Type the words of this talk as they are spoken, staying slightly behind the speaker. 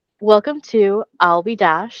Welcome to I'll Be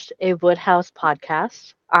Dashed, a Woodhouse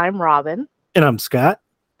podcast. I'm Robyn, And I'm Scott.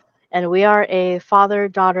 and we are a father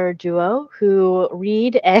daughter duo who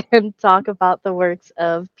read and talk about the works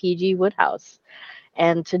of P.G. Woodhouse.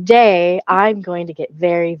 And today I'm going to get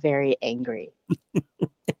very, very angry.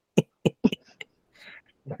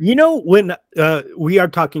 You know, when we are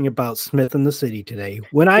talking about Psmith in the CIty today,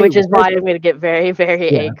 Which is why I'm going to get very,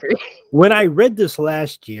 very angry. When I read this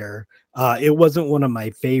last year, it wasn't one of my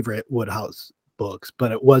favorite Woodhouse books,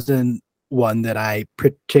 but it wasn't one that I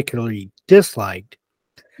particularly disliked.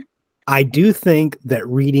 I do think that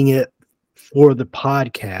reading it for the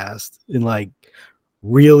podcast and like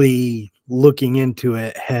really looking into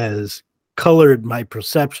it has colored my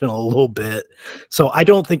perception a little bit. So I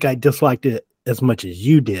don't think I disliked it as much as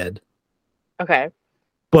you did. Okay.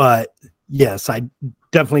 But yes, I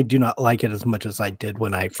definitely do not like it as much as I did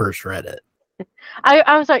when I first read it.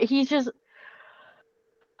 I'm sorry. He's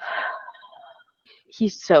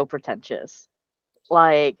so pretentious.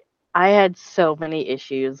 Like, I had so many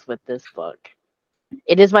issues with this book.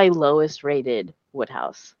 It is my lowest rated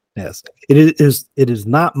Woodhouse. Yes, it is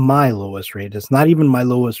not my lowest rated. It's not even my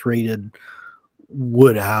lowest rated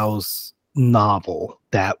Woodhouse novel.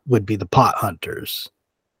 That would be The Pot Hunters.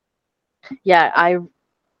 Yeah,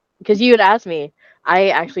 because you had asked me, I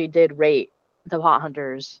actually did rate The Pot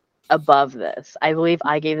Hunters above this. I believe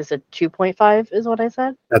I gave this a 2.5 is what I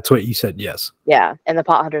said. That's what you said, yes. Yeah, and The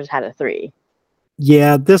Pot Hunters had a 3.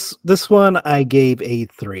 Yeah, this one I gave a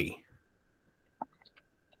 3.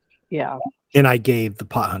 Yeah. And I gave The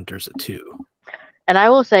Pot Hunters a 2. And I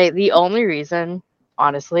will say the only reason,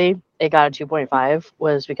 honestly, it got a 2.5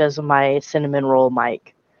 was because of my cinnamon roll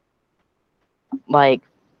Mike. Like,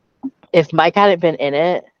 if Mike hadn't been in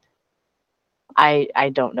it, I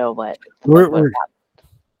don't know what.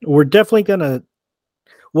 We're definitely gonna.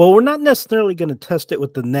 Well, we're not necessarily going to test it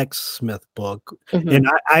with the next Psmith book, and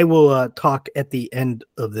I will talk at the end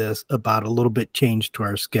of this about a little bit change to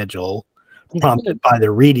our schedule, prompted by the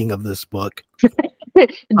reading of this book.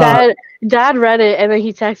 Dad read it, and then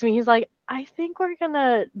he texted me. He's like, "I think we're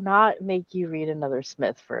gonna not make you read another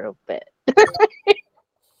Psmith for a bit."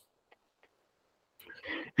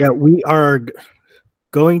 Yeah, we are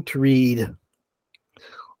going to read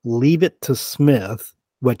Leave It to Psmith,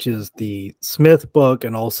 which is the Psmith book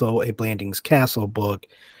and also a Blandings Castle book.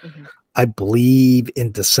 I believe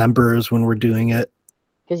in December is when we're doing it.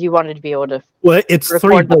 Because you wanted to be able to it's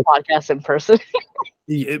record the podcast in person.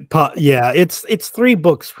 Yeah, it's 3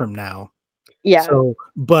 books from now. Yeah. So,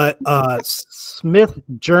 but Smith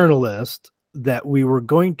Journalist that we were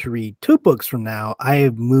going to read 2 books from now, I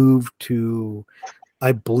have moved to,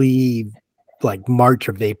 I believe, like March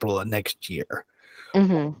or April of next year.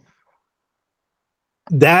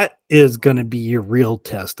 That is going to be your real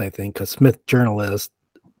test, I think, because Smith Journalist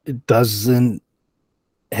doesn't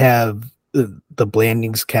have the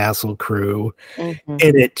Blandings Castle crew, and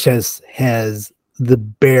it just has the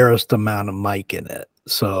barest amount of Mike in it.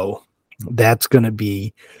 So that's going to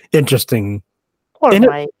be interesting.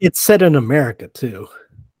 And it's set in America too.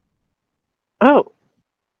 Oh,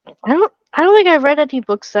 I don't think I've read any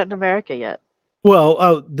books set in America yet.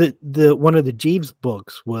 Well, the one of the Jeeves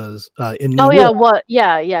books was in New York. Yeah, what?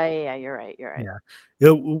 Yeah. You're right.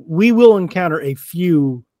 Yeah, we will encounter a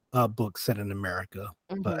few books set in America,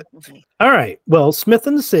 but all right. Well, Psmith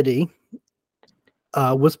in the CIty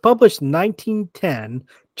was published in 1910,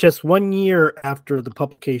 just 1 year after the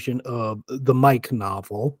publication of the Mike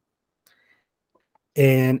novel,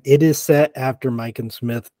 and it is set after Mike and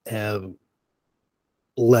Psmith have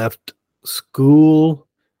left school.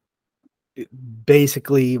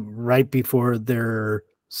 Basically right before they're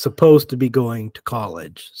supposed to be going to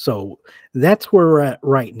college. So that's where we're at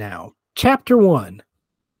right now. Chapter 1.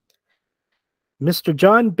 Mr.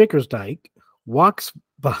 John Bickersdyke walks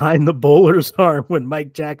behind the bowler's arm when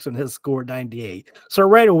Mike Jackson has scored 98. So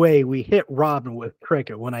right away we hit Robyn with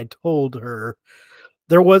cricket when I told her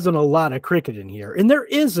there wasn't a lot of cricket in here. And there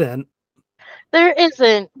isn't.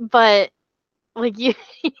 But like you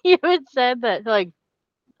had said that like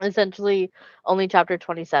essentially only chapter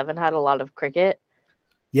 27 had a lot of cricket.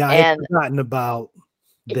 Yeah, I've forgotten about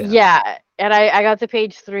that. Yeah, and I got to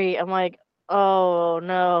page 3. I'm like, oh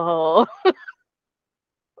no.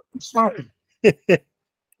 So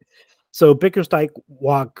Bickersdyke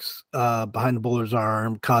walks behind the bowler's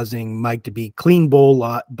arm, causing Mike to be clean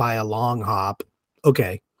bowl by a long hop.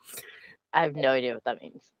 Okay. I have no idea what that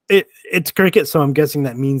means. It's cricket, so I'm guessing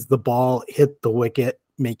that means the ball hit the wicket,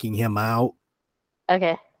 making him out.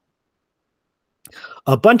 Okay.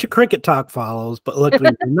 A bunch of cricket talk follows, but luckily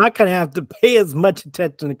we're not going to have to pay as much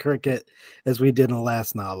attention to cricket as we did in the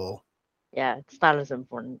last novel. Yeah, it's not as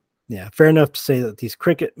important. Yeah, fair enough to say that these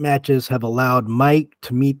cricket matches have allowed Mike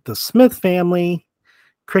to meet the Psmith family.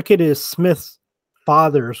 Cricket is Smith's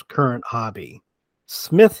father's current hobby.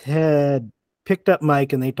 Smith had picked up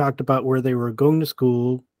Mike and they talked about where they were going to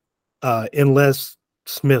school, unless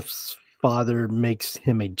Smith's father makes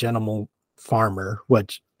him a gentleman farmer,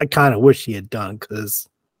 which I kind of wish he had done because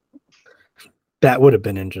that would have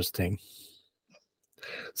been interesting.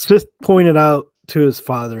 Smith pointed out to his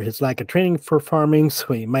father his lack of training for farming,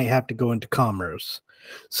 so he might have to go into commerce.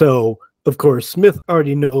 So, of course, Smith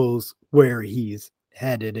already knows where he's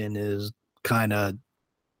headed and is kind of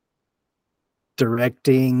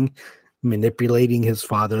directing, manipulating his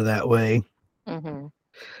father that way. Mm-hmm.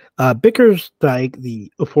 Bickersdyke,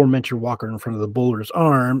 the aforementioned walker in front of the bowler's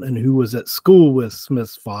arm and who was at school with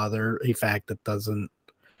Smith's father, a fact that doesn't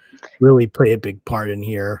really play a big part in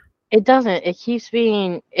here. It doesn't.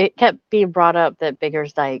 It kept being brought up that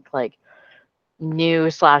Bickersdyke like knew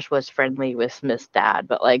 / was friendly with Smith's dad,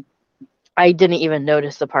 but like I didn't even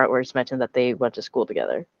notice the part where it's mentioned that they went to school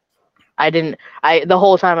together. The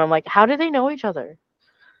whole time I'm like, how do they know each other?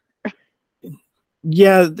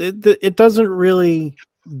 Yeah, it doesn't really,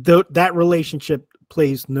 that relationship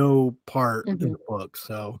plays no part in the book.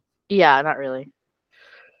 So yeah, not really.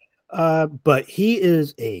 But he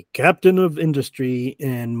is a captain of industry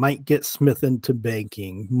and might get Smith into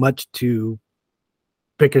banking, much to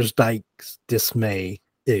Bickersdyke's dismay.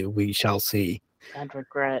 We shall see. And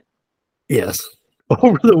regret. Yes.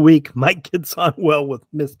 Over the week, Mike gets on well with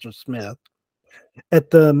Mr. Smith. At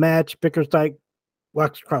the match, Bickersdyke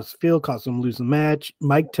walks across the field, causes him to lose the match.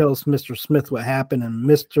 Mike tells Mr. Smith what happened, and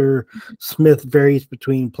Mr. Smith varies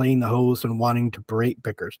between playing the host and wanting to berate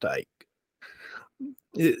Bickersdyke.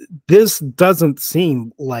 This doesn't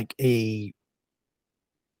seem like a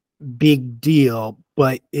big deal,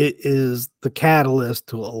 but it is the catalyst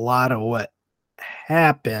to a lot of what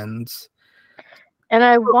happens. And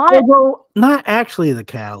although not actually the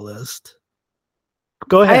catalyst.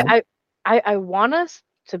 Go ahead. I want us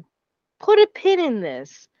to put a pin in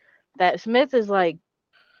this. That Smith is like,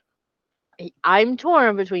 I'm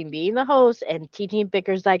torn between being the host and teaching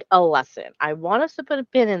Bickersdyke a lesson. I want us to put a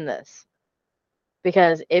pin in this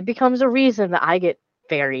because it becomes a reason that I get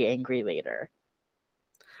very angry later.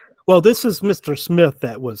 Well, this is Mr. Smith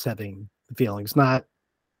that was having feelings, not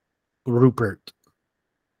Rupert.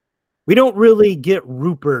 We don't really get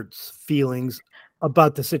Rupert's feelings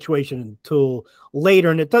about the situation until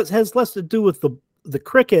later, and it has less to do with the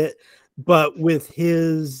cricket, but with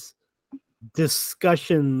his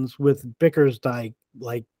discussions with Bickersdyke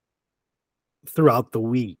like throughout the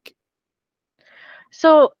week.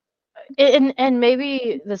 So, and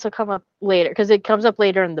maybe this will come up later because it comes up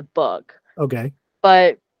later in the book. Okay.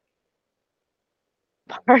 But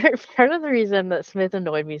part of the reason that Smith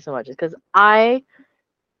annoyed me so much is because I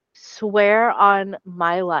swear on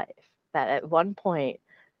my life that at one point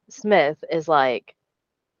Smith is like,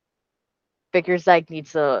 Bickersdyke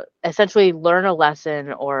needs to essentially learn a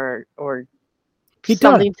lesson or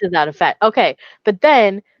something to that effect. Okay, but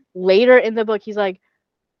then later in the book he's like,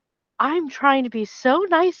 I'm trying to be so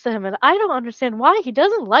nice to him and I don't understand why he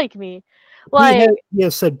doesn't like me. Like he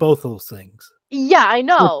has said both those things. Yeah, I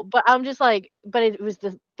know, but I'm just like, but it was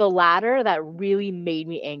the latter that really made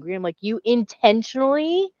me angry. I'm like, you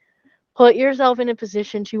intentionally put yourself in a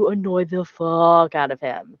position to annoy the fuck out of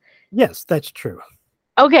him. Yes, that's true.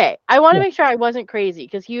 Okay, I want to make sure I wasn't crazy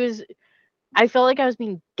because I felt like I was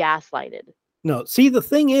being gaslighted. No, see, the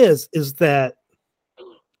thing is that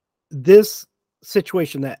this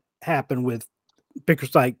situation that happened with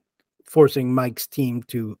Bickersdyke forcing Mike's team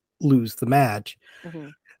to lose the match,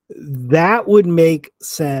 that would make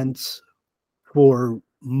sense for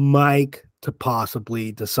Mike to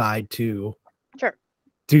possibly decide to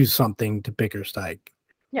do something to Bickersdyke.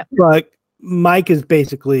 Yeah. But Mike is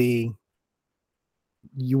basically,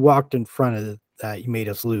 you walked in front of that, you made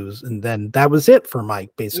us lose, and then that was it for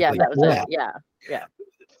Mike, basically. Yeah, that was it. Yeah.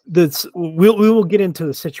 We will get into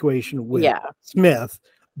the situation with Smith,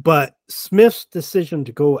 but Smith's decision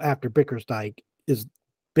to go after Bickersdyke is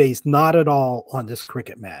based not at all on this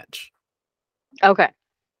cricket match. Okay.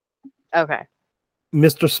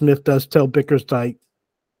 Mr. Smith does tell Bickersdyke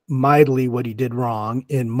mildly what he did wrong,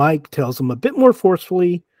 and Mike tells him a bit more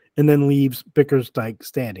forcefully and then leaves Bickersdyke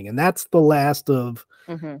standing. And that's the last of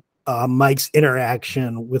Mike's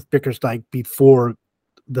interaction with Bickersdyke before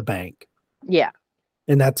the bank. Yeah.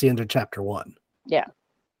 And that's the end of chapter 1. Yeah.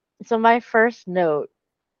 So my first note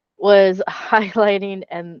was highlighting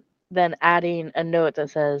and then adding a note that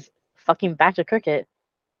says, fucking back to cricket.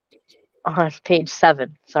 On page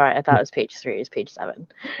 7. Sorry, I thought it was page 3. It's page 7.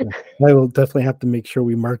 I will definitely have to make sure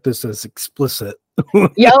we mark this as explicit.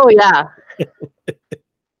 Yeah, oh yeah. I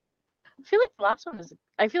feel like the last one is.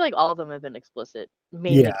 I feel like all of them have been explicit,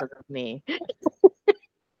 mainly Yeah. because of me.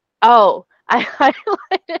 Oh, I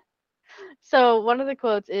highlighted. So one of the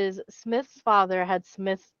quotes is Smith's father had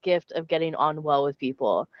Smith's gift of getting on well with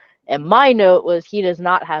people, and my note was he does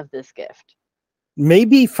not have this gift.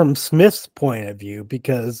 Maybe from Smith's point of view,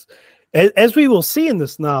 because as we will see in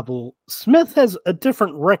this novel, Smith has a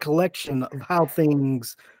different recollection of how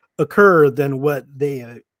things occur than what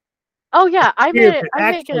they Oh yeah, I make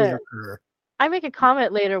a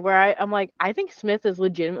comment later where I'm like, I think Smith is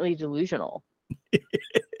legitimately delusional.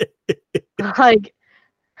 Like,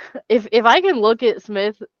 if I can look at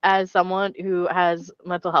Smith as someone who has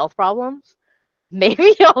mental health problems,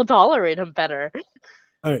 maybe I'll tolerate him better.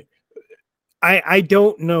 All right. I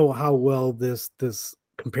don't know how well this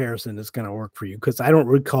comparison is going to work for you, because I don't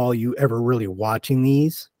recall you ever really watching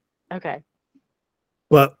these. Okay.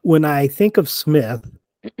 But when I think of Smith,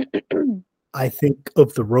 I think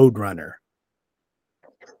of the Roadrunner.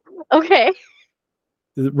 Okay.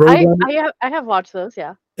 The Roadrunner, I have watched those,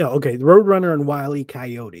 yeah. Yeah, okay. The Roadrunner and Wile E.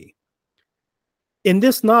 Coyote. In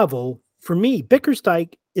this novel, for me,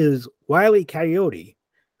 Bickersdyke is Wile E. Coyote,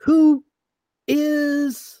 who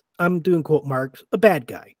is, I'm doing quote marks, a bad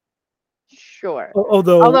guy. Sure.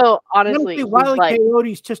 Although honestly, Wile E.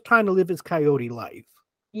 Coyote's just trying to live his coyote life.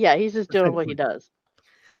 Yeah, he's just doing what he does.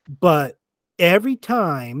 But every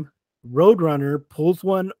time Roadrunner pulls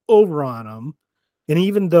one over on him, and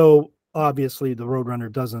even though obviously the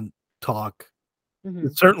Roadrunner doesn't talk,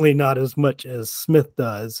 certainly not as much as Smith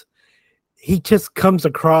does, he just comes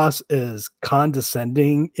across as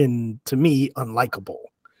condescending and, to me, unlikable.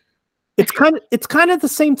 It's kind of the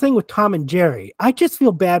same thing with Tom and Jerry. I just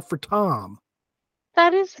feel bad for Tom.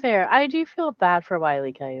 That is fair. I do feel bad for Wile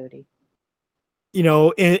E. Coyote. You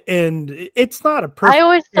know, and it's not a perfect. I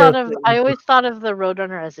always thought of the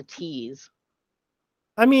Roadrunner as a tease.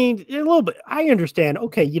 I mean, a little bit. I understand.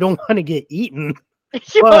 Okay, you don't want to get eaten,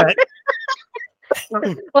 sure.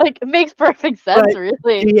 But like, it makes perfect sense,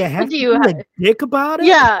 really. Do you have to be a dick about it?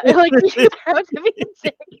 Yeah, like, you have to be a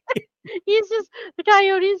dick. The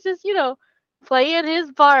coyote's just, playing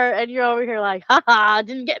his part, and you're over here like, haha,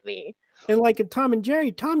 didn't get me. And like in Tom and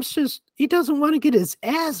Jerry, Tom's just, he doesn't want to get his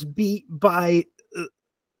ass beat by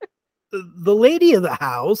the lady of the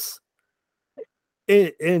house.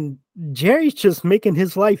 And Jerry's just making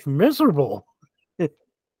his life miserable.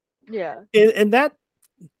 Yeah. And that,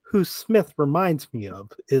 who Smith reminds me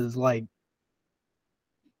of, is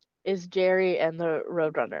Jerry and the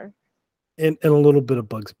Roadrunner. And a little bit of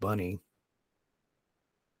Bugs Bunny.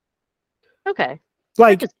 Okay.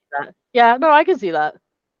 Like, I can see that. Yeah, no, I can see that.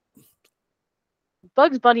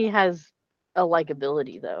 Bugs Bunny has a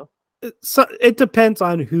likability, though. So it depends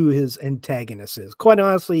on who his antagonist is. Quite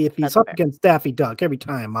honestly, if he's up against Daffy Duck, every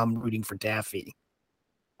time I'm rooting for Daffy.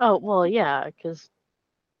 Oh, well, yeah, because...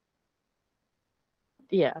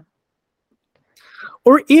 Yeah.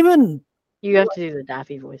 Or even... You have to do the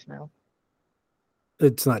Daffy voice now.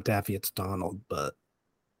 It's not Daffy, it's Donald, but...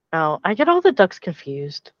 Oh, I get all the ducks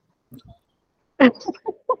confused. There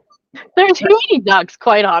are too many ducks,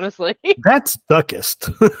 quite honestly. That's Duckist.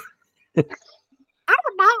 I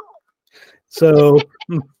don't know. So...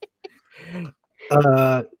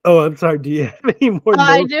 I'm sorry, do you have any more notes?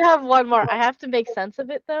 I do have one more. I have to make sense of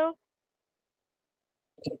it, though.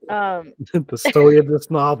 The story of this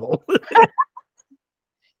novel.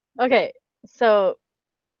 Okay, so...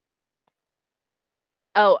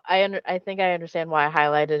 Oh, I think I understand why I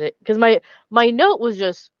highlighted it. Because my note was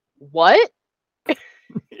just, what?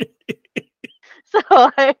 So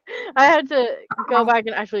I had to go back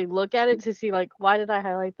and actually look at it to see, like, why did I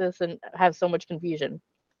highlight this and have so much confusion?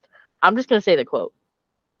 I'm just going to say the quote.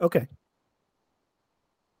 Okay.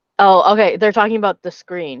 Oh, okay. They're talking about the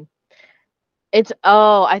screen.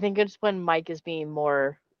 I think it's when Mike is being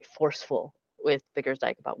more forceful with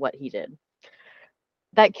Bickersdyke about what he did.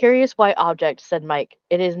 That curious white object, said Mike,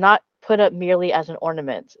 it is not put up merely as an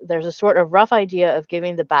ornament. There's a sort of rough idea of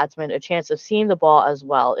giving the batsman a chance of seeing the ball as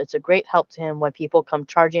well. It's a great help to him when people come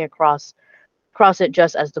charging across it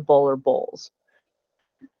just as the bowler bowls.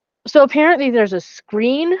 So apparently there's a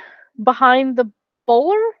screen behind the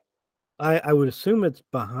bowler? I would assume it's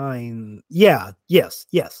behind... Yeah, yes.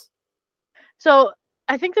 So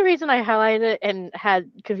I think the reason I highlighted it and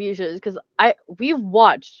had confusion is because we've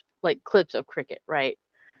watched, like, clips of cricket, right?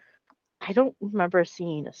 I don't remember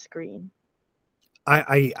seeing a screen.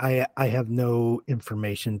 I have no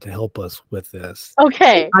information to help us with this.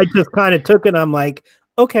 Okay. I just kind of took it. I'm like,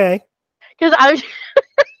 okay. Because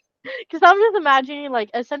Because I'm just imagining like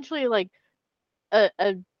essentially like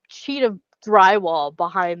a sheet of drywall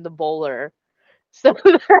behind the bowler, so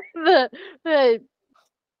that the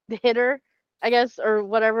hitter, I guess, or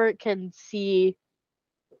whatever, can see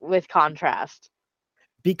with contrast.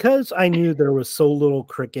 Because I knew there was so little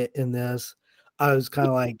cricket in this, I was kind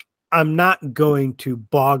of like, I'm not going to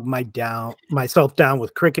bog myself down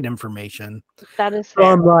with cricket information. That is So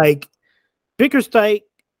fair. I'm like, Bickerstike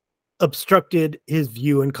obstructed his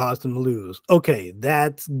view and caused him to lose. Okay,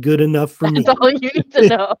 that's good enough for me. That's all you need to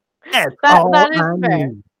know. That's That all that is I fair.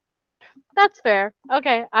 need. That's fair.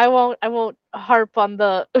 Okay, I won't harp on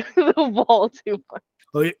the the wall too much.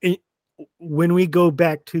 Well, when we go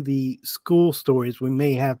back to the school stories, we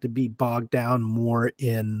may have to be bogged down more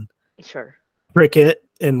in Sure. cricket,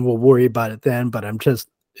 and we'll worry about it then. But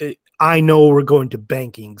I know we're going to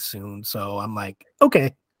banking soon, so I'm like,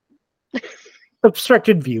 okay,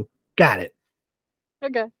 obstructed view, got it.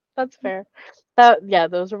 Okay, that's fair. Yeah,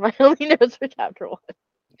 those are my only notes for chapter 1.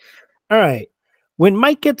 All right. When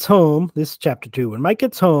Mike gets home, this is chapter 2. When Mike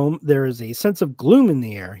gets home, there is a sense of gloom in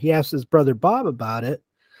the air. He asks his brother Bob about it,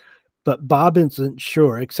 but Bob isn't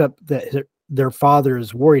sure, except that their father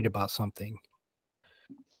is worried about something.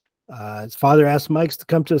 His father asks Mike to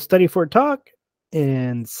come to the study for a talk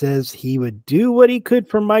and says he would do what he could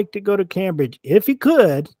for Mike to go to Cambridge if he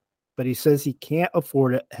could, but he says he can't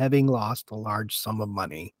afford it, having lost a large sum of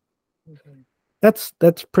money. Mm-hmm.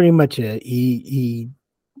 That's pretty much it. He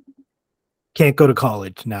can't go to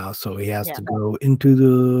college now, so he has to go into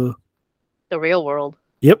the real world.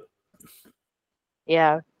 Yep.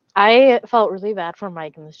 Yeah. I felt really bad for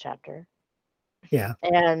Mike in this chapter. Yeah.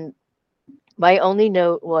 And my only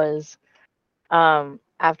note was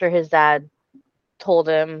after his dad told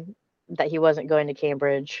him that he wasn't going to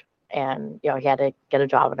Cambridge and he had to get a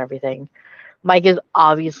job and everything, Mike is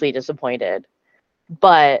obviously disappointed.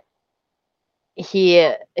 But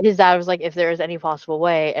his dad was like, if there is any possible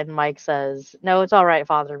way, and Mike says, no, it's all right,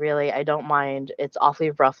 father, really, I don't mind, it's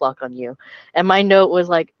awfully rough luck on you. And my note was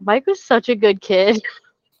like, Mike was such a good kid.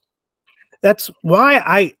 That's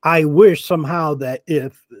why I wish somehow that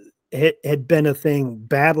if it had been a thing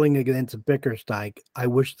battling against Bickerstike, I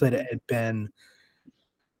wish that it had been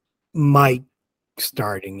Mike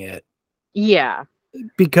starting it. Yeah.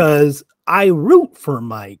 Because I root for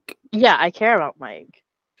Mike. Yeah, I care about Mike.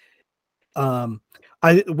 One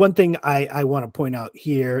thing I want to point out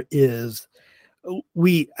here is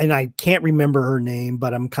and I can't remember her name,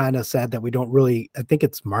 but I'm kind of sad that we don't really, I think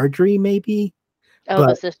it's Marjorie maybe. Oh,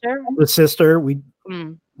 the sister? The sister, we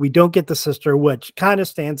don't get the sister, which kind of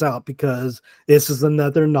stands out because this is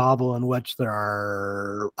another novel in which there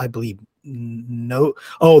are, I believe,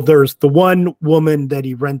 there's the one woman that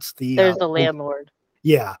he rents there's the landlord.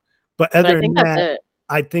 Yeah. But other than that,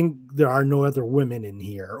 I think there are no other women in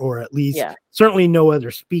here, or at least certainly no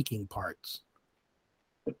other speaking parts.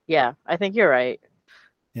 Yeah, I think you're right.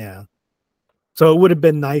 Yeah. So it would have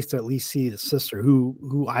been nice to at least see the sister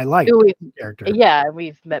who I like character. Yeah,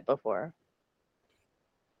 we've met before.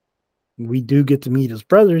 We do get to meet his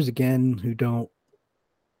brothers again, who don't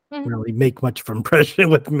really make much of an impression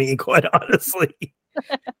with me, quite honestly.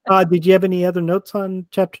 Did you have any other notes on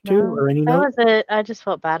chapter 2 or any notes? That was it. I just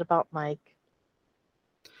felt bad about Mike.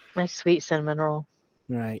 My sweet cinnamon roll.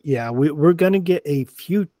 Right. Yeah, we're going to get a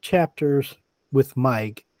few chapters with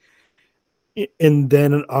Mike, and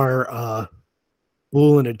then our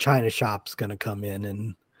Wool in a China shop's going to come in,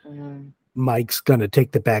 and Mike's going to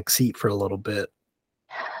take the back seat for a little bit.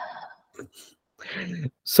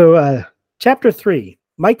 So, chapter 3,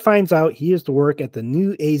 Mike finds out he is to work at the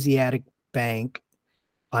New Asiatic Bank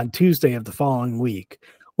on Tuesday of the following week,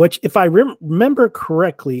 which, if I remember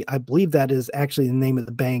correctly, I believe that is actually the name of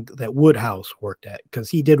the bank that Woodhouse worked at, because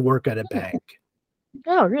he did work at a bank.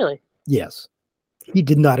 Oh, really? Yes. He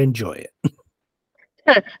did not enjoy it.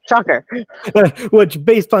 Shocker. Which,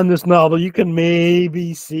 based on this novel, you can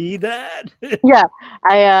maybe see that. Yeah,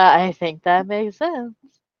 I think that makes sense.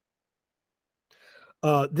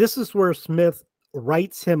 This is where Smith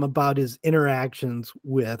writes him about his interactions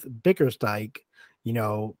with Bickerstike,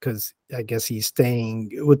 because I guess he's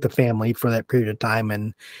staying with the family for that period of time,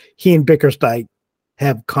 and he and Bickerstike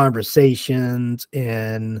have conversations,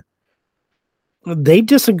 and they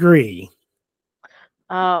disagree.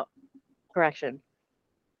 Correction.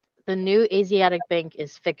 The New Asiatic Bank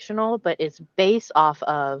is fictional, but it's based off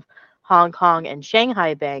of Hong Kong and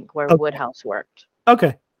Shanghai Bank, where Woodhouse worked.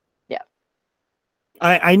 Okay. Yeah.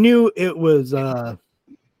 I knew it was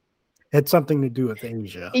had something to do with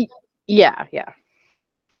Asia. Yeah.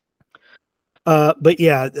 But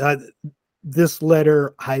yeah, this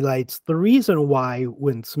letter highlights the reason why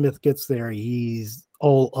when Smith gets there, he's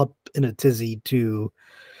all up in a tizzy to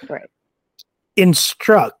Right.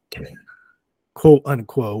 instruct, quote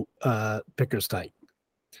unquote, Bickerstike.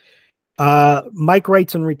 Mike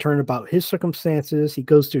writes in return about his circumstances. He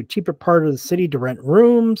goes to a cheaper part of the city to rent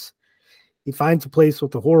rooms. He finds a place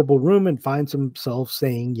with a horrible room and finds himself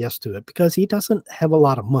saying yes to it because he doesn't have a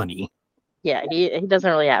lot of money. Yeah, he doesn't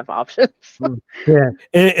really have options. Yeah,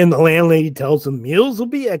 and the landlady tells him meals will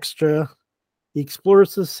be extra. He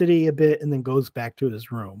explores the city a bit and then goes back to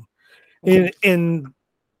his room. And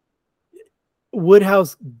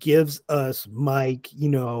Woodhouse gives us Mike,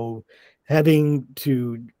 having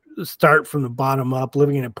to start from the bottom up,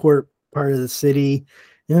 living in a poor part of the city,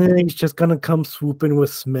 and then he's just gonna come swooping with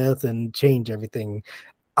Smith and change everything.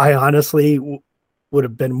 I honestly would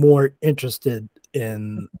have been more interested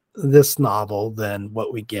in this novel than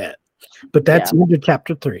what we get, but that's into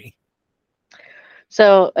chapter 3.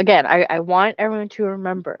 So again, I want everyone to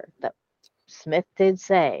remember that Smith did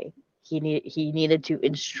say he needed to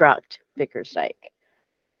instruct Bickerstike,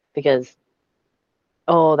 because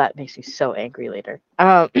that makes me so angry later.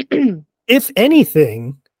 If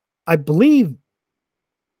anything, I believe,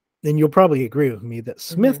 and you'll probably agree with me, that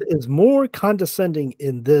Smith is more condescending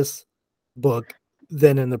in this book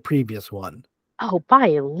than in the previous one. Oh, by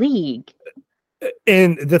a league.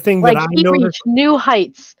 And the thing that I noticed, reached new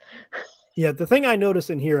heights. Yeah, the thing I noticed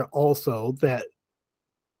in here also that,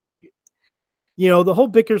 the whole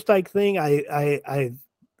Bickerstike thing, I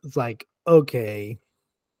was like, okay,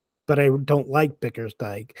 but I don't like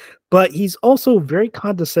Bickerstike. But he's also very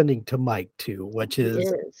condescending to Mike too, which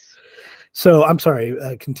is. So I'm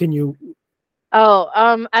sorry. Continue.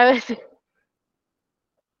 I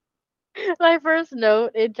was my first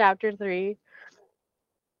note in chapter 3.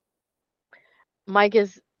 Mike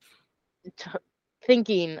is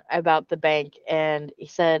thinking about the bank, and he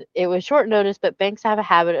said it was short notice, but banks have a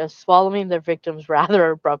habit of swallowing their victims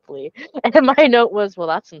rather abruptly. And my note was, well,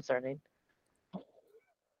 that's concerning,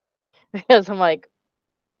 because I'm like,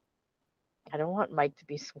 I don't want Mike to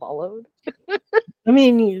be swallowed. I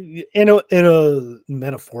mean, in a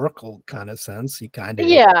metaphorical kind of sense, he kind of.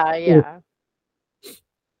 Yeah.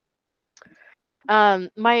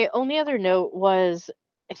 My only other note was,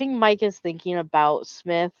 I think Mike is thinking about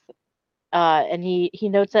Smith, and he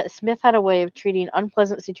notes that Smith had a way of treating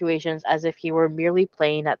unpleasant situations as if he were merely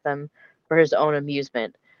playing at them for his own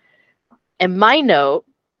amusement. And my note,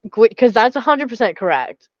 because that's 100%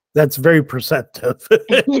 correct. That's very perceptive.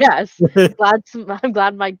 Yes, I'm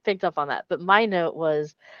glad Mike picked up on that. But my note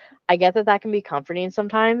was, I get that can be comforting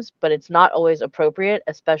sometimes, but it's not always appropriate,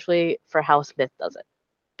 especially for how Smith does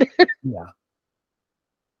it. Yeah.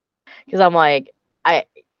 Because I'm like,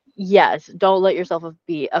 yes, don't let yourself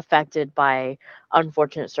be affected by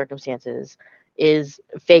unfortunate circumstances. Is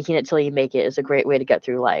faking it till you make it is a great way to get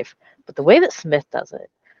through life. But the way that Smith does it,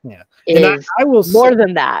 is I will more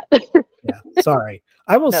than that. Yeah, sorry.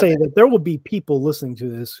 I will say that there will be people listening to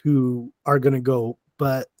this who are going to go,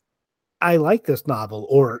 but I like this novel,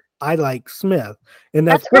 or I like Smith. And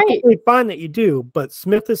that's perfectly fine that you do, but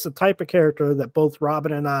Smith is the type of character that both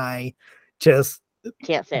Robyn and I just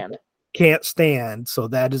can't stand. So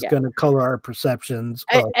that is going to color our perceptions.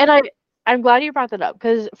 I'm glad you brought that up,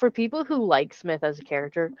 because for people who like Smith as a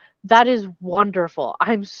character, that is wonderful.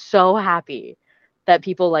 I'm so happy that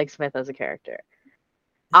people like Smith as a character.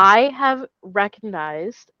 I have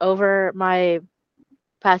recognized over my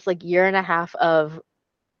past year and a half of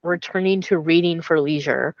returning to reading for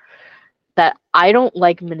leisure that I don't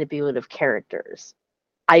like manipulative characters.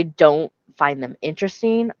 I don't find them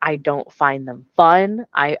interesting. I don't find them fun.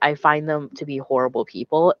 I find them to be horrible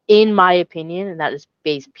people, in my opinion, and that is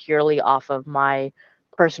based purely off of my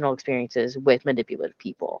personal experiences with manipulative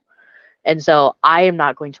people. And so I am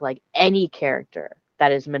not going to like any character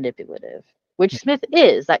that is manipulative, which Smith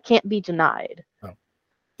is. That can't be denied. Oh.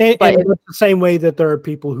 And it's the same way that there are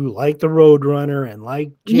people who like the Roadrunner and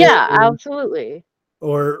like Jill, yeah, absolutely.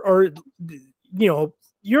 Or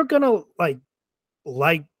you're gonna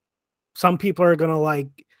like some people are gonna like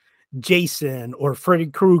Jason or Freddy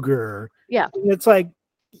Krueger. Yeah, and it's like,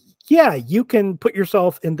 yeah, you can put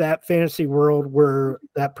yourself in that fantasy world where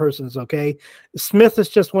that person's okay. Smith is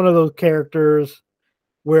just one of those characters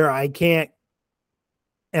where I can't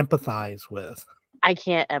empathize with. I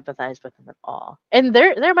can't empathize with him at all. And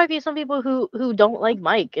there might be some people who don't like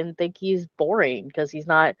Mike and think he's boring because he's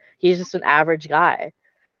just an average guy.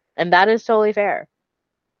 And that is totally fair.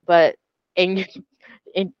 But and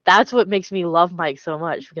that's what makes me love Mike so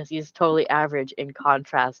much, because he's totally average in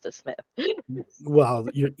contrast to Smith. Well,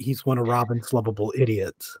 he's one of Robyn's lovable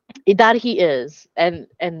idiots. That he is. And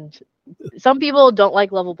some people don't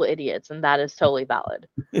like lovable idiots, and that is totally valid.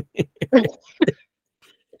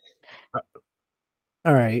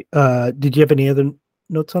 All right. Did you have any other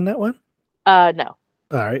notes on that one? No.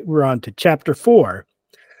 All right. We're on to chapter 4.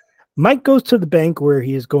 Mike goes to the bank where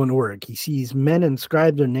he is going to work. He sees men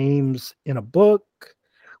inscribe their names in a book,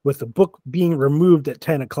 with the book being removed at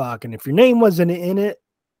 10 o'clock. And if your name wasn't in it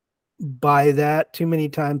by that too many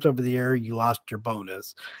times over the air, you lost your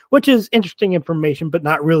bonus, which is interesting information, but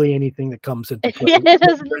not really anything that comes into play. Yeah, it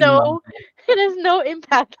has no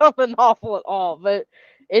impact on the novel at all. But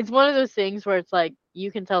it's one of those things where it's like you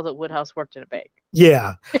can tell that Woodhouse worked in a bank.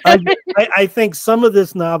 Yeah. I think some of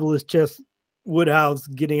this novel is just Woodhouse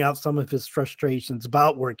getting out some of his frustrations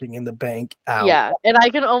about working in the bank out. Yeah, and I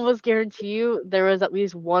can almost guarantee you there was at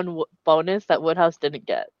least one bonus that Woodhouse didn't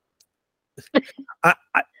get.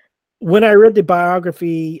 When I read the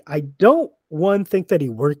biography, I don't think that he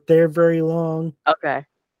worked there very long. Okay.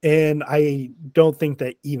 And I don't think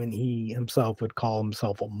that even he himself would call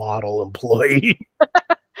himself a model employee.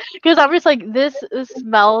 Because I'm just like, this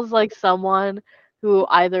smells like someone who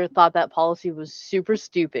either thought that policy was super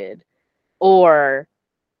stupid or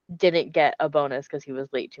didn't get a bonus because he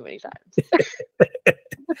was late too many times.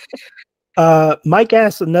 Mike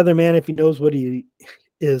asks another man if he knows what he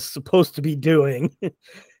is supposed to be doing.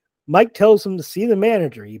 Mike tells him to see the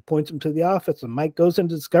manager. He points him to the office, and Mike goes in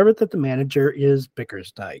to discover that the manager is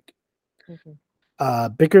Bickersdyke.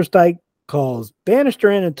 Bickersdyke calls Bannister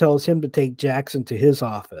in and tells him to take Jackson to his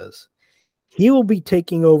office. He will be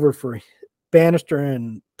taking over for Bannister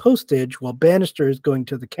and postage while Bannister is going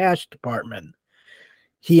to the cash department.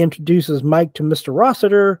 He introduces Mike to Mr.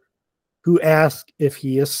 Rossiter, who asks if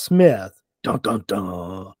he is Smith. Dun, dun,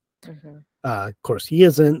 dun. Of course, he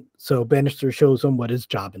isn't, so Bannister shows him what his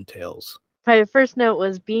job entails. My first note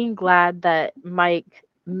was being glad that Mike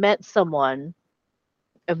met someone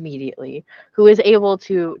immediately who is able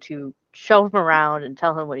to show him around and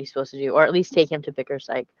tell him what he's supposed to do, or at least take him to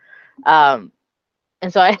Bickersdyke.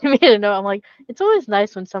 And so I made a note. I'm like, it's always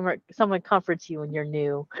nice when someone comforts you when you're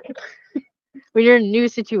new, when you're in a new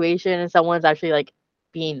situation and someone's actually like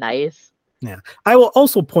being nice. Yeah. I will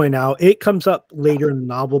also point out, it comes up later in the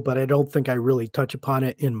novel, but I don't think I really touch upon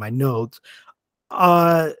it in my notes.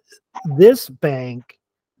 This bank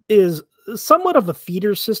is somewhat of a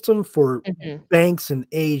feeder system for banks in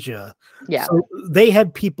Asia. Yeah. So they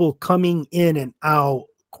had people coming in and out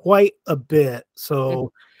quite a bit.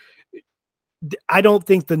 So I don't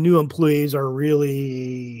think the new employees are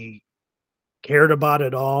really cared about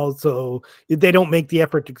it all. So they don't make the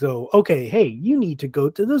effort to go, okay, hey, you need to go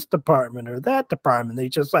to this department or that department. They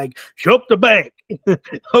just like, show up the bank.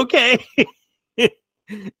 Okay.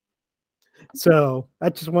 So I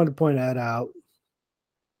just wanted to point that out.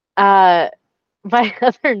 My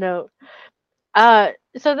other note.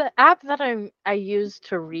 So the app that I used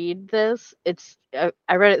to read this,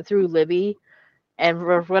 I read it through Libby, and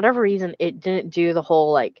for whatever reason it didn't do the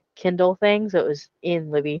whole like Kindle thing, so it was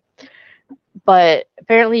in Libby. But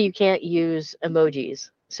apparently you can't use emojis.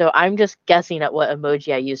 So I'm just guessing at what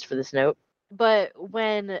emoji I used for this note. But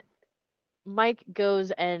when Mike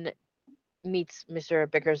goes and meets Mr.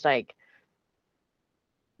 Bickersdyke,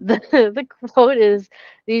 the quote is,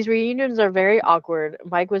 "These reunions are very awkward.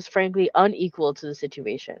 Mike was frankly unequal to the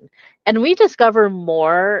situation." And we discover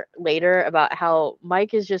more later about how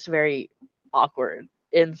Mike is just very awkward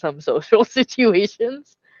in some social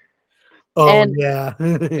situations. Oh, and yeah.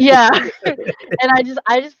 yeah. And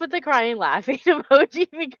I just put the crying laughing emoji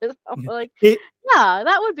because I'm like, yeah,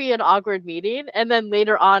 that would be an awkward meeting. And then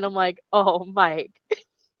later on I'm like, oh, Mike.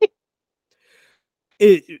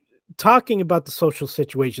 Talking about the social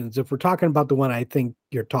situations, if we're talking about the one I think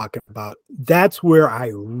you're talking about, that's where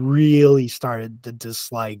I really started to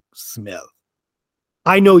dislike Smith.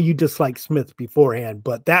 I know you disliked Smith beforehand,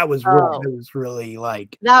 but that was really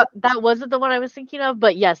like that wasn't the one I was thinking of,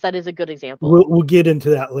 but yes, that is a good example. We'll get into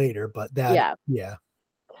that later, but that yeah.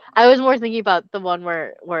 I was more thinking about the one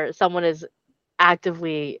where someone is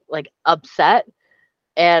actively like upset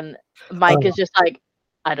and Mike is just like,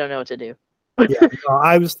 I don't know what to do. Yeah, no,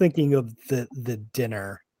 I was thinking of the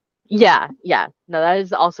dinner. Yeah. No, that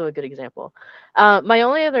is also a good example. My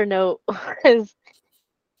only other note is,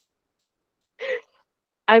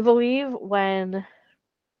 I believe when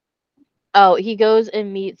he goes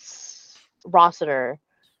and meets Rossiter.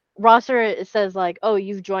 Rossiter says like, "Oh,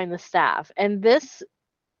 you've joined the staff," and this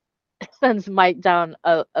sends Mike down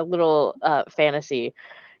a little fantasy,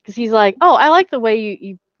 because he's like, "Oh, I like the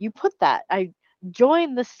way you put that. I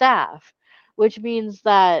joined the staff," which means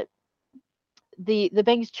that the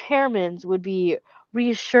bank's chairman would be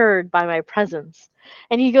reassured by my presence,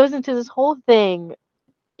 and he goes into this whole thing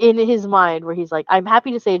in his mind where he's like, "I'm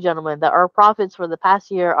happy to say, gentlemen, that our profits for the past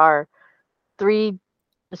year are 3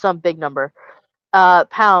 some big number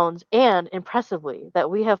pounds, and impressively, that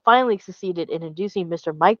we have finally succeeded in inducing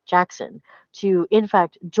Mr. Mike Jackson to, in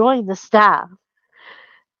fact, join the staff.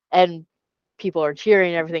 And people are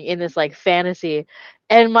cheering and everything in this like fantasy.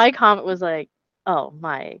 And my comment was like, "Oh,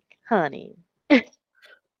 Mike, honey."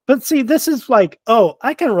 But see, this is like, oh,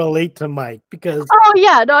 I can relate to Mike because Oh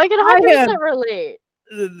yeah, no, I can I had 100% relate.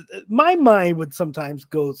 my mind would sometimes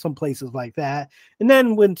go some places like that, and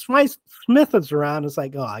then when Smith is around, it's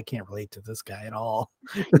like, oh, I can't relate to this guy at all.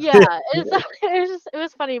 Yeah, it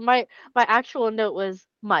was funny. My actual note was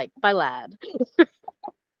Mike, my lad.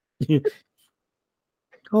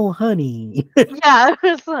 Oh, honey. Yeah, it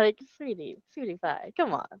was like, sweetie pie,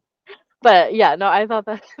 come on. But yeah, no, I thought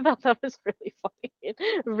that was really funny,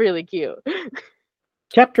 really cute.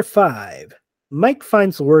 Chapter 5. Mike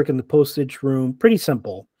finds the work in the postage room pretty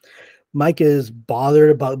simple. Mike is bothered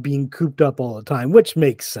about being cooped up all the time, which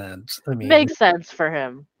makes sense. I mean, Makes sense for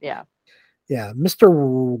him. Yeah. yeah. Mr.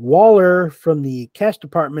 Waller from the cash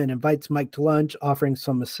department invites Mike to lunch, offering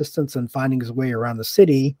some assistance in finding his way around the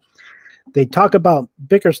city. They talk about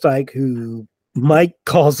Bickerstyke, who Mike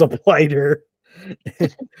calls a blighter.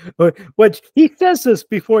 Which he says this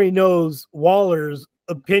before he knows Waller's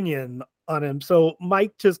opinion on him. So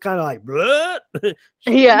Mike just kind of like, bleh.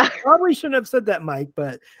 Yeah. Probably shouldn't have said that, Mike,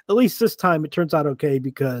 but at least this time it turns out okay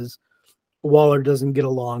because Waller doesn't get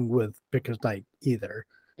along with Bickerstyke either.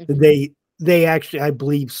 Mhm. They actually, I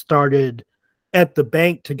believe, started at the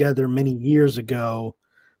bank together many years ago,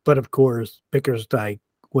 but of course Bickerstyke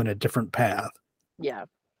went a different path. Yeah.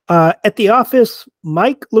 At the office,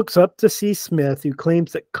 Mike looks up to see Smith, who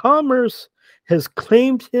claims that Commerce has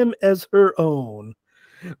claimed him as her own.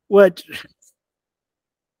 What?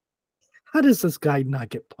 How does this guy not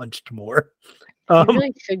get punched more? He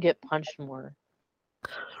really should get punched more.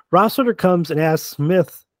 Rossiter comes and asks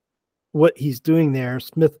Smith what he's doing there.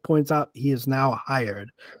 Smith points out he is now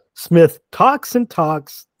hired. Smith talks and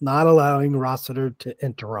talks, not allowing Rossiter to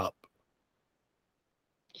interrupt.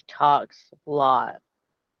 He talks a lot.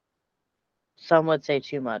 Some would say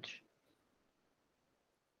too much.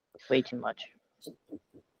 Way too much.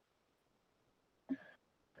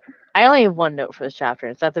 I only have one note for this chapter.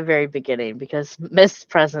 It's at the very beginning because Miss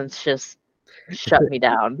Presence just shut me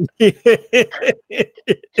down.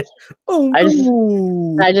 Oh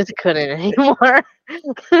no. I just couldn't anymore.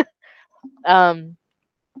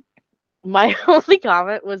 My only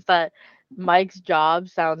comment was that Mike's job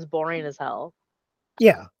sounds boring as hell.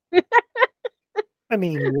 Yeah. I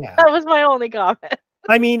mean, yeah. That was my only comment.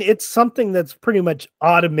 I mean, it's something that's pretty much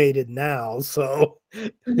automated now, so.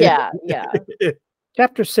 Yeah.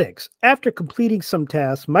 Chapter 6. After completing some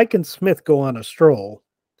tasks, Mike and Smith go on a stroll.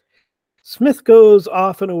 Smith goes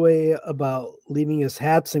off and away about leaving his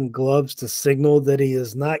hats and gloves to signal that he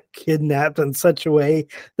is not kidnapped in such a way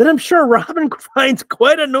that I'm sure Robyn finds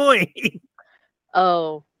quite annoying.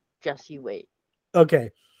 Oh, just you wait.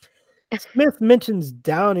 Okay. Smith mentions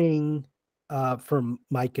downing from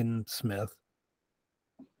Mike and Smith.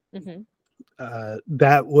 Mm-hmm.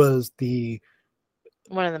 That was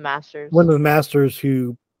one of the masters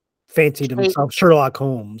who fancied himself Sherlock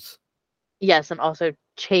Holmes. Yes, and also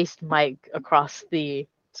chased Mike across the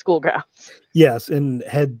school grounds. Yes, and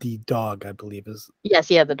had the dog, I believe is. Yes,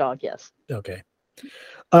 he had the dog. Yes. Okay.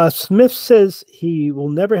 Smith says he will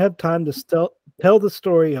never have time to tell the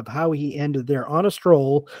story of how he ended there on a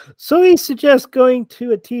stroll, so he suggests going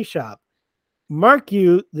to a tea shop. Mark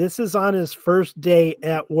you, this is on his first day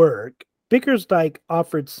at work. Bickerstyke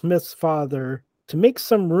offered Smith's father to make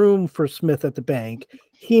some room for Smith at the bank.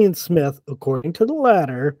 He and Smith, according to the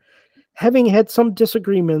latter, having had some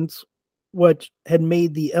disagreements, which had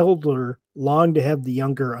made the elder long to have the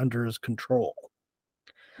younger under his control.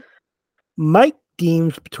 Mike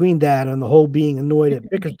deems between that and the whole being annoyed at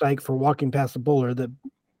Bickerstyke for walking past the bowler that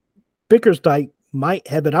Bickerstyke might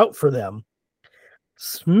have it out for them.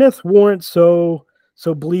 Smith warrants so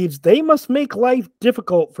believes they must make life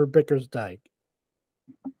difficult for Bickerstyke.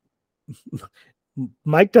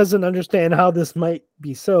 Mike doesn't understand how this might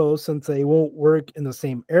be so since they won't work in the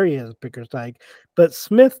same area as Bickerstyke, but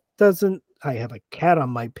Smith doesn't. I have a cat on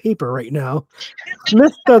my paper right now.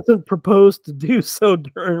 Smith doesn't propose to do so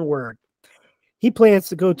during work. He plans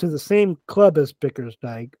to go to the same club as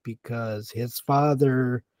Bickerstyke because his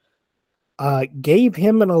father gave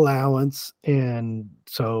him an allowance, and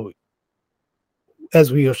so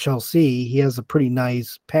as we shall see, he has a pretty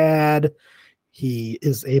nice pad. He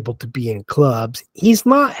is able to be in clubs. He's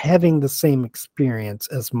not having the same experience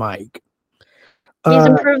as Mike. He's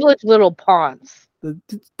a privileged little Ponce.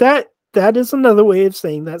 That is another way of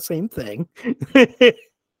saying that same thing.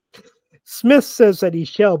 Smith says that he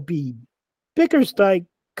shall be Bickerstyke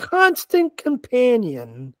constant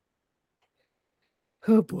companion.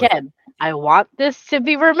 Oh boy. Again, I want this to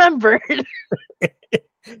be remembered.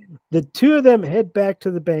 The two of them head back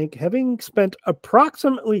to the bank, having spent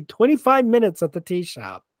approximately 25 minutes at the tea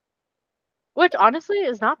shop. Which honestly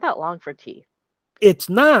is not that long for tea. It's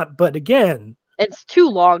not, but again, it's too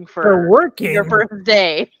long for working your first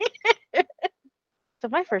day. So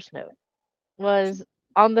my first note was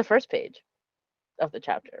on the first page of the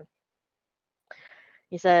chapter.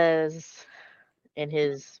 He says in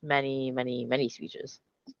his many, many, many speeches,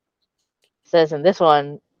 says in this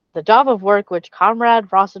one, the job of work which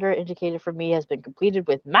Comrade Rossiter indicated for me has been completed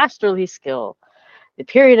with masterly skill. The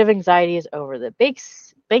period of anxiety is over. The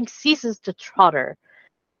bank ceases to trotter.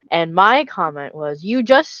 And my comment was, you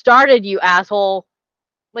just started, you asshole.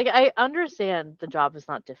 Like, I understand the job is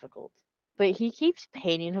not difficult, but he keeps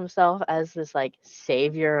painting himself as this, like,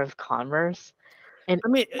 savior of commerce. And I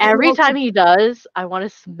mean, every time he does, I want to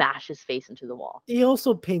smash his face into the wall. He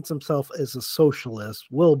also paints himself as a socialist,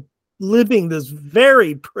 while living this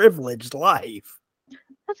very privileged life.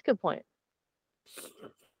 That's a good point.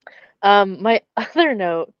 My other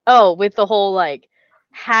note, with the whole, like,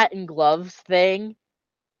 hat and gloves thing,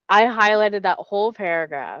 I highlighted that whole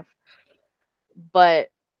paragraph, but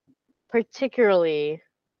particularly,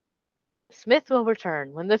 Smith will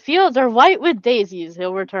return. When the fields are white with daisies,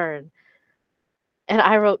 he'll return. And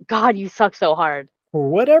I wrote, God, you suck so hard. For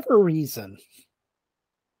whatever reason,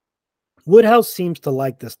 Woodhouse seems to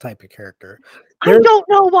like this type of character. I don't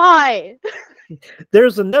know why.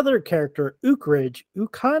 There's another character, Oakridge, who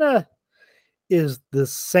kind of is the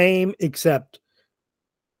same, except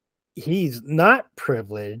he's not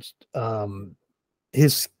privileged.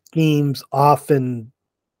 His schemes often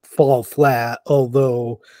fall flat,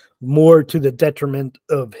 although more to the detriment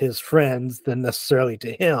of his friends than necessarily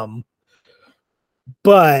to him.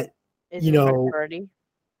 But Is his friend Birdie?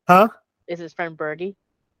 Huh? Is his friend Birdie?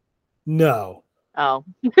 No. Oh.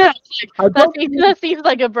 that seems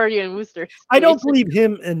like a Birdie and Wooster situation. I don't believe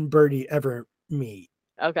him and Birdie ever meet.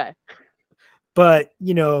 Okay. But,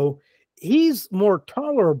 he's more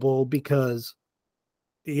tolerable because,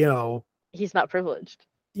 he's not privileged.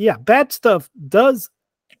 Yeah, bad stuff does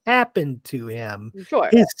happen to him. Sure.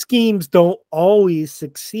 His schemes don't always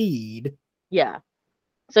succeed. Yeah.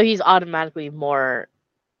 So he's automatically more,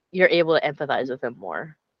 you're able to empathize with him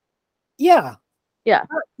more. Yeah. Yeah.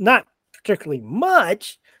 Not particularly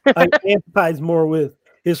much. I empathize more with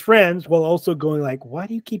his friends while also going like, why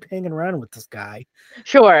do you keep hanging around with this guy?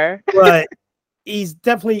 Sure. But he's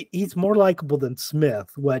more likable than Smith,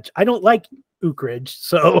 which I don't like Oakridge,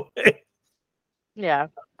 so yeah.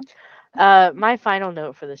 My final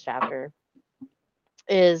note for this chapter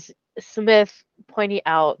is Smith pointing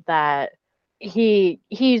out that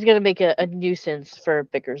he's gonna make a nuisance for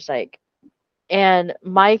Bickersdyke. And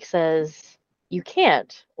Mike says, you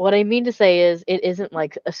can't. What I mean to say is it isn't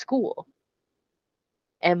like a school.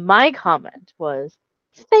 And my comment was,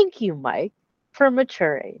 thank you, Mike, for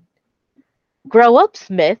maturing. Grow up,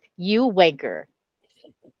 Smith, you wanker.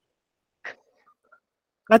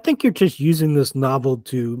 I think you're just using this novel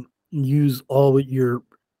to use all your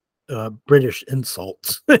British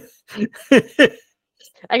insults.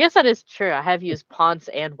 I guess that is true. I have used Ponce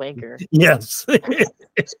and wanker. Yes.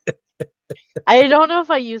 I don't know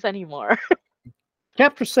if I use any more.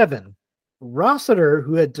 Chapter 7. Rossiter,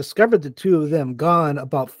 who had discovered the two of them gone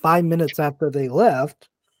about 5 minutes after they left,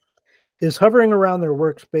 is hovering around their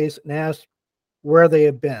workspace and asks where they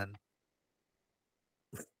have been.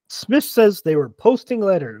 Smith says they were posting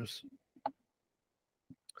letters.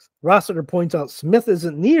 Rossiter points out Smith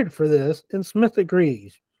isn't needed for this, and Smith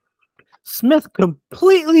agrees. Smith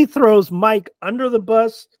completely throws Mike under the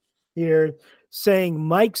bus here, saying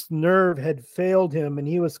Mike's nerve had failed him and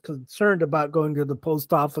he was concerned about going to the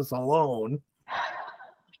post office alone.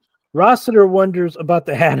 Rossiter wonders about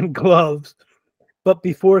the hat and gloves, but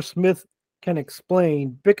before Smith can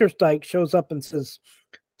explain, Bickersdyke shows up and says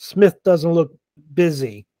Smith doesn't look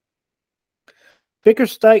busy.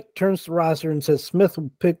 Bickersdyke turns to Rossiter and says Smith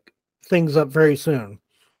will pick things up very soon.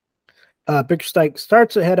 Bickersdyke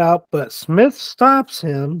starts to head out, but Smith stops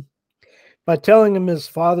him by telling him his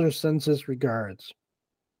father sends his regards.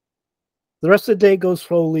 The rest of the day goes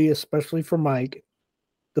slowly, especially for Mike.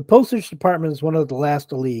 The postage department is one of the last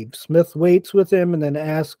to leave. Smith waits with him and then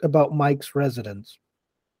asks about Mike's residence.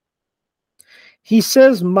 He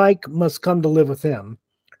says Mike must come to live with him.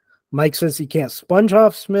 Mike says he can't sponge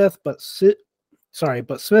off Smith, but Smith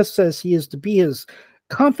says he is to be his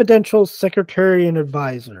confidential secretary and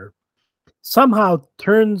advisor. Somehow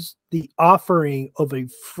turns the offering of a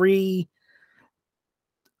free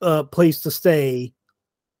place to stay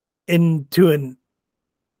into an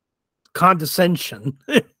condescension.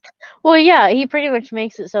 Well, yeah, he pretty much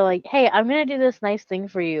makes it so like, hey, I'm gonna do this nice thing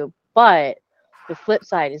for you, but the flip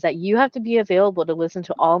side is that you have to be available to listen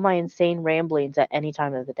to all my insane ramblings at any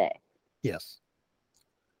time of the day. Yes.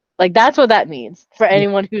 Like, that's what that means for Yeah.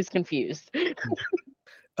 anyone who's confused.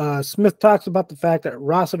 Smith talks about the fact that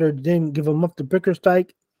Rossiter didn't give him up to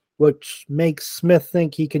Bickerstike, which makes Smith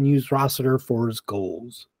think he can use Rossiter for his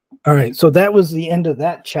goals. All right, so that was the end of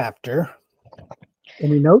that chapter.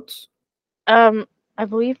 Any notes? I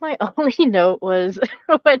believe my only note was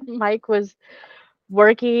when Mike was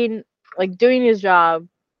working, like doing his job,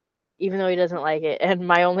 even though he doesn't like it, and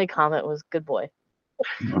my only comment was, "Good boy."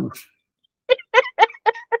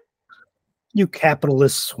 You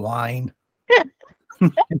capitalist swine.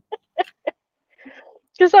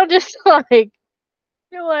 Because I'm just like,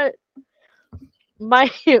 you know what?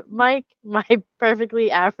 Mike, my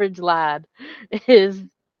perfectly average lad, is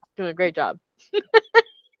doing a great job.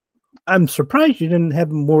 I'm surprised you didn't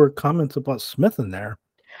have more comments about Smith in there.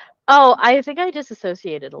 Oh, I think I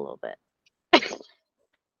disassociated a little bit.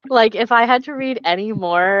 Like, if I had to read any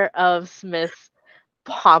more of Smith's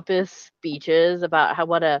pompous speeches about how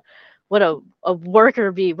what a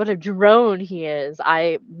worker bee, what a drone he is,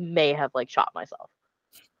 I may have like shot myself.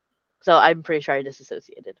 So I'm pretty sure I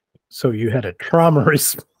disassociated. So you had a trauma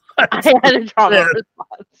response. I had a trauma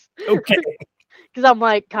response. Okay. Because I'm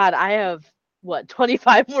like, God, I have what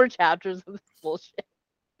 25 more chapters of this bullshit.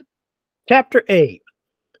 Chapter 8.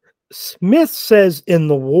 Smith says in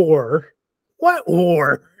the war, what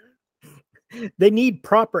war? They need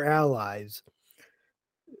proper allies,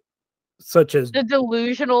 such as The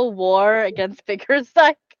delusional war against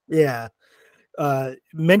Bickerstike. yeah,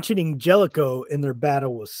 mentioning Jellicoe in their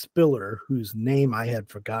battle with Spiller, whose name I had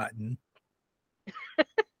forgotten.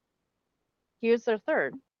 He was their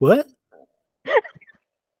third. What?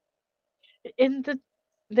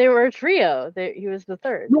 They were a trio. He was the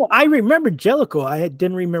third. No, I remember Jellicoe. I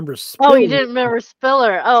didn't remember Spiller. Oh, you didn't remember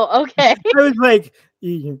Spiller. Oh, okay. I was like,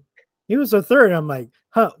 he was a third. I'm like,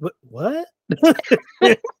 huh? What?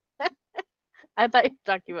 I thought you were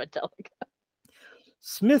talking about Jellicoe.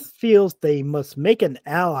 Smith feels they must make an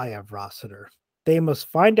ally of Rossiter. They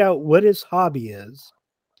must find out what his hobby is.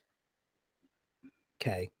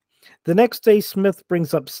 Okay. The next day, Smith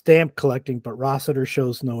brings up stamp collecting, but Rossiter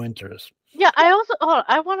shows no interest. Yeah, I also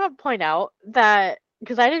I want to point out that,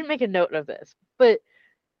 because I didn't make a note of this, but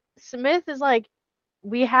Smith is like,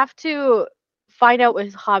 we have to find out what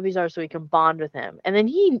his hobbies are so we can bond with him. And then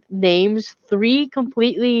he names 3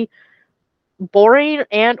 completely boring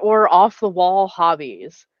and or off the wall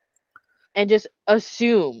hobbies and just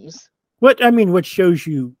assumes. What shows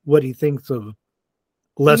you what he thinks of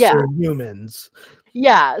lesser humans.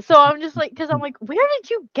 Yeah, so I'm just like, because I'm like, where did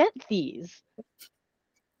you get these?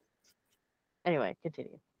 Anyway,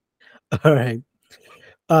 continue. All right.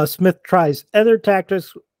 Smith tries other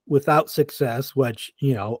tactics without success, which,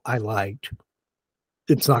 I liked.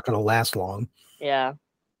 It's not going to last long. Yeah.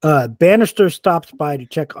 Bannister stops by to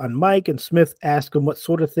check on Mike, and Smith asks him what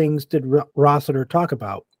sort of things did Rossiter talk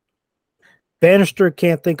about. Bannister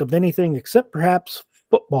can't think of anything except perhaps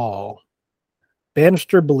football.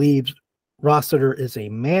 Bannister believes Rossiter is a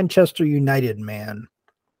Manchester United man.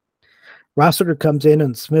 Rossiter comes in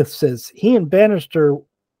and Smith says he and Bannister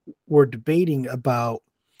were debating about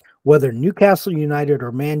whether Newcastle United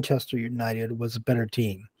or Manchester United was a better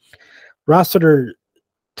team. Rossiter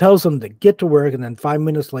tells him to get to work, and then 5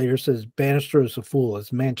 minutes later says Bannister is a fool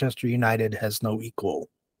as Manchester United has no equal.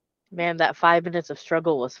 Man, that 5 minutes of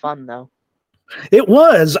struggle was fun, though. It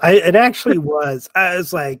was. It actually was. I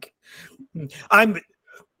was like,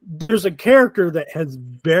 there's a character that has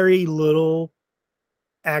very little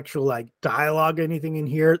actual dialogue or anything in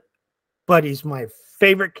here, but he's my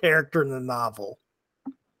favorite character in the novel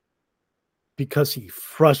because he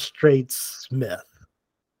frustrates Smith.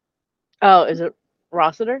 Oh, is it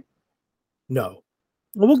Rossiter? No.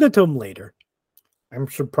 Well, we'll get to him later. I'm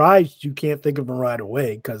surprised you can't think of him right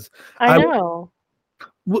away because I know.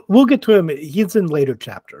 We'll get to him. He's in later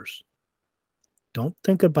chapters. Don't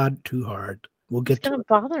think about it too hard. We'll get to it. It's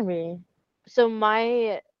gonna bother me. So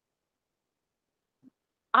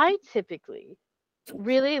I typically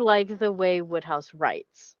really like the way Woodhouse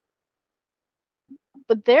writes,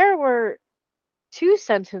 but there were 2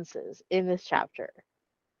 sentences in this chapter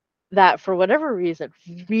that, for whatever reason,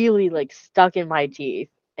 really stuck in my teeth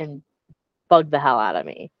and bugged the hell out of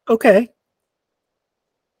me. Okay.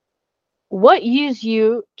 What used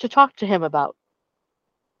you to talk to him about?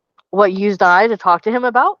 What used I to talk to him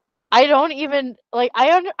about? I don't even like.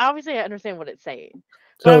 Obviously I understand what it's saying,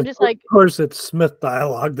 but So I'm just like, of course it's Smith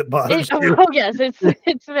dialogue that bothers you. oh yes,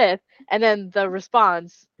 it's Smith, and then the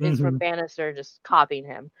response is from Mhm. Bannister just copying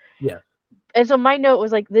him. Yeah. And so my note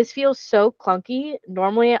was like, this feels so clunky.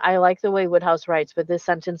 Normally I like the way Woodhouse writes, but these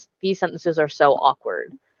sentences are so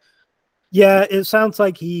awkward. Yeah, it sounds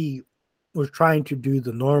like he was trying to do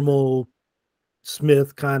the normal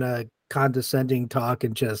Smith kind of condescending talk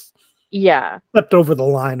and just Yeah. stepped over the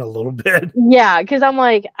line a little bit. Yeah, because I'm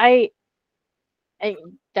like, I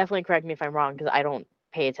definitely correct me if I'm wrong, because I don't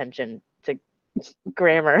pay attention to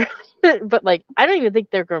grammar. But like, I don't even think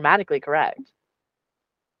they're grammatically correct.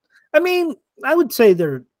 I mean, I would say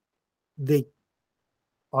they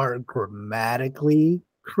are grammatically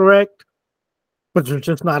correct, but there's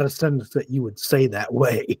just not a sentence that you would say that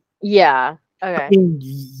way. Yeah. I Okay. mean,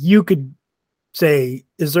 you could say,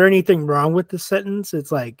 "Is there anything wrong with the sentence?"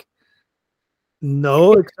 It's like,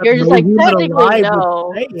 no, except You're just no like, human technically alive would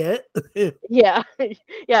no. say it. Yeah.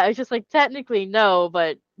 Yeah, it's just like, technically no,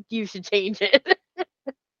 but you should change it.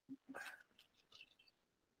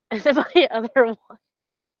 And then my other one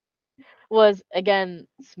was again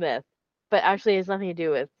Smith, but actually it has nothing to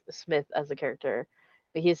do with Smith as a character.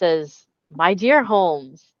 But he says, "My dear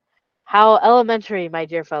Holmes, how elementary, my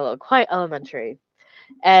dear fellow, quite elementary."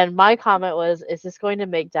 And my comment was, "Is this going to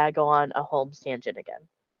make Dad go on a Holmes tangent again?"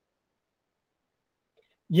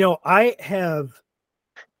 You know, I have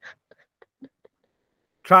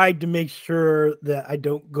tried to make sure that I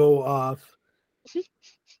don't go off,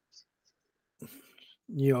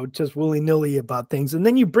 just willy-nilly about things. And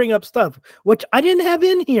then you bring up stuff which I didn't have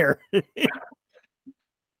in here.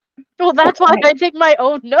 Well, that's why I take my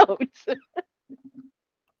own notes.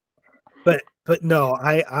 But no,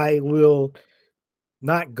 I will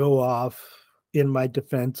not go off in my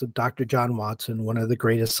defense of Dr. John Watson, one of the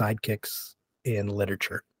greatest sidekicks in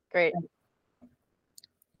literature. Great.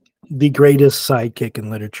 The greatest sidekick in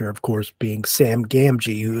literature, of course, being Sam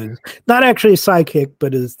Gamgee, who is not actually a sidekick,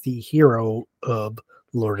 but is the hero of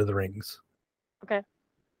Lord of the Rings. Okay.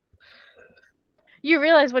 You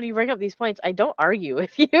realize when you bring up these points, I don't argue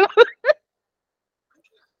with you.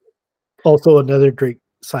 Also, another great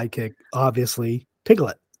sidekick, obviously,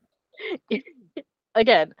 Piglet.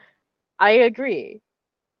 Again, I agree.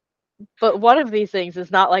 But one of these things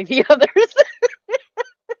is not like the others.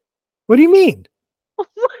 What do you mean?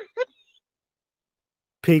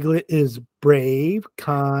 Piglet is brave,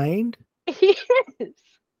 kind. He is.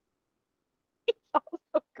 He's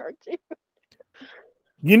also cartoon.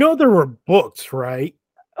 You know there were books, right?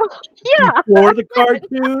 Yeah. Before the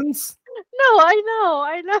cartoons? No,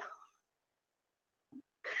 I know.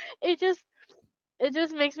 It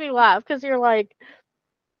just makes me laugh because you're like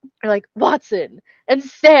Watson and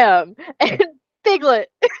Sam and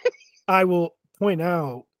Piglet. I will point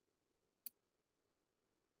out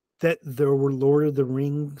that there were Lord of the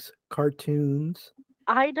Rings cartoons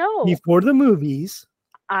I know. before the movies,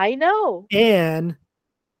 I know. and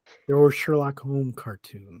there were Sherlock Holmes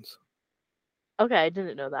cartoons. Okay, I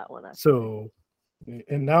didn't know that one. Actually. So,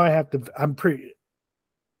 and now I have to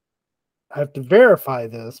verify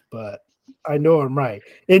this, but I know I'm right.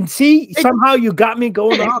 And see, somehow you got me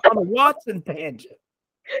going off on a Watson tangent.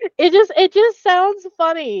 It just sounds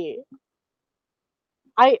funny.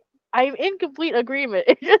 I'm in complete agreement.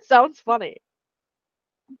 It just sounds funny.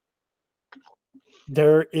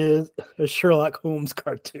 There is a Sherlock Holmes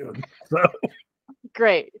cartoon. So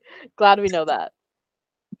Great. Glad we know that.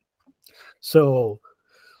 So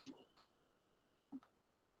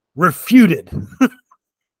refuted.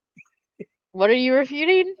 What are you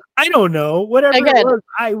refuting? I don't know. Whatever Again. it was,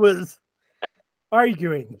 I was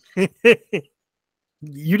arguing.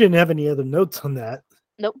 You didn't have any other notes on that?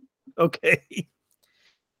 Nope. Okay.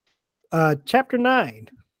 Chapter 9.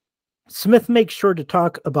 Smith makes sure to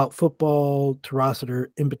talk about football to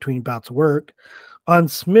Rossiter in between bouts of work. On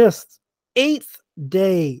Smith's 8th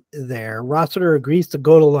day there, Rossiter agrees to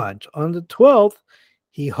go to lunch. On the 12th,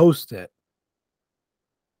 he hosts it.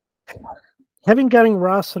 Having gotten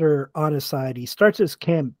Rossiter on his side, he starts his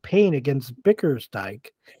campaign against Bickersdyke,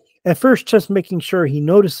 at first just making sure he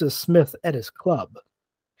notices Smith at his club.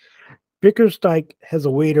 Bickersdyke has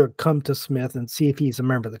a waiter come to Smith and see if he's a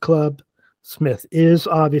member of the club. Smith is,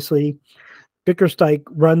 obviously. Bickersdyke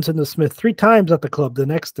runs into Smith 3 times at the club the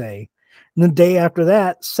next day, and the day after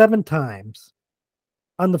that, 7 times.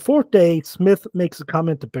 On the 4th day, Smith makes a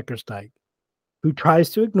comment to Bickersdyke, who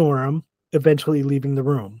tries to ignore him, eventually leaving the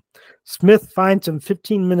room. Smith finds him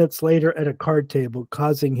 15 minutes later at a card table,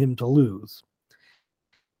 causing him to lose.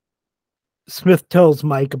 Smith tells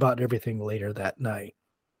Mike about everything later that night.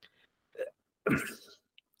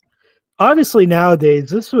 Obviously,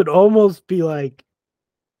 nowadays, this would almost be like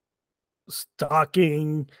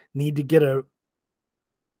stalking, need to get a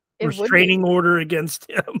restraining order against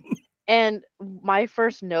him. And my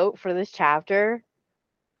first note for this chapter,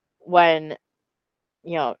 when,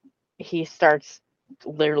 you know, he starts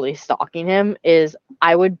literally stalking him, is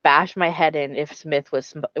I would bash my head in if Smith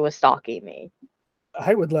was stalking me.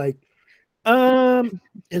 I would like,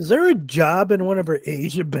 is there a job in one of our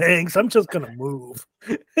Asian banks? I'm just gonna move.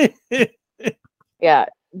 Yeah.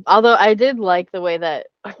 Although I did like the way that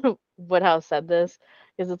Woodhouse said this,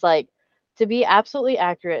 because it's like, to be absolutely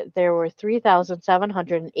accurate, there were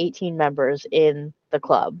 3,718 members in the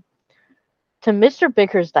club. To Mr.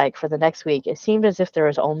 Bickersdyke for the next week, it seemed as if there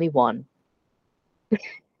was only one.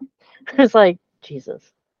 It's like,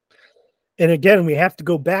 Jesus. And again, we have to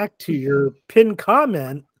go back to your pinned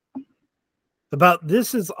comment about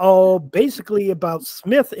this is all basically about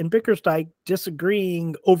Psmith and Bickersdyke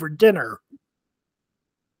disagreeing over dinner.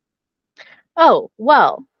 Oh,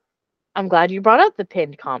 well, I'm glad you brought up the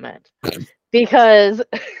pinned comment, because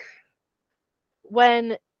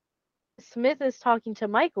when Smith is talking to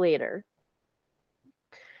Mike later,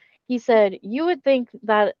 he said, "You would think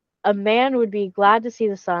that a man would be glad to see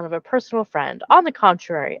the son of a personal friend. On the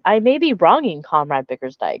contrary, I may be wronging Comrade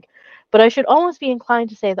Bickersdyke, but I should almost be inclined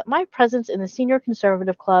to say that my presence in the senior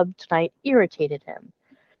conservative club tonight irritated him."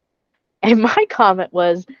 And my comment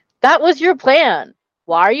was, that was your plan.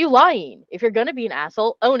 Why are you lying? If you're going to be an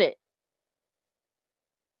asshole, own it.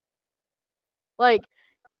 Like,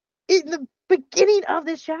 in the beginning of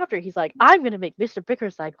this chapter, he's like, I'm going to make Mr.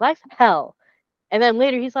 Bickersdyke life hell. And then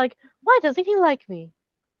later he's like, why doesn't he like me?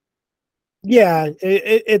 Yeah,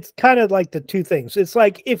 it's kind of like the two things. It's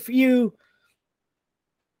like, if you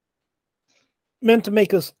meant to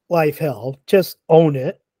make us life hell, just own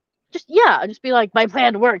it. Just be like, my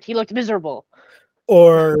plan worked. He looked miserable.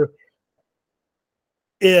 Or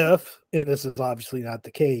if, and this is obviously not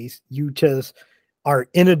the case, you just are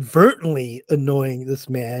inadvertently annoying this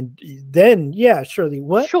man, then yeah, surely.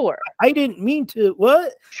 What? Sure. I didn't mean to.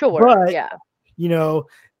 What? Sure. But, yeah. You know,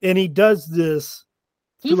 and he does this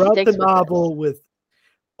throughout the novel with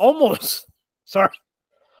almost,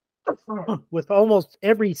 with almost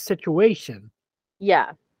every situation.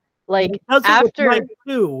 Yeah. Like, after Mike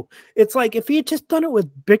too, it's like, if he had just done it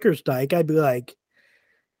with Bickersdyke, I'd be like,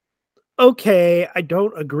 okay, I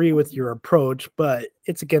don't agree with your approach, but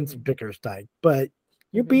it's against Bickersdyke. But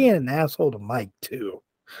you're being an asshole to Mike too.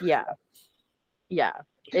 Yeah. Yeah.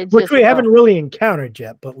 Which we haven't really encountered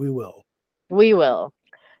yet, but we will. We will.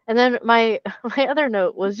 And then my other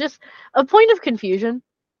note was just a point of confusion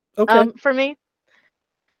for me.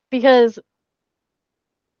 Because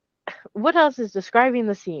Woodhouse is describing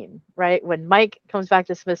the scene, right? When Mike comes back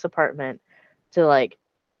to Smith's apartment to, like,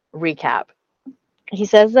 recap. He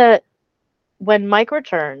says that when Mike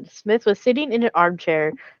returned, Smith was sitting in an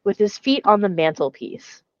armchair with his feet on the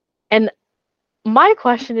mantelpiece. And my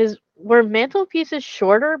question is, were mantelpieces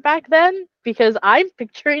shorter back then? Because I'm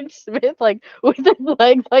picturing Smith, like, with his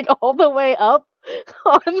legs, like, all the way up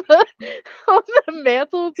on the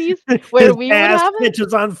mantelpiece where his we would have it.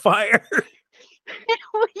 Pitches on fire.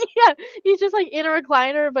 Yeah, he's just, like, in a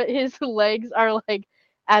recliner, but his legs are, like,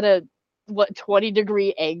 at a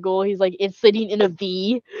 20-degree angle. He's, like, it's sitting in a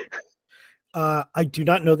V. I do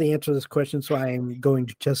not know the answer to this question, so I am going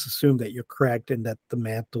to just assume that you're correct and that the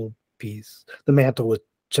mantle was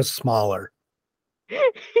just smaller.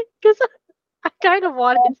 Because I kind of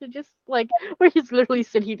wanted to just, like, where he's literally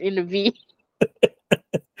sitting in a V.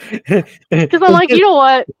 Because I'm like, you know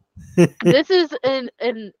what? This is an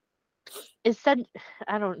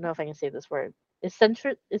I don't know if I can say this word.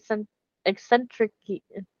 Eccentricity.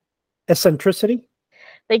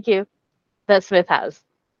 Thank you. That Smith has.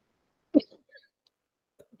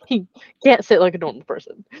 He can't sit like a normal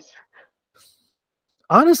person.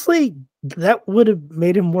 Honestly, that would have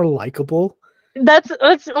made him more likable. That's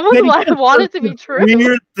almost why I want it to be true.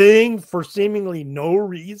 Weird thing for seemingly no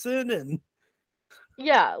reason, and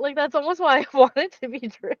yeah, like, that's almost why I want it to be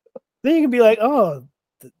true. Then you can be like, oh,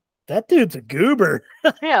 that dude's a goober.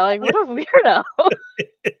 Yeah, like, what a weirdo.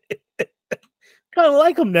 Kind of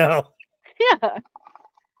like him now. Yeah.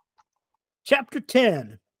 Chapter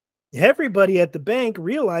 10. Everybody at the bank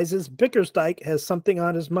realizes Bickersdyke has something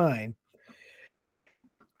on his mind.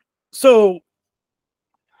 So,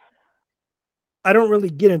 I don't really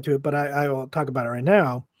get into it, but I will talk about it right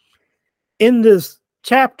now. In this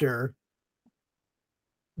chapter,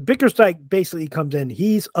 Bickersdyke basically comes in.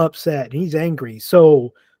 He's upset. He's angry.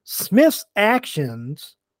 So, Smith's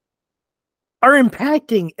actions are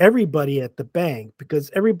impacting everybody at the bank because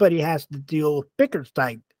everybody has to deal with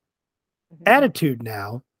Bickersdyke attitude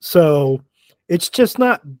now. So it's just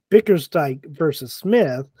not Bickersdyke versus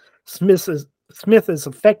Smith. Smith is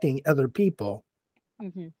affecting other people.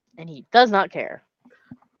 Mm-hmm. And he does not care.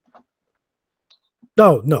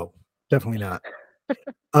 No, definitely not.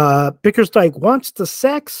 Bickersdyke wants to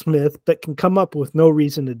sack Smith, but can come up with no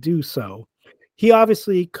reason to do so. He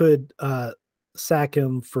obviously could sack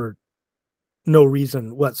him for no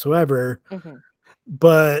reason whatsoever,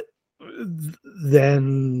 but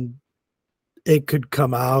then it could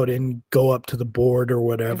come out and go up to the board or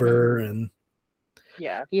whatever. And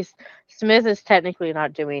yeah, Smith is technically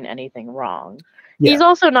not doing anything wrong. Yeah. He's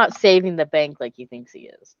also not saving the bank like he thinks he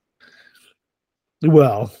is.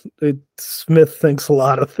 Well, Smith thinks a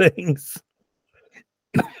lot of things.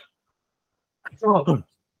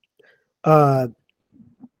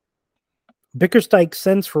 Bickersdyke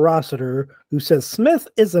sends for Rossiter, who says Smith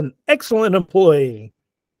is an excellent employee.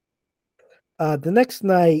 The next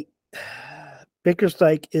night,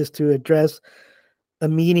 Bickersdyke is to address a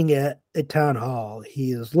meeting at a town hall.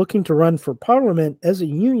 He is looking to run for parliament as a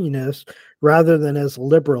unionist rather than as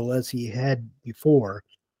liberal as he had before.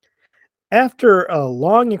 After a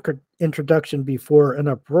long introduction before an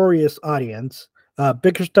uproarious audience,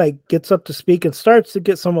 Bickersdyke gets up to speak and starts to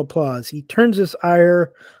get some applause. He turns his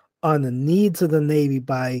ire on the needs of the Navy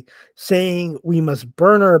by saying we must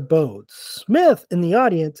burn our boats. Smith in the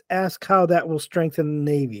audience asks how that will strengthen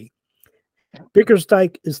the Navy.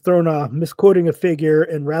 Bickersdyke is thrown off, misquoting a figure,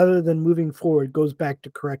 and rather than moving forward, goes back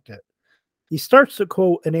to correct it. He starts to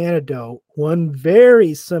quote an anecdote, one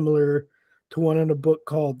very similar to one in a book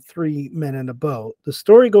called 3 Men in a Boat. The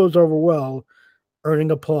story goes over well,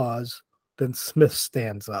 earning applause. Then Smith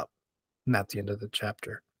stands up. And that's the end of the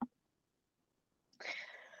chapter.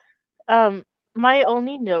 My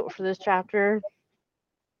only note for this chapter,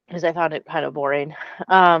 because I found it kind of boring,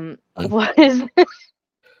 was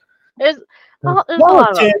there's a lot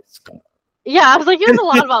about, yeah, I was like, there's a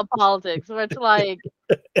lot about politics, which like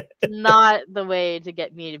not the way to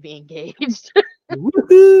get me to be engaged.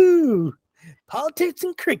 Woohoo! Politics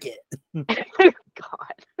and cricket.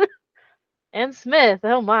 God. And Smith,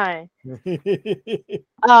 oh my.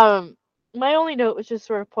 My only note was just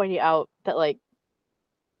sort of pointing out that like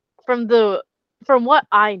from what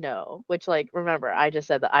I know, which like remember I just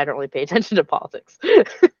said that I don't really pay attention to politics,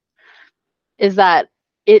 is that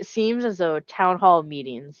it seems as though town hall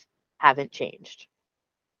meetings haven't changed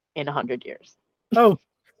in 100 years. Oh,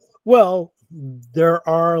 well, there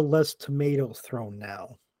are less tomatoes thrown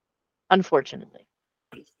now. Unfortunately.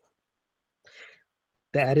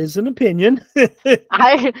 That is an opinion.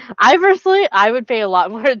 I personally, I would pay a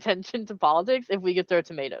lot more attention to politics if we could throw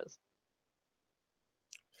tomatoes.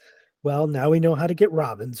 Well, now we know how to get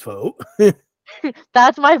Robyn's vote.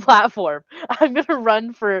 That's my platform. I'm going to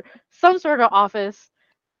run for some sort of office,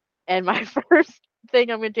 and my first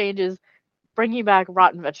thing I'm going to change is bringing back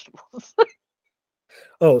rotten vegetables.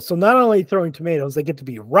 Oh, so not only throwing tomatoes, they get to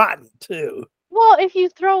be rotten too. Well, if you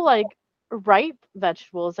throw like ripe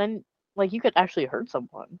vegetables, then like you could actually hurt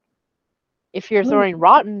someone. If you're throwing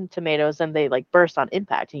rotten tomatoes, then they like burst on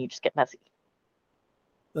impact and you just get messy.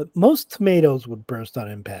 But most tomatoes would burst on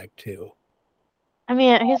impact too. I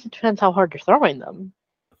mean, I guess it depends how hard you're throwing them.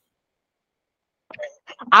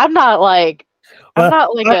 I'm not like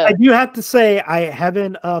I do have to say I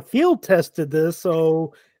haven't field tested this,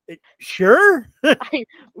 so sure.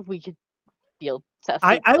 We could field test.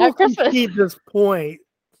 I will concede this point.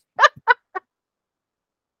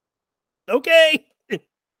 Okay,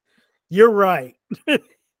 you're right.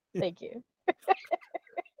 Thank you.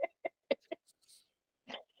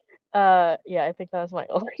 Yeah, I think that was my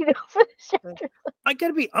only note for this chapter. I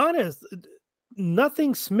gotta be honest.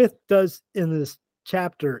 Nothing Smith does in this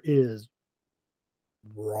chapter is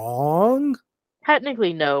wrong.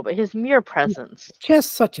 Technically, no, but his mere presence.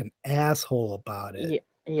 Just such an asshole about it.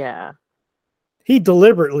 Yeah. He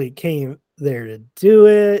deliberately came there to do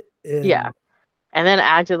it. Yeah. And then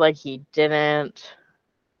acted like he didn't.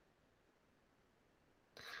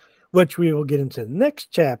 Which we will get into the next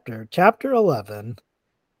chapter, chapter 11.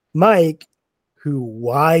 Mike, who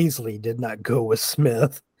wisely did not go with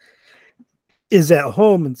Smith, is at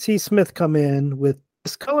home and sees Smith come in with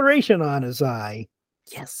discoloration on his eye.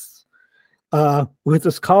 Yes. With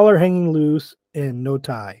his collar hanging loose and no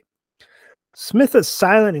tie. Smith is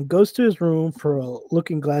silent and goes to his room for a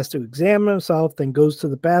looking glass to examine himself, then goes to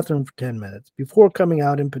the bathroom for 10 minutes before coming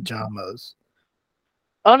out in pajamas.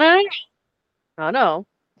 Oh, no. Oh, no.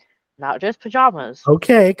 Not just pajamas.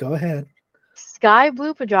 Okay, go ahead. Sky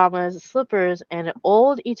blue pajamas, slippers, and an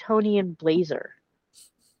old Etonian blazer.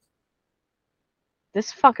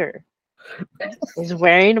 This fucker is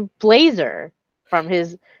wearing a blazer from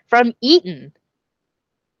Eton.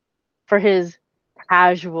 for his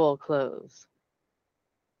casual clothes.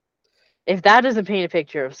 If that doesn't paint a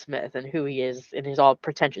picture of Smith and who he is in his all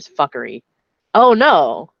pretentious fuckery, oh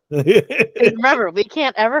no. Remember, we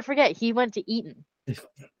can't ever forget he went to Eton.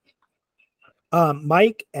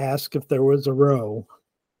 Mike asked if there was a row.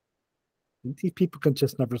 These people can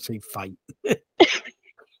just never say fight.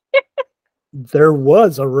 There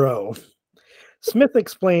was a row. Smith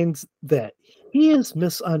explains that he is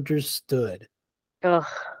misunderstood. Ugh.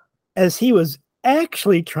 As he was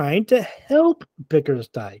actually trying to help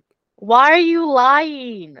Bickersdyke. Why are you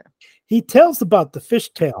lying? He tells about the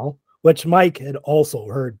fishtail, which Mike had also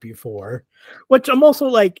heard before, which I'm also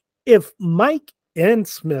like, if Mike and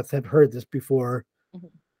Smith have heard this before,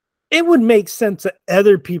 it would make sense that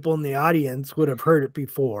other people in the audience would have heard it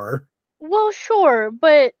before. Well, sure,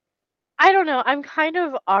 but I don't know. I'm kind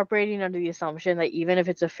of operating under the assumption that even if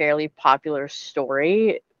it's a fairly popular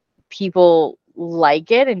story, people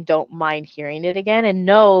like it and don't mind hearing it again and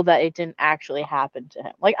know that it didn't actually happen to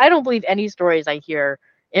him. Like, I don't believe any stories I hear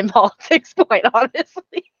in politics, quite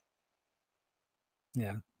honestly.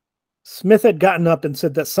 Yeah. Smith had gotten up and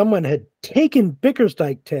said that someone had taken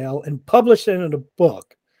Bickersdyke tale and published it in a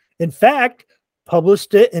book. In fact,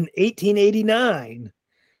 published it in 1889,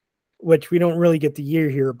 which we don't really get the year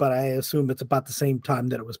here, but I assume it's about the same time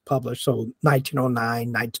that it was published. So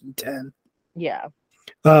 1909, 1910. Yeah.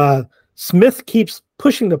 Smith keeps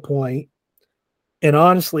pushing the point, and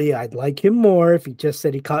honestly, I'd like him more if he just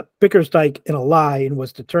said he caught Bickersdyke in a lie and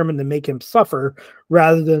was determined to make him suffer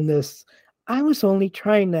rather than this, I was only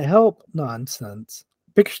trying to help nonsense.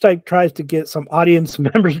 Bickersdyke tries to get some audience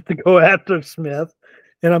members to go after Smith,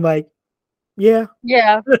 and I'm like, yeah.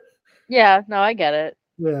 Yeah. Yeah, no, I get it.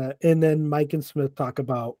 Yeah, and then Mike and Smith talk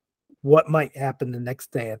about what might happen the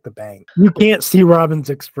next day at the bank. You can't see Robyn's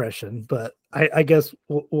expression, but I guess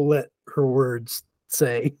we'll let her words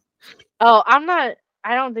say. Oh, I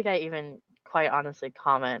don't think I even quite honestly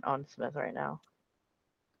comment on Smith right now.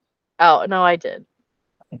 Oh, no, I did.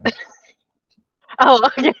 Oh,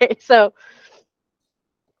 okay. So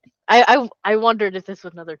I wondered if this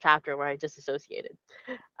was another chapter where I disassociated.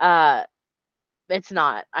 It's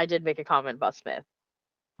not. I did make a comment about Smith.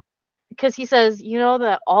 Because he says, you know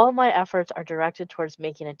that all my efforts are directed towards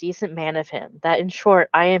making a decent man of him, that in short,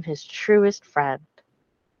 I am his truest friend.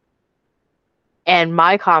 And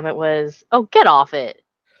my comment was, oh, get off it.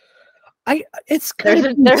 There's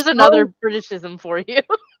another Britishism for you.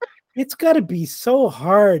 It's got to be so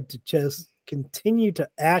hard to just continue to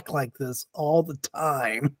act like this all the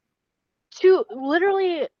time. To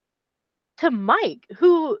Mike,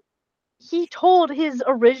 who he told his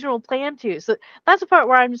original plan to. So that's the part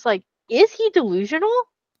where I'm just like, is he delusional?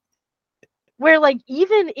 Where, like,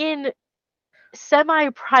 even in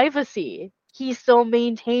semi-privacy, he still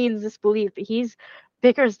maintains this belief that he's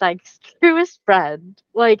Bickersdyke's truest friend.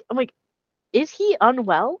 Like, I'm like, is he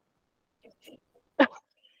unwell?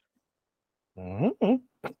 All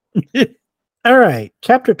right,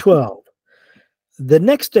 chapter 12. The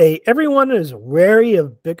next day, everyone is wary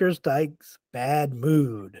of Bickersdyke's bad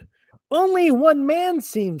mood. Only one man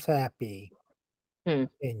seems happy.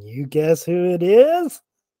 Can you guess who it is?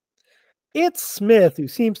 It's Smith, who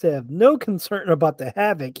seems to have no concern about the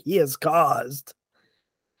havoc he has caused.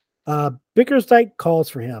 Bickersdyke calls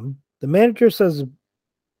for him. The manager says the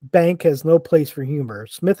bank has no place for humor.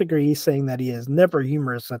 Smith agrees, saying that he is never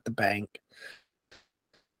humorous at the bank.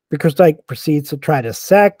 Bickersdyke proceeds to try to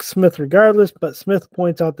sack Smith regardless, but Smith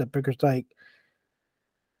points out that Bickersdyke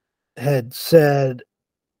had said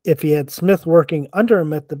if he had Smith working under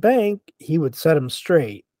him at the bank, he would set him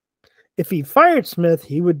straight. If he fired Smith,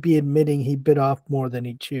 he would be admitting he bit off more than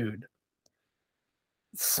he chewed.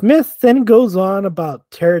 Smith then goes on about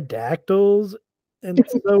pterodactyls and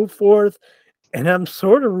so forth, and I'm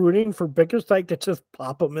sort of rooting for Bickersdyke to just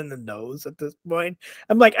pop him in the nose at this point.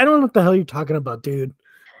 I'm like, I don't know what the hell you're talking about, dude.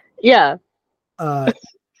 Yeah.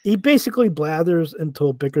 He basically blathers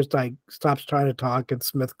until Bickersdyke stops trying to talk and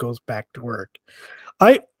Smith goes back to work.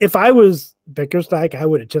 If I was Bickersdyke, I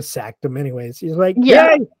would have just sacked him anyways. He's like,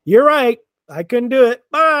 yeah, you're right. I couldn't do it.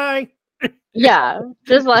 Bye. Yeah,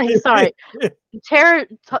 just like, sorry.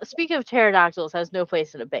 Speaking of pterodactyls, has no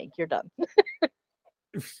place in a bank. You're done.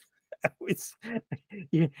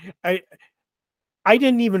 I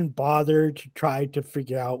didn't even bother to try to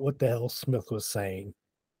figure out what the hell Smith was saying.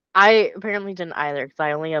 I apparently didn't either, because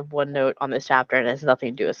I only have one note on this chapter and it has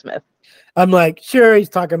nothing to do with Smith. I'm like, sure, he's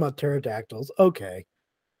talking about pterodactyls. Okay.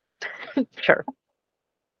 Sure.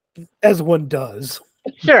 As one does.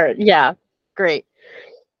 Sure, yeah. Great.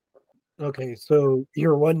 Okay, so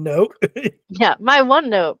your one note? Yeah, my one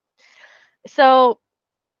note. So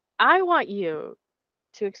I want you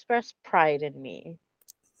to express pride in me.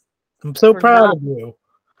 I'm so For proud not- of you.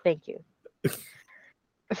 Thank you.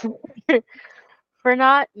 For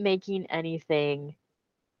not making anything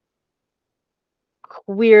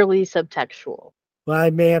queerly subtextual. Well, I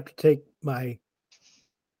may have to take my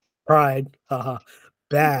pride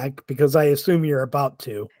back because I assume you're about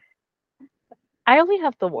to. I only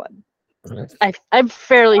have the one. I'm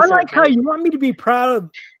fairly I like certain. how you want me to be proud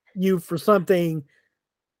of you for something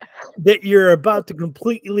that you're about to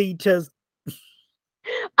completely just.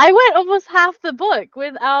 I went almost half the book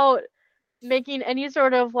without making any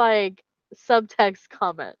sort of like subtext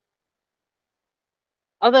comment.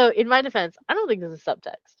 Although, in my defense, I don't think this is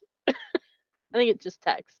subtext. I think it's just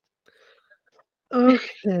text.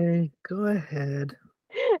 Okay, go ahead.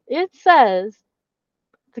 It says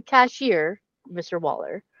the cashier, Mr.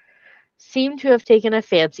 Waller, seemed to have taken a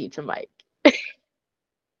fancy to Mike.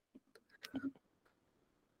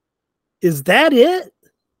 Is that it?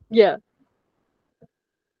 Yeah.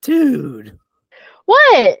 Dude.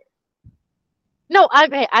 What? No,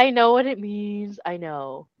 I know what it means. I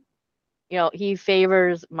know. You know, he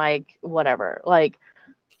favors Mike, whatever. Like,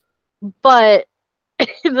 but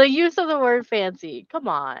the use of the word fancy, come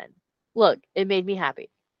on. Look, it made me happy.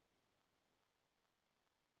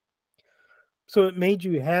 So it made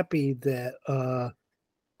you happy that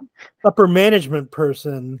upper management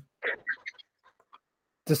person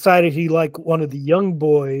decided he liked one of the young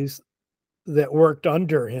boys that worked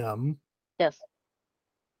under him. Yes.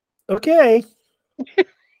 Okay.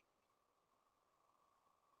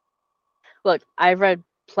 Look, I've read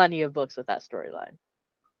plenty of books with that storyline.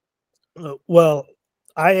 Well,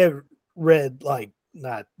 I have read like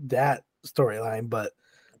not that storyline, but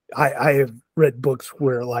I have read books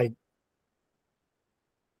where like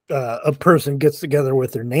a person gets together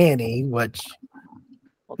with their nanny, which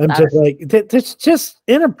Well, I'm just like that's just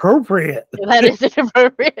inappropriate. that is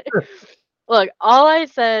inappropriate. Look, all I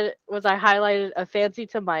said was I highlighted a fancy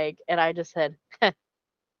to Mike, and I just said,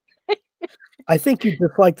 I think you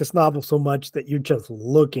dislike this novel so much that you're just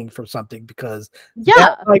looking for something because yeah,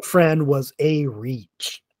 that, my friend, was a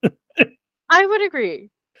reach. I would agree.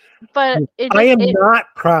 But I am not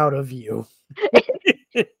proud of you.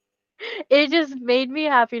 It just made me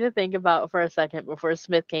happy to think about for a second before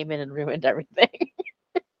Psmith came in and ruined everything.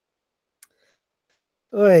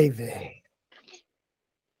 Oy vey.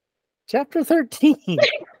 Chapter 13.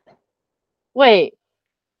 Wait,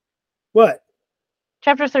 What?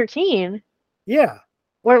 chapter 13? Yeah.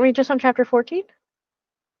 Weren't we just on chapter 14?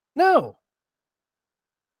 No.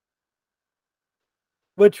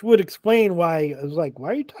 Which would explain why I was like, why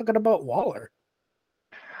are you talking about Waller?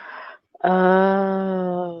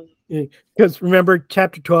 Because remember,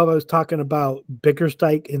 chapter 12, I was talking about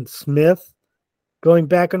Bickerstike and Smith going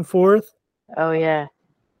back and forth. Oh, yeah.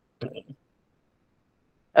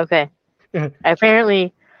 Okay.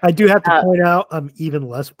 Apparently, I do have to point out I'm even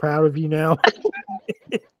less proud of you now.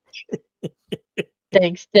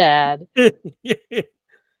 thanks, Dad. That's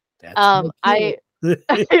I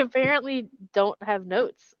apparently don't have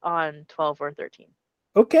notes on 12 or 13.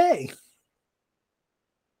 Okay.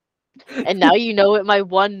 And now you know what my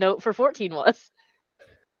one note for 14 was.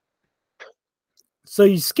 So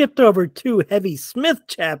you skipped over 2 heavy Smith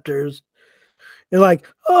chapters. You're like,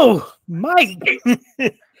 oh, Mike.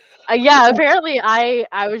 Yeah, apparently I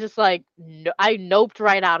was just like, no, I noped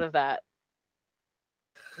right out of that.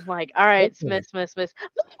 I'm like, all right, Okay. Smith,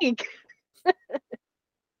 Mike.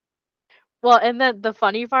 Well, and then the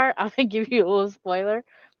funny part, I'm gonna give you a little spoiler.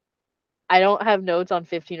 I don't have notes on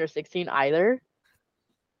 15 or 16 either.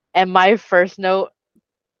 And my first note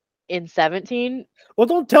in 17. Well,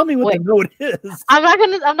 don't tell me what the note is. I'm not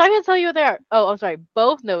gonna tell you what they are. Oh, I'm sorry.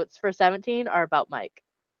 Both notes for 17 are about Mike.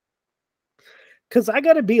 Because I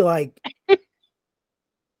gotta be like,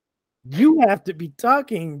 you have to be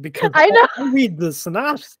talking because I know. I read the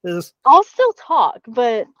synopsis. I'll still talk,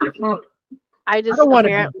 but I just don't want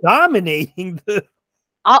to be dominating the.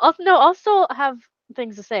 I'll still have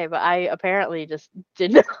things to say, but I apparently just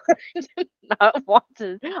did not want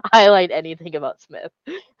to highlight anything about Smith.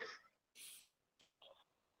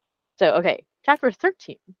 So, okay, chapter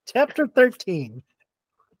 13. Chapter 13.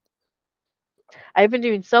 I've been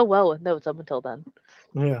doing so well with notes up until then.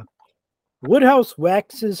 Yeah. Woodhouse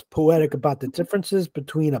waxes poetic about the differences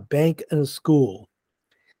between a bank and a school.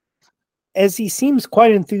 As he seems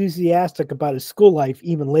quite enthusiastic about his school life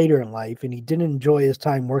even later in life, and he didn't enjoy his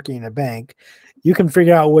time working in a bank, you can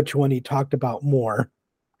figure out which one he talked about more.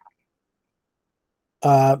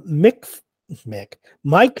 Mike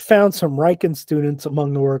found some Riken students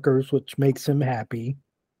among the workers, which makes him happy.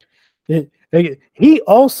 He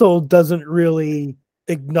also doesn't really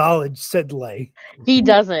acknowledge Sidley. He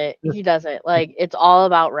doesn't. He doesn't. Like, it's all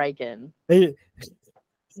about Riken.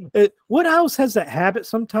 Woodhouse has that habit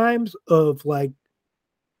sometimes of, like,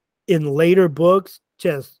 in later books,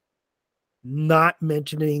 just not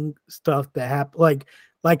mentioning stuff that happened,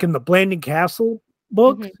 like in the Blanding Castle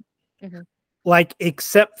books, like,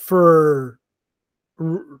 except for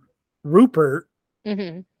Rupert,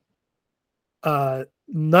 none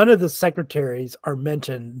of the secretaries are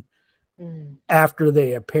mentioned after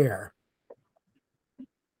they appear.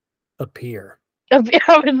 I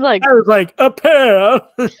was like, appear.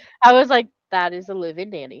 I was like, that is a living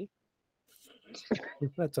nanny.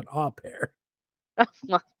 That's an au pair.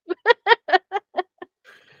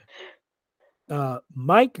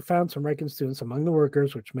 Mike found some Riken students among the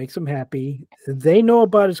workers, which makes him happy. They know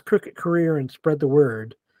about his cricket career and spread the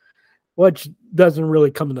word, which doesn't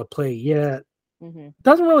really come into play yet.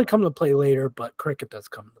 Doesn't really come into play later, but cricket does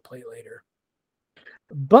come into play later.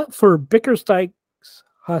 But for Bickerstykes'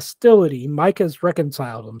 hostility, Mike has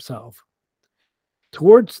reconciled himself.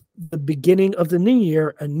 Towards the beginning of the new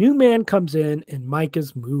year, a new man comes in and Mike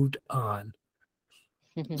has moved on.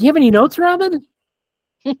 Do you have any notes, Robyn?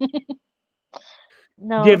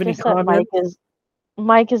 No, do you have any just that comments?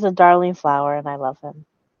 Mike is a darling flower and I love him.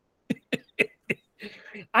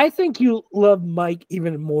 I think you love Mike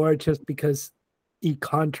even more just because he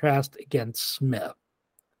contrasts against Smith.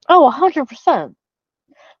 Oh, 100%.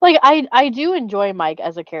 Like, I do enjoy Mike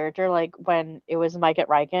as a character. Like, when it was Mike at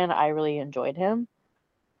Riken, I really enjoyed him.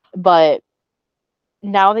 But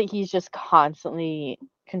now that he's just constantly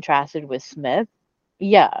contrasted with Smith,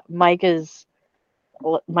 yeah, Mike is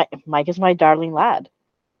my darling lad.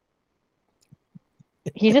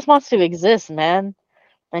 He just wants to exist, man.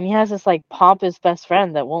 And he has this, like, pompous best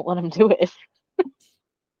friend that won't let him do it.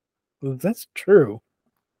 Well, that's true.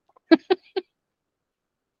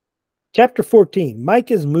 Chapter 14. Mike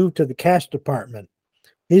is moved to the cash department.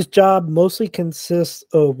 His job mostly consists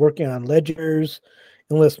of working on ledgers,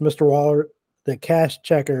 unless Mr. Waller, the cash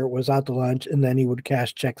checker, was out to lunch, and then he would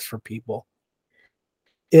cash checks for people.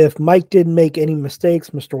 If Mike didn't make any mistakes,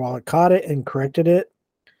 Mr. Waller caught it and corrected it.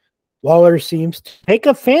 Waller seems to take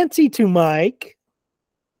a fancy to Mike.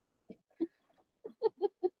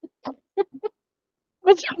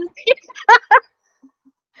 What's wrong?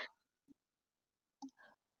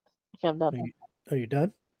 I'm done. Are you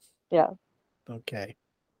done? Yeah. Okay.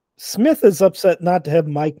 Smith is upset not to have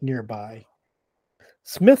Mike nearby.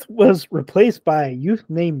 Smith was replaced by a youth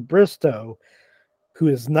named Bristow, who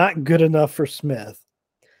is not good enough for Smith.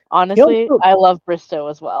 Honestly, I love Bristow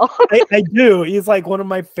as well. I do. He's like one of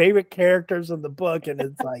my favorite characters in the book, and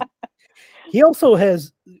it's like he also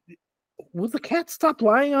has. Will the cat stop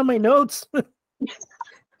lying on my notes?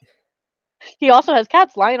 He also has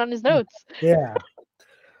cats lying on his notes. Yeah.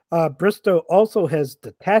 Bristow also has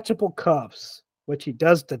detachable cuffs, which he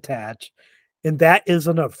does detach, and that is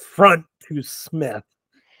an affront to Smith.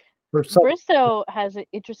 Bristow has an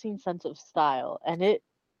interesting sense of style, and it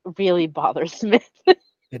really bothers Smith.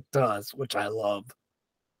 It does, which I love.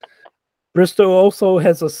 Bristow also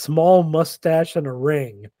has a small mustache and a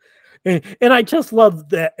ring. And I just love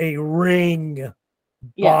that a ring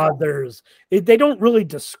bothers. They don't really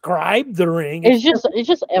describe the ring. It's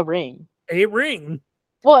just a ring. A ring.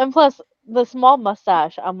 Well, and plus the small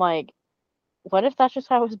mustache, I'm like, what if that's just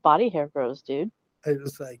how his body hair grows, dude? I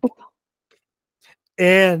was like,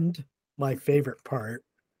 and my favorite part,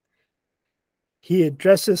 he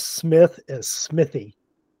addresses Smith as Smithy.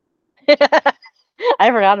 I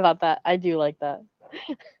forgot about that. I do like that.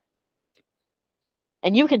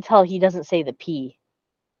 And you can tell he doesn't say the P.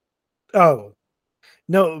 Oh,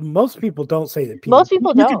 no, most people don't say the P. Most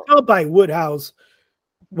people don't. You can tell by Woodhouse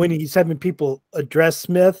when he's having people address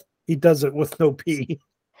Smith, he does it with no P.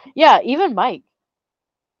 Yeah, even Mike.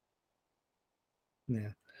 Yeah.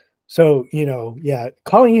 So,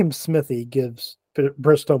 calling him Smithy gives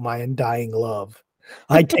Bristow my undying love.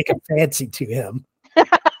 I take a fancy to him.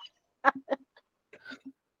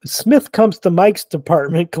 Smith comes to Mike's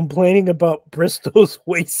department complaining about Bristow's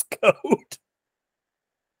waistcoat.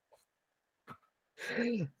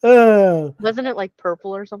 Wasn't it like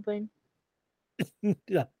purple or something?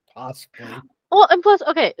 Yeah, possibly. Well, and plus,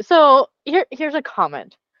 okay, so here's a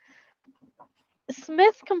comment.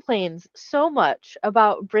 Smith complains so much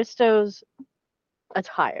about Bristow's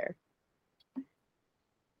attire.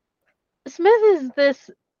 Smith is this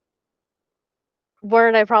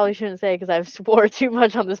word I probably shouldn't say because I've swore too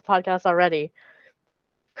much on this podcast already,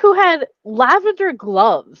 who had lavender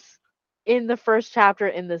gloves in the first chapter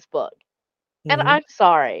in this book. Mm-hmm. And I'm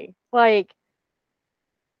sorry. Like,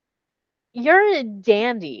 you're a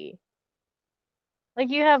dandy. Like,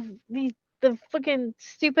 you have these the fucking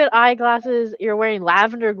stupid eyeglasses, you're wearing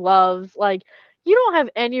lavender gloves. Like, you don't have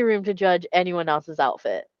any room to judge anyone else's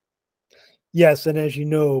outfit. Yes, and as you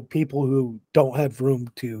know, people who don't have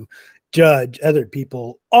room to judge other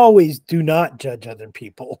people always do not judge other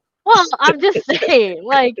people. Well, I'm just saying,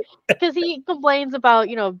 like, because he complains about,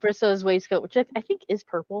 Bristow's waistcoat, which I think is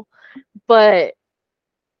purple, but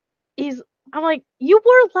I'm like, you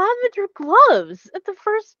wore lavender gloves at the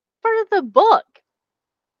first part of the book.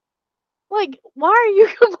 Like, why are you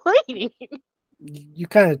complaining? You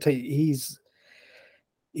kind of tell he's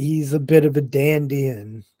a bit of a dandy,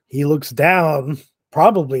 and he looks down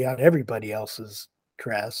probably on everybody else's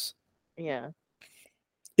dress. Yeah.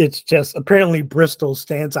 It's just apparently Bristol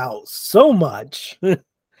stands out so much.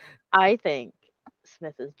 I think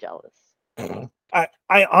Smith is jealous.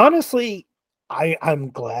 I honestly, I'm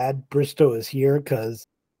glad Bristow is here because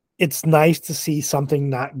it's nice to see something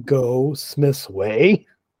not go Smith's way.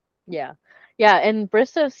 Yeah. Yeah, and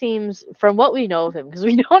Bristow seems, from what we know of him, because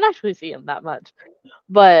we don't actually see him that much,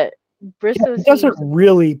 but Bristow He doesn't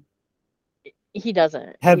really he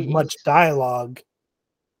doesn't have much dialogue.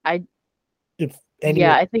 If any,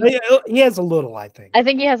 I think he has a little. I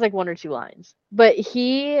think he has like 1 or 2 lines, but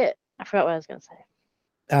I forgot what I was gonna say.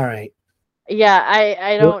 All right. Yeah,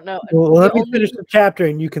 I don't know. Well, let me finish the chapter,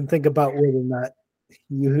 and you can think about whether or not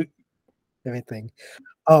you anything.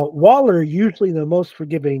 Waller, usually the most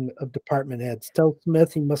forgiving of department heads, tells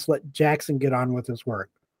Smith he must let Jackson get on with his work.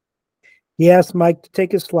 He asks Mike to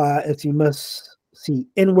take his slot as he must see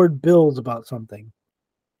inward bills about something.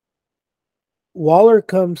 Waller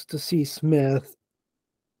comes to see Smith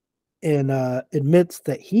and admits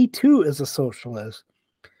that he too is a socialist,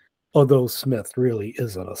 although Smith really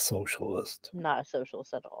isn't a socialist. Not a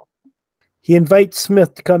socialist at all. He invites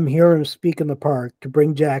Smith to come hear him speak in the park, to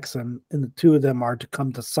bring Jackson, and the two of them are to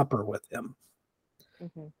come to supper with him.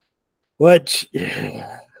 Mm-hmm. Which,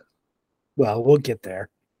 well, we'll get there.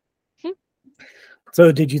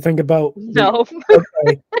 So, did you think about? No.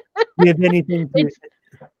 Okay. Do you have anything?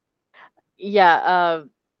 Yeah.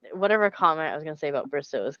 Whatever comment I was gonna say about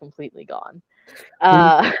Bristow is completely gone.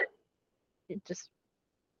 It just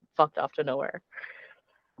fucked off to nowhere.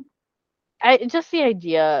 Just the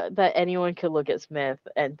idea that anyone could look at Smith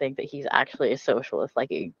and think that he's actually a socialist, like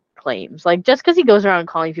he claims. Like, just because he goes around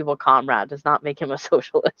calling people comrade does not make him a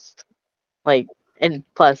socialist. Like, and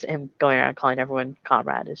plus, him going around calling everyone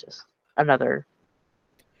comrade is just another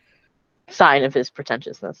sign of his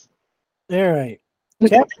pretentiousness. All right.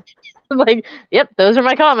 Like, yep, those are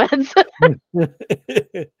my comments.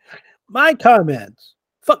 My comments.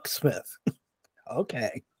 Fuck Smith.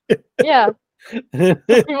 Okay. Yeah.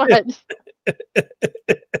 Pretty much.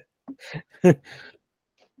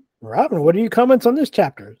 Robyn, what are your comments on this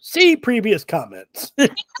chapter? See previous comments.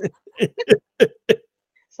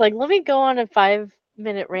 It's like, let me go on a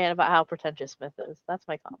 5-minute rant about how pretentious Smith is. That's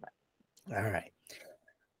my comment. All right.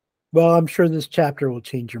 Well, I'm sure this chapter will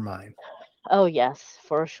change your mind. Oh, yes,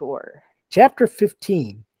 for sure. Chapter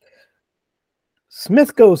 15.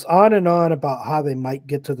 Smith goes on and on about how they might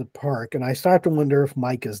get to the park, and I start to wonder if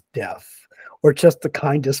Mike is deaf or just the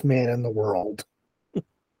kindest man in the world.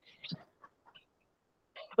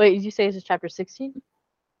 Wait, did you say this is chapter 16?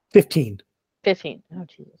 15. 15. Oh,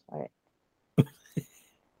 Jesus. All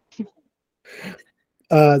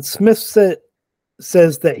right. Smith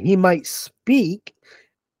says that he might speak,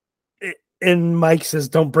 and Mike says,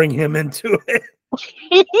 don't bring him into it.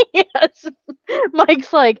 Yes.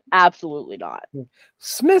 Mike's like, absolutely not.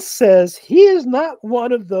 Smith says he is not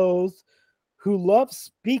one of those who love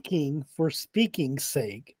speaking for speaking's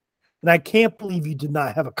sake. And I can't believe you did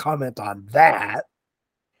not have a comment on that.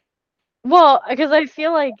 Well, because I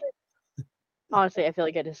feel like, honestly, I feel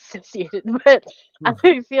like I dissociated, but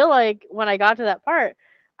I feel like when I got to that part,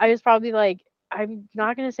 I was probably like, I'm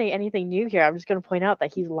not going to say anything new here. I'm just going to point out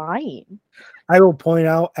that he's lying. I will point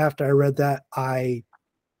out, after I read that, I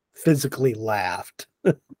physically laughed.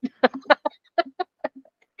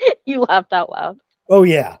 You laughed out loud. Oh,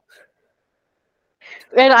 yeah.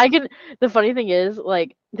 And the funny thing is,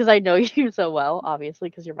 like, because I know you so well, obviously,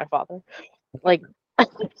 because you're my father. Like,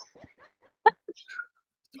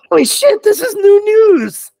 holy shit, this is new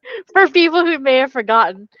news. For people who may have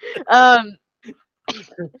forgotten.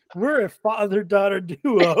 We're a father-daughter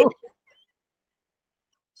duo.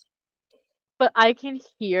 But I can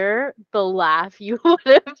hear the laugh you would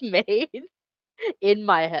have made in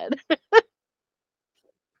my head.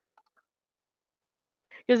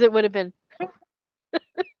 Because it would have been.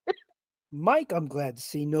 Mike, I'm glad to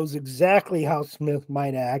see, knows exactly how Smith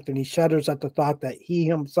might act, and he shudders at the thought that he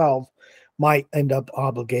himself might end up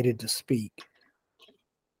obligated to speak.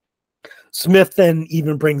 Psmith then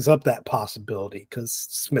even brings up that possibility because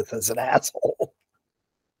Psmith is an asshole.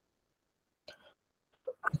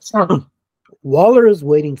 Waller is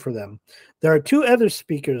waiting for them. There are two other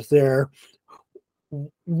speakers there,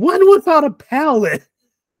 one without a palate.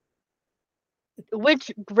 Which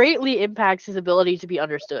greatly impacts his ability to be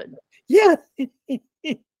understood. Yeah.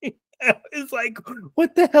 It's like,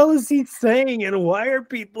 what the hell is he saying and why are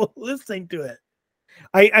people listening to it?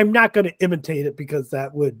 I'm not going to imitate it because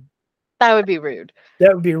that would be rude.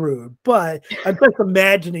 That would be rude. But I'm just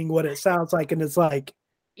imagining what it sounds like, and it's like,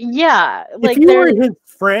 yeah, like if you were his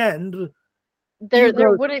friend, there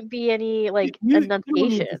wouldn't be any like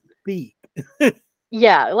enunciation. Speak.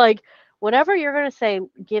 Yeah, like whatever you're gonna say,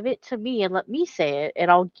 give it to me and let me say it, and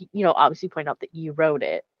I'll obviously point out that you wrote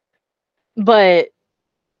it. But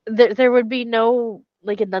there would be no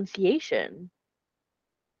like enunciation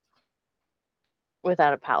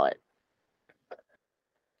without a palate.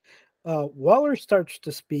 Waller starts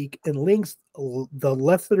to speak and links the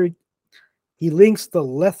lethargy. He links the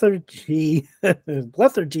lethargy.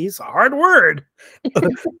 Lethargy is a hard word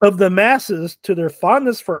of the masses to their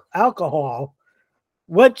fondness for alcohol,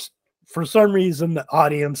 which for some reason the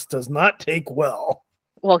audience does not take well.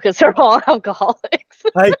 Well, because they're all alcoholics.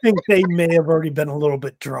 I think they may have already been a little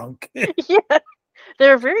bit drunk. Yeah.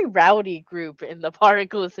 They're a very rowdy group in the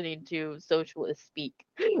park listening to socialists speak.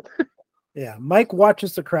 Yeah, Mike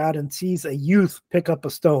watches the crowd and sees a youth pick up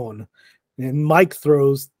a stone, and Mike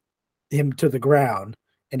throws him to the ground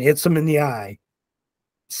and hits him in the eye.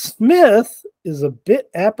 Smith is a bit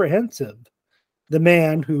apprehensive. The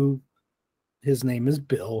man, who his name is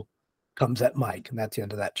Bill, comes at Mike, and that's the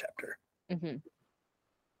end of that chapter. Mm-hmm.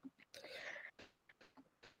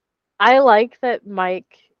 I like that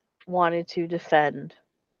Mike wanted to defend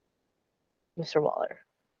Mr. Waller.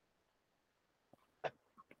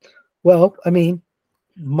 Well, I mean,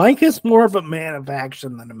 Mike is more of a man of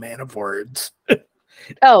action than a man of words.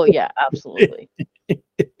 Oh, yeah, absolutely.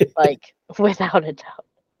 Like, without a doubt.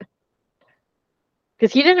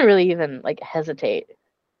 Because he didn't really even, like, hesitate.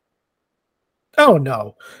 Oh,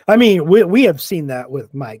 no. I mean, we have seen that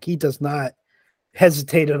with Mike. He does not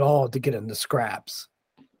hesitate at all to get into scraps.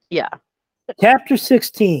 Yeah. Chapter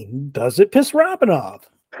 16, does it piss Robyn off?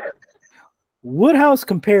 Woodhouse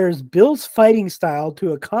compares Bill's fighting style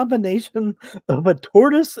to a combination of a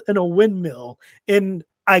tortoise and a windmill, and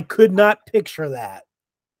I could not picture that.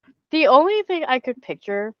 The only thing I could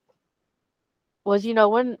picture was,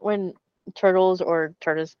 when turtles or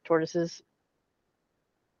tortoises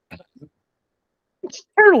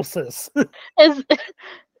Turtlesis.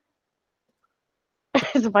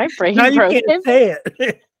 Is my brain now you broken? can't say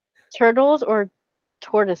it. Turtles or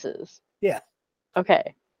tortoises? Yeah.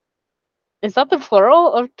 Okay. Is that the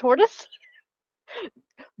plural of tortoise?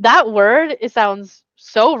 That word, it sounds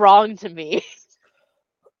so wrong to me.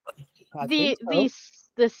 The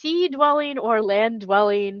sea dwelling or land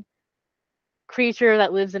dwelling creature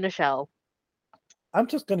that lives in a shell. I'm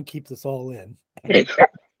just gonna keep this all in.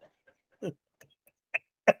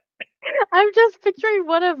 I'm just picturing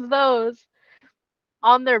one of those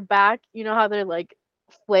on their back. You know how they're like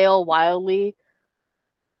flail wildly,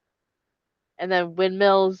 and then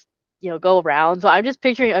windmills go around. So I'm just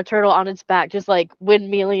picturing a turtle on its back, just like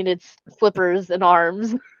windmilling its flippers and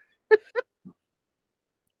arms.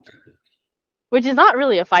 Which is not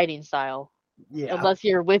really a fighting style. Yeah. Unless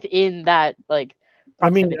you're within that, like,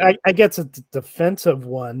 proximity. I mean, I guess it's a defensive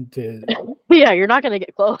one to... Yeah, you're not going to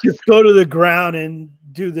get close. Just go to the ground and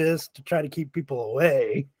do this to try to keep people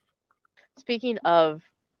away. Speaking of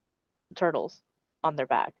turtles on their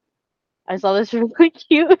back, I saw this really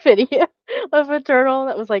cute video of a turtle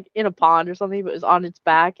that was like in a pond or something, but it was on its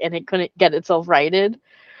back and it couldn't get itself righted.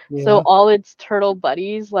 Yeah. So all its turtle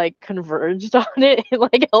buddies like converged on it and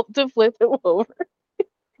like helped to flip it over.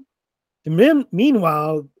 And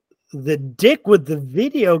meanwhile, the dick with the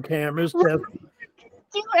video cameras just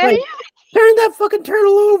like, turn that fucking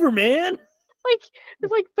turtle over, man.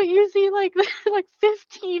 Like, but you see like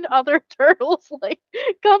 15 other turtles like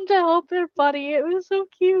come to help their buddy. It was so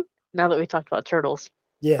cute. Now that we talked about turtles,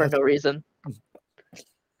 for no reason,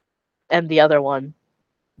 and the other one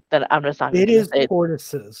that I'm just not. It is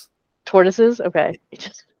tortoises. Tortoises, okay.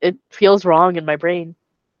 It feels wrong in my brain.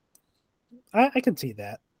 I can see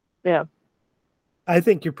that. Yeah. I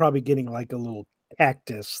think you're probably getting like a little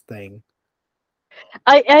cactus thing.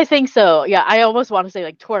 I think so. Yeah, I almost want to say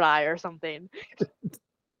like tortoise or something.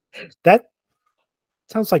 That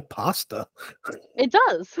sounds like pasta. It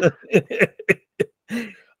does.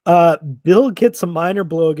 Bill gets a minor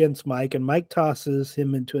blow against Mike, and Mike tosses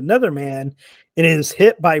him into another man and is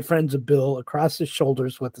hit by friends of Bill across his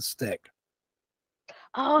shoulders with a stick.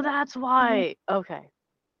 Oh, that's why. Okay.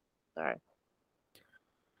 Sorry.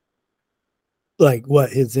 Like what,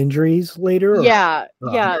 his injuries later? Yeah,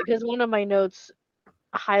 Or, yeah, because one of my notes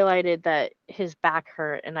highlighted that his back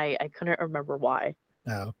hurt, and I couldn't remember why.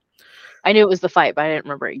 no. I knew it was the fight, but I didn't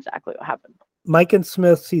remember exactly what happened. Mike and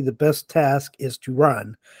Smith see the best task is to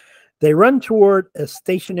run. They run toward a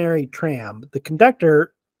stationary tram. The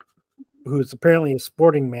conductor, who is apparently a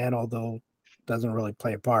sporting man, although doesn't really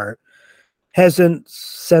play a part, hasn't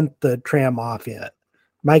sent the tram off yet.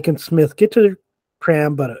 Mike and Smith get to the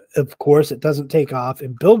tram, but of course it doesn't take off,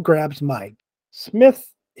 and Bill grabs Mike.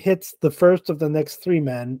 Smith hits the first of the next three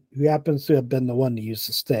men, who happens to have been the one to use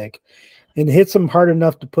the stick, and hits him hard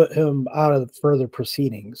enough to put him out of further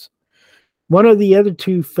proceedings. One of the other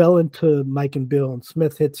two fell into Mike and Bill, and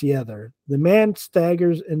Smith hits the other. The man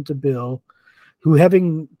staggers into Bill, who,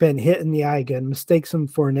 having been hit in the eye again, mistakes him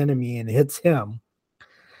for an enemy and hits him.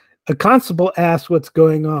 A constable asks what's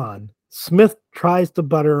going on. Smith tries to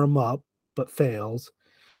butter him up, but fails,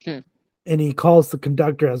 and he calls the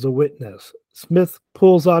conductor as a witness. Smith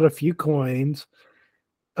pulls out a few coins,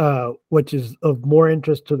 which is of more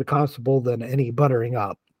interest to the constable than any buttering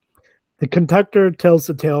up. The conductor tells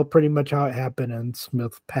the tale pretty much how it happened, and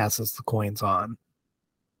Smith passes the coins on.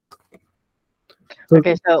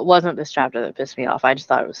 Okay, so it wasn't this chapter that pissed me off. I just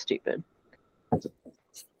thought it was stupid.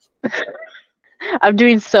 I'm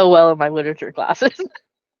doing so well in my literature classes.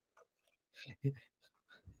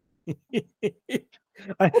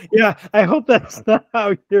 I hope that's not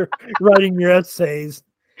how you're writing your essays.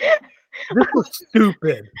 This was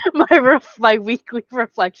stupid. My weekly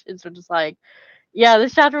reflections were just like, yeah,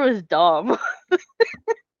 this chapter was dumb.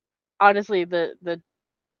 Honestly, the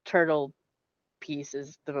turtle piece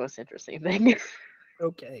is the most interesting thing.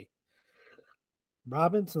 Okay.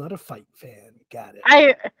 Robyn's not a fight fan. Got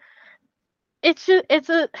it. It's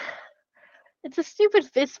a stupid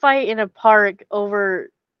fist fight in a park over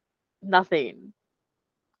nothing.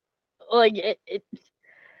 Like it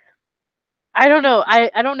I don't know.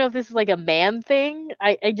 I don't know if this is like a man thing.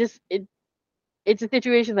 It's a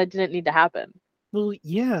situation that didn't need to happen. Well,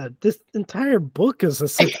 yeah, this entire book is a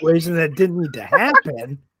situation that didn't need to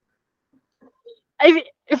happen. I mean,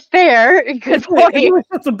 fair, good point. If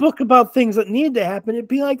it's a book about things that need to happen, it'd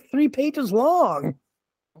be like 3 pages long.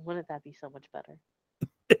 Wouldn't that be so much better?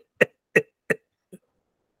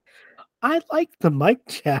 I like the Mike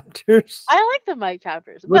chapters. I like the Mike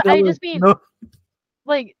chapters, but I just mean,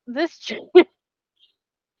 like this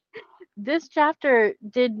this chapter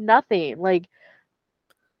did nothing. Like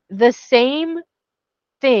the same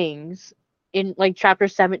things in like chapter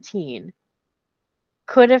 17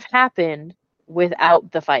 could have happened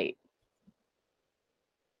without the fight,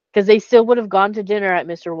 because they still would have gone to dinner at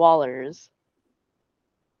Mr. Waller's,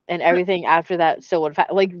 and everything after that still would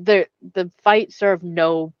have like the fight served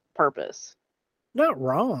no purpose. Not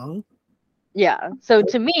wrong. Yeah. So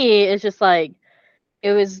to me, it's just like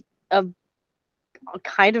it was a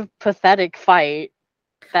kind of pathetic fight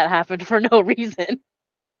that happened for no reason.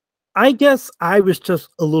 I guess I was just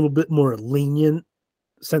a little bit more lenient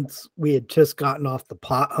since we had just gotten off the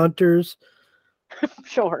pot hunters.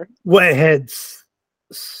 Sure. What had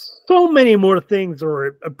so many more things that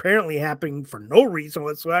were apparently happening for no reason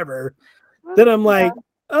whatsoever. Then I'm like,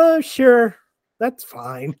 oh, sure, that's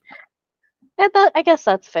fine. I guess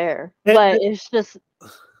that's fair, but it's just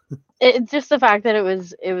the fact that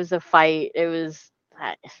it was a fight. It was,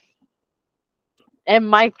 and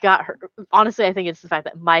Mike got hurt. Honestly, I think it's the fact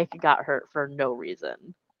that Mike got hurt for no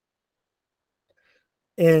reason,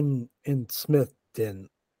 and Smith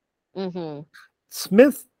didn't. Mm-hmm.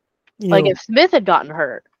 Smith, like if Smith had gotten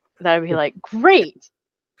hurt, that would be like great.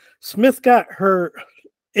 Smith got hurt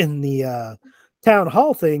in the town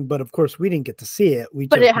hall thing, but of course we didn't get to see it.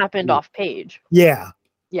 But it happened off page. Yeah.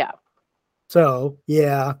 So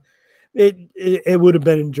yeah, it would have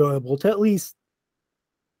been enjoyable to at least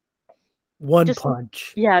one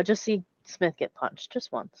punch. Yeah, just see Smith get punched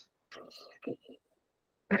just once.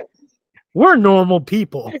 We're normal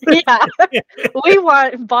people. Yeah, we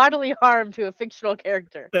want bodily harm to a fictional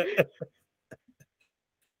character.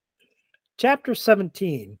 Chapter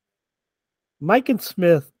 17. Mike and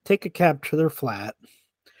Smith take a cab to their flat.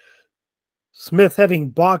 Smith having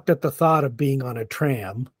balked at the thought of being on a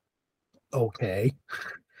tram. Okay.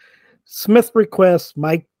 Smith requests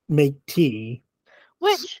Mike make tea.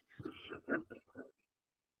 Which,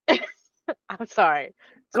 I'm sorry.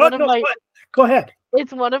 Go ahead.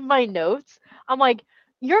 It's one of my notes. I'm like,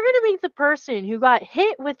 you're going to make the person who got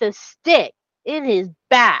hit with a stick in his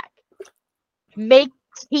back make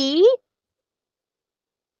tea?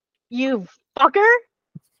 You fucker?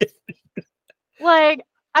 Like,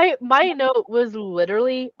 My note was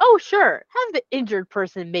literally, oh sure, have the injured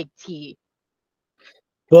person make tea.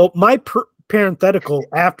 Well, my parenthetical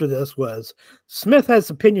after this was Smith has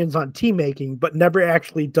opinions on tea making, but never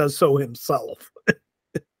actually does so himself.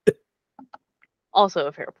 Also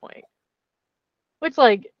a fair point. Which,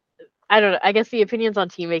 like, I don't know. I guess the opinions on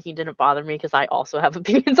tea making didn't bother me because I also have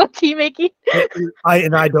opinions on tea making.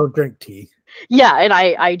 I don't drink tea. Yeah, and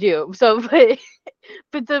I do. So,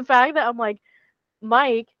 but the fact that I'm like,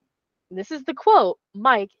 Mike, this is the quote,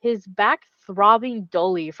 Mike, his back throbbing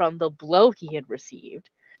dully from the blow he had received,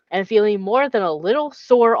 and feeling more than a little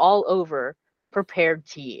sore all over, prepared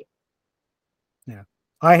tea. Yeah.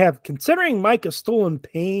 I have, considering Mike has stolen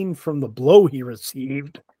pain from the blow he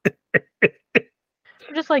received.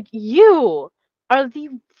 I'm just like, you are the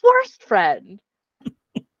worst friend.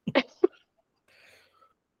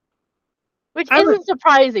 Which isn't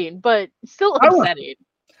surprising, but still upsetting.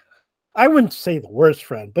 I wouldn't say the worst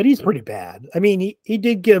friend, but he's pretty bad. I mean, he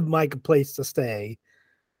did give Mike a place to stay.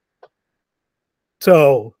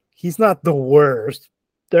 So he's not the worst.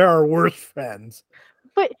 There are worse friends.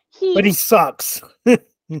 But he sucks.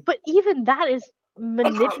 But even that is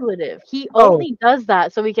manipulative. He only does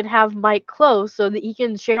that so he can have Mike close so that he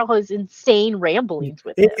can share all his insane ramblings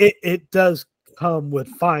with him. It does come with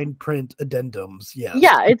fine print addendums, yes.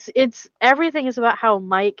 Yeah, it's everything is about how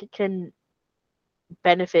Mike can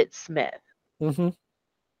benefit Smith. Mm-hmm.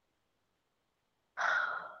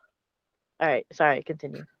 All right, sorry,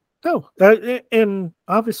 continue. No, and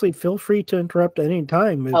obviously feel free to interrupt at any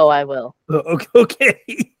time. Oh, I will. Okay.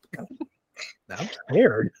 I'm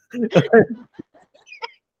scared.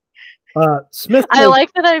 Smith. I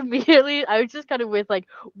like that I was just kind of with like,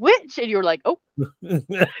 which? And you were like, oh.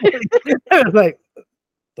 I was like,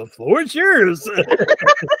 the floor is yours.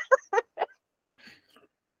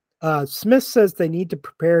 Smith says they need to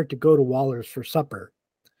prepare to go to Waller's for supper.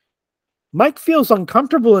 Mike feels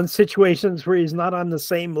uncomfortable in situations where he's not on the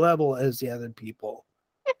same level as the other people.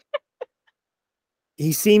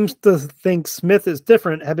 He seems to think Smith is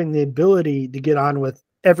different, having the ability to get on with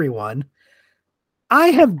everyone. I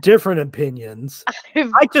have different opinions.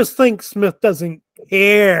 I just think Smith doesn't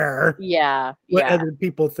care what other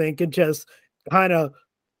people think and just kind of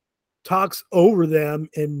talks over them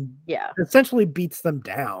and essentially beats them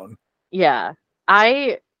down. Yeah.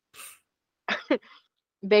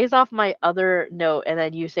 Based off my other note and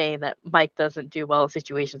then you saying that Mike doesn't do well in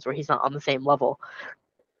situations where he's not on the same level,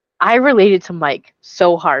 I related to Mike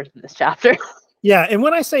so hard in this chapter. Yeah, and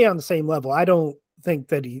when I say on the same level, I don't think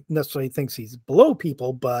that he necessarily thinks he's below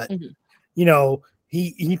people, but you know,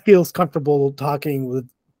 he feels comfortable talking with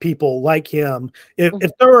people like him.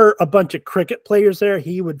 If there were a bunch of cricket players there,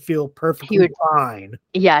 he would feel perfectly fine.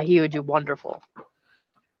 Yeah, he would do wonderful.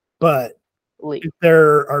 But if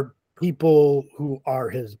there are people who are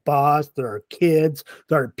his boss, there are kids,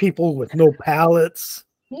 there are people with no palates.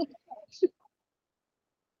 It's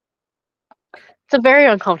a very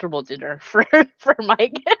uncomfortable dinner for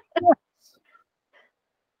Mike.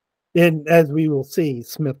 And as we will see,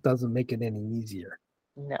 Smith doesn't make it any easier.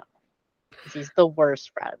 No, he's the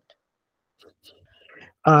worst friend.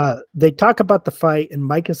 They talk about the fight, and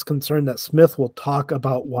Mike is concerned that Smith will talk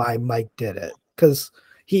about why Mike did it because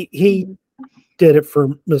he did it for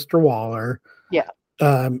Mr. Waller. Yeah.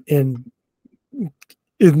 And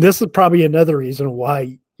this is probably another reason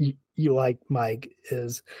why you like Mike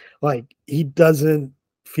is like he doesn't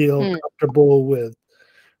feel comfortable with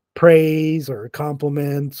praise or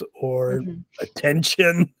compliments or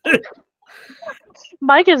attention.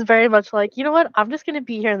 Mike is very much like, you know what? I'm just going to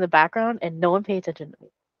be here in the background and no one pay attention to me.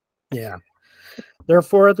 Yeah. There are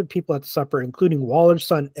 4 other people at supper, including Waller's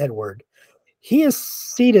son, Edward. He is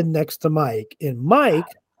seated next to Mike, and Mike,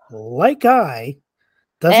 like I,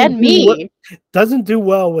 doesn't do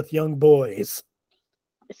well with young boys.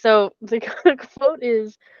 So the quote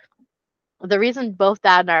is, the reason both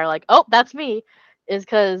Dad and I are like, oh, that's me, is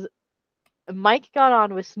because Mike got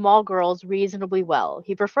on with small girls reasonably well.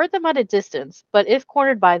 He preferred them at a distance, but if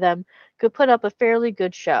cornered by them, could put up a fairly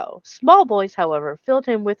good show. Small boys, however, filled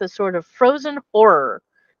him with a sort of frozen horror.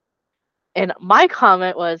 And my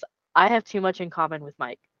comment was, I have too much in common with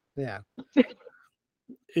Mike. Yeah.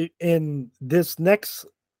 In this next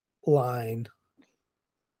line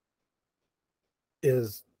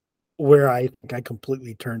is where I think I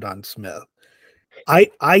completely turned on Smith.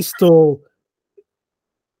 I still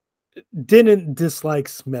didn't dislike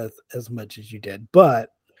Smith as much as you did,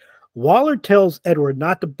 but Waller tells Edward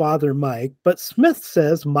not to bother Mike, but Smith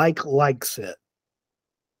says Mike likes it.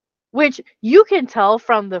 Which you can tell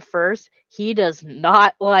from the first, he does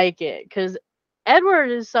not like it, because Edward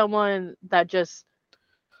is someone that just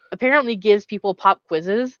apparently gives people pop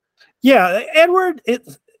quizzes. Yeah, Edward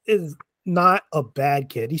is not a bad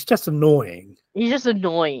kid. He's just annoying. He's just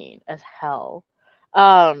annoying as hell.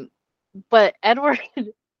 But Edward,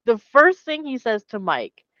 the first thing he says to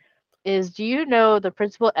Mike is, "Do you know the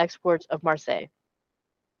principal exports of Marseille?"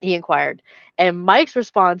 He inquired. And Mike's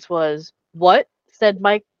response was, "What?" said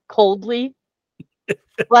Mike coldly.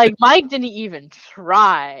 Like, Mike didn't even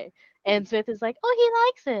try. And Smith is like,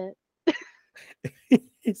 "Oh, he likes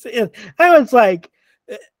it." I was like,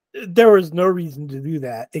 there was no reason to do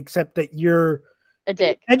that, except that you're a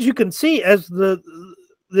dick. As you can see, as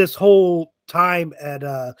this whole time at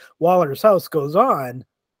Waller's house goes on,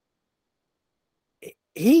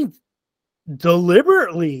 he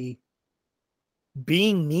deliberately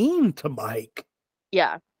being mean to Mike.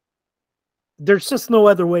 Yeah. There's just no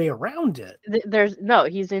other way around it.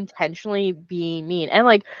 He's intentionally being mean. And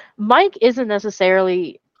like, Mike isn't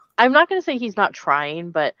necessarily, I'm not going to say he's not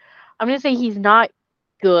trying, but I'm going to say he's not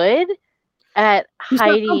good at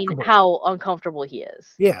hiding how uncomfortable he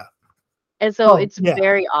is. Yeah. And so it's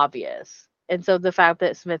very obvious. And so the fact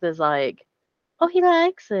that Smith is like, "Oh, he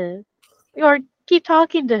likes it," or keep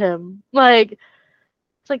talking to him. Like,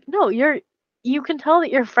 it's like, no, you can tell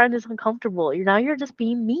that your friend is uncomfortable. You're just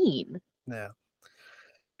being mean. Yeah.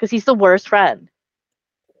 Because he's the worst friend.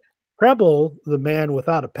 Preble, the man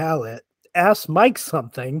without a palate, asks Mike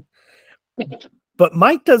something, but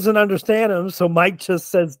Mike doesn't understand him, so Mike just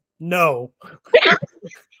says no.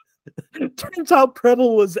 Turns out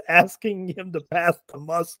Preble was asking him to pass the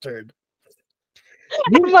mustard.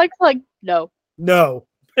 And Mike's like, no. No.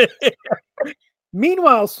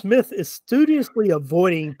 Meanwhile, Smith is studiously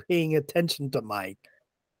avoiding paying attention to Mike.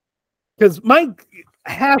 Because Mike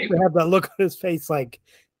has to have that look on his face like,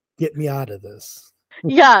 get me out of this.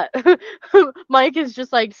 Yeah. Mike is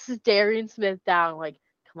just like staring Smith down like,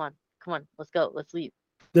 come on, let's go, let's leave.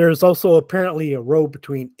 There's also apparently a row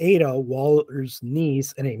between Ada, Waller's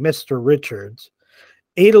niece, and a Mr. Richards.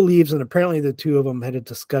 Ada leaves, and apparently the two of them had a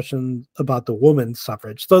discussion about the women's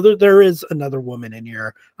suffrage. So there is another woman in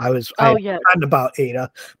here. I forgotten about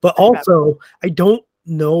Ada, but also I don't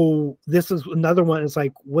know. This is another one. It's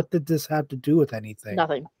like, what did this have to do with anything?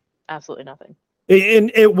 Nothing. Absolutely nothing.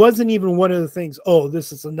 And it wasn't even one of the things. Oh,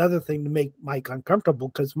 this is another thing to make Mike uncomfortable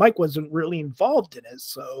because Mike wasn't really involved in it.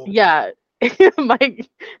 So yeah, Mike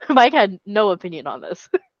had no opinion on this.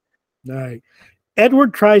 All right.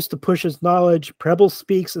 Edward tries to push his knowledge. Preble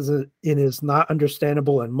speaks in his not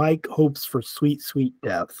understandable, and Mike hopes for sweet, sweet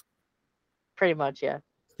death. Pretty much, yeah.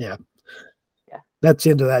 Yeah. That's the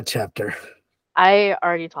end of that chapter. I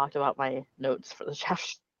already talked about my notes for the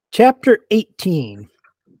chapter. Chapter 18.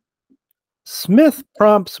 Smith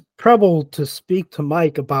prompts Preble to speak to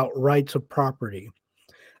Mike about rights of property.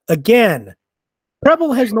 Again,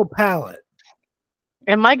 Preble has no palate.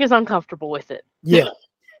 And Mike is uncomfortable with it. Yeah.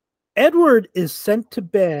 Edward is sent to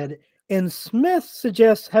bed, and Smith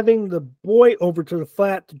suggests having the boy over to the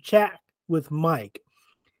flat to chat with Mike.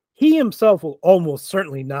 He himself will almost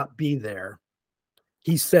certainly not be there.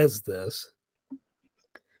 He says this.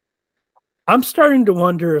 I'm starting to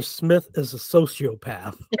wonder if Smith is a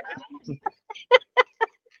sociopath.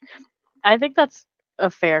 I think that's a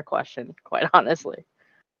fair question, quite honestly.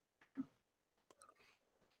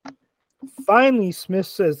 Finally, Smith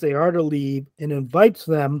says they are to leave and invites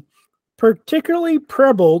them, particularly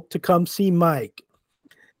Preble, to come see Mike.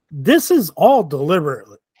 This is all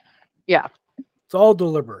deliberate. Yeah. It's all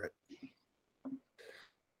deliberate.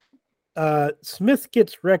 Smith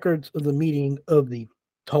gets records of the meeting of the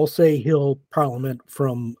Tulse Hill Parliament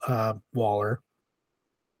from Waller.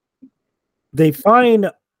 They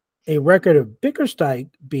find a record of Bickerstike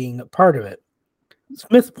being a part of it.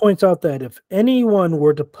 Smith points out that if anyone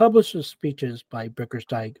were to publish the speeches by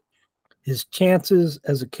Bickerstike, his chances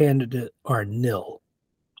as a candidate are nil.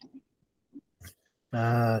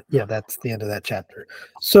 That's the end of that chapter.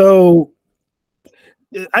 So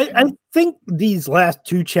I think these last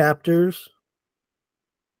two chapters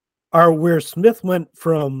are where Smith went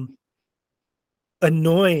from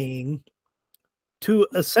annoying to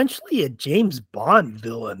essentially a James Bond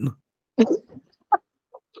villain.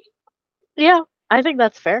 Yeah, I think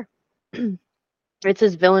that's fair. It's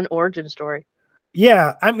his villain origin story.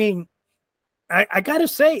 Yeah, I mean, I gotta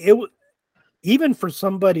say, even for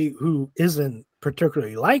somebody who isn't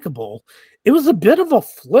particularly likable, it was a bit of a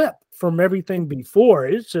flip from everything before.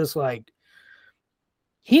 It's just like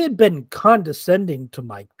he had been condescending to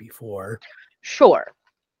Mike before. Sure.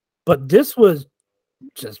 But this was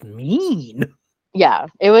just mean. Yeah,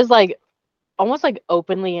 it was like almost like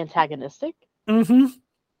openly antagonistic. Mm-hmm.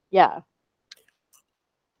 Yeah.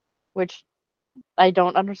 Which I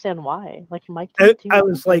don't understand why. Like Mike didn't do I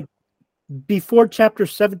was like, before chapter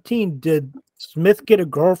 17, did Smith get a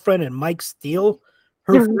girlfriend and Mike steal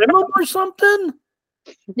her from him or something?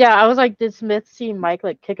 Yeah, I was like, did Smith see Mike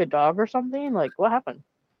like kick a dog or something? Like, what happened?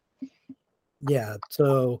 Yeah,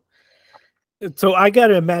 so I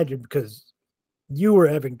gotta imagine, because you were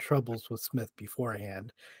having troubles with Smith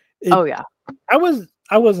beforehand. Oh yeah. I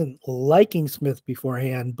wasn't liking Smith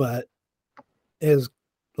beforehand, but is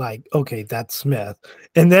like, okay, that's Smith.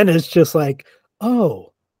 And then it's just like,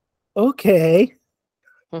 oh, okay.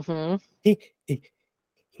 Mm-hmm.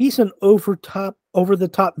 He's an over the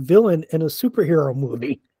top villain in a superhero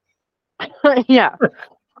movie. Yeah.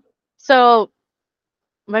 So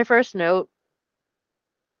my first note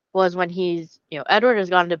was when Edward has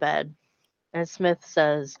gone to bed and Smith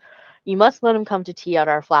says, "You must let him come to tea at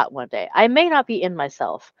our flat one day. I may not be in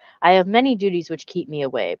myself. I have many duties which keep me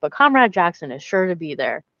away, but Comrade Jackson is sure to be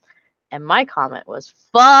there." And my comment was,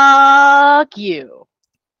 "Fuck you."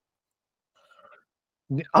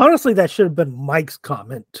 Honestly, that should have been Mike's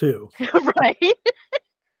comment too. Right?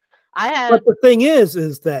 I had But the thing is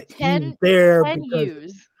that 10, he's there 10 because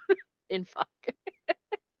U's in fuck.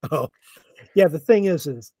 oh yeah, the thing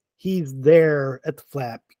is he's there at the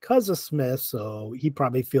flat because of Smith, so he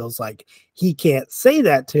probably feels like he can't say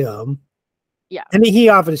that to him. Yeah. And he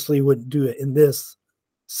obviously wouldn't do it in this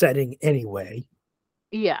setting anyway.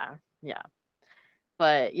 Yeah. Yeah.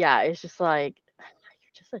 But yeah, it's just like,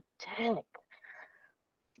 you're just a dick.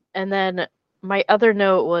 And then my other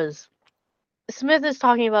note was Smith is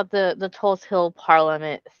talking about the Tulse Hill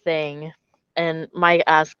Parliament thing, and Mike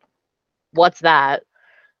asked, "What's that?"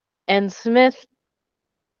 And Smith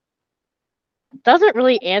doesn't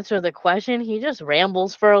really answer the question. He just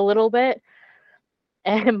rambles for a little bit.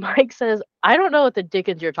 And Mike says, "I don't know what the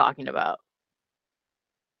dickens you're talking about."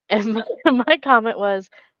 And my comment was,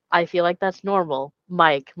 "I feel like that's normal.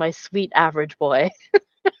 Mike, my sweet average boy."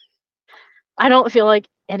 I don't feel like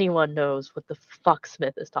anyone knows what the fuck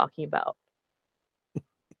Smith is talking about.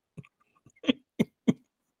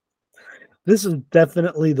 This is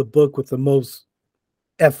definitely the book with the most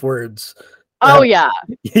F words Oh yeah.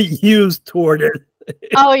 used toward it.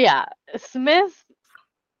 Oh yeah. Smith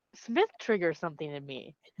triggers something in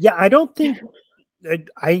me. Yeah, I don't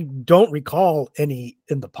recall any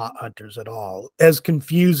in the Pot Hunters at all, as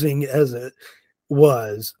confusing as it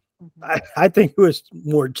was. Mm-hmm. I think it was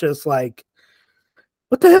more just like,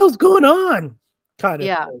 what the hell's going on? Kind of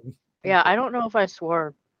thing. Yeah, I don't know if I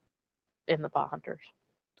swore in the Pot Hunters.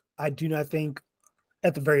 I do not think,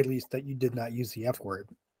 at the very least, that you did not use the F word.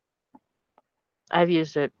 I've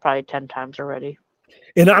used it probably 10 times already.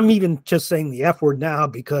 And I'm even just saying the F word now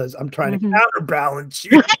because I'm trying to counterbalance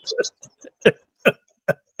you.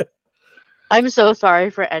 I'm so sorry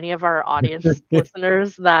for any of our audience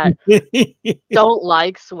listeners that don't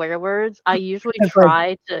like swear words. I usually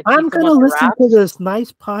try to. I'm going to listen to this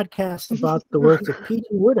nice podcast about the works of P.G.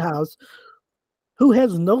 Wodehouse, who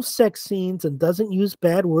has no sex scenes and doesn't use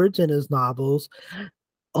bad words in his novels.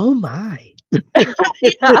 Oh my.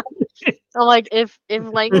 Yeah. So like if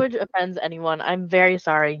language offends anyone, I'm very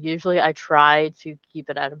sorry. Usually I try to keep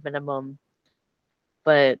it at a minimum.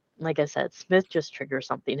 But like I said, Smith just triggers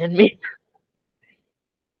something in me.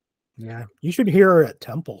 Yeah, you should hear her at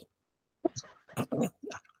Temple. I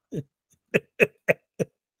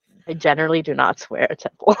generally do not swear at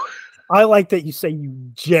Temple. I like that you say you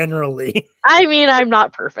generally. I mean, I'm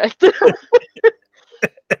not perfect.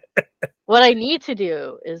 What I need to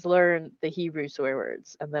do is learn the Hebrew swear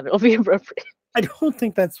words, and then it'll be appropriate. I don't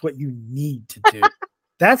think that's what you need to do.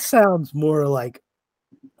 That sounds more like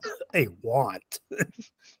a want.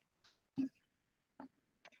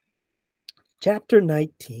 Chapter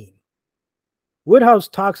 19. Wodehouse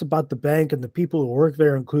talks about the bank and the people who work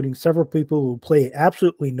there, including several people who play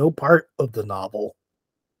absolutely no part of the novel.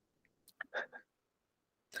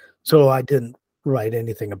 So I didn't write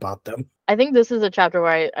anything about them. I think this is a chapter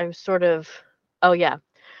where I'm sort of, oh yeah.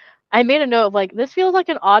 I made a note of like, this feels like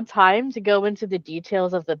an odd time to go into the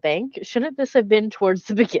details of the bank. Shouldn't this have been towards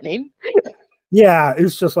the beginning? Yeah,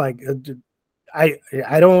 it's just like, I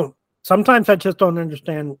don't, sometimes I just don't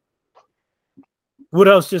understand.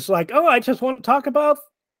 Wodehouse just like, oh, I just want to talk about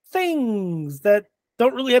things that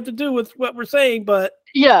don't really have to do with what we're saying, but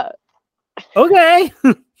yeah. Okay.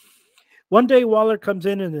 One day Waller comes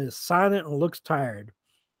in and is silent and looks tired.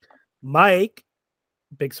 Mike,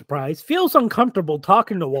 big surprise, feels uncomfortable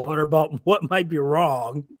talking to Waller about what might be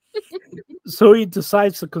wrong. So he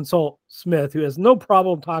decides to consult Smith, who has no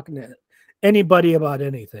problem talking to anybody about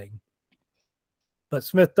anything. But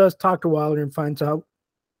Smith does talk to Waller and finds out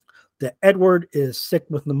that Edward is sick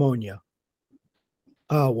with pneumonia.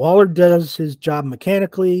 Waller does his job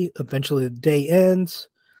mechanically. Eventually, the day ends.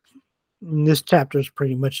 And this chapter is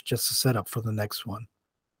pretty much just a setup for the next one.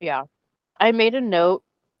 Yeah. I made a note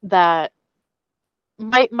that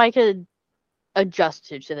Mike had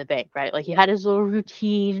adjusted to the bank, right? Like he had his little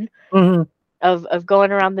routine of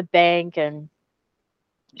going around the bank and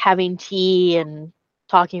having tea and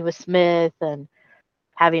talking with Smith and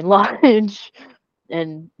having lunch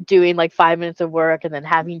and doing like 5 minutes of work and then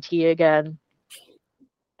having tea again.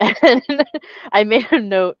 And I made a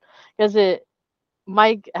note because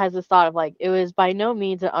Mike has this thought of like it was by no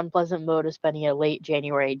means an unpleasant mode of spending a late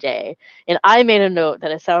January day. And I made a note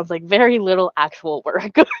that it sounds like very little actual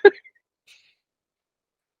work.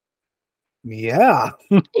 Yeah.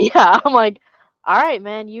 Yeah, I'm like, all right,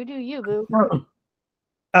 man, you do you, boo.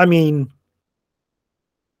 I mean,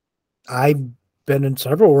 I've been in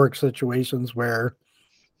several work situations where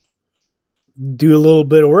do a little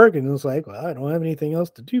bit of work and it's like, well, I don't have anything else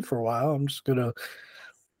to do for a while. I'm just gonna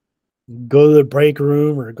go to the break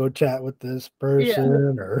room or go chat with this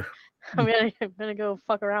person or I'm gonna go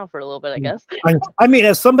fuck around for a little bit, I guess. I mean,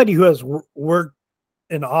 as somebody who has worked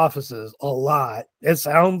in offices a lot, it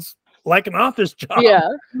sounds like an office job. Yeah.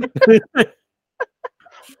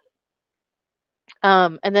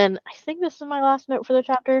 And then I think this is my last note for the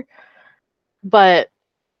chapter, but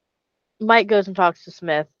Mike goes and talks to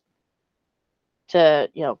Smith to,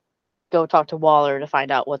 go talk to Waller to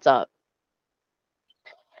find out what's up.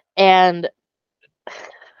 And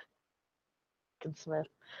Smith,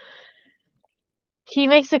 he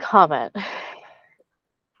makes a comment.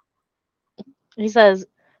 He says,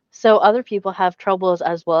 "So other people have troubles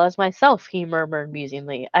as well as myself," he murmured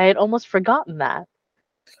musingly. I had almost forgotten that.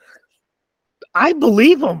 I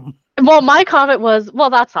believe him. Well, my comment was, well,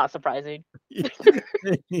 that's not surprising.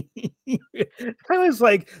 I was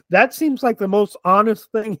like, that seems like the most honest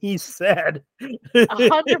thing he said.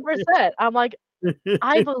 100%. I'm like,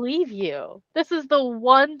 I believe you. This is the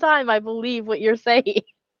one time I believe what you're saying.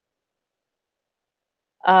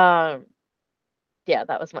 Yeah,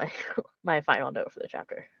 that was my final note for the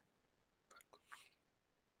chapter.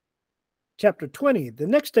 Chapter 20. The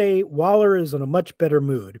next day, Waller is in a much better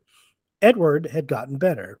mood. Edward had gotten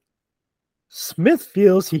better. Smith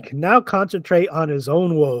feels he can now concentrate on his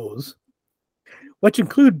own woes, which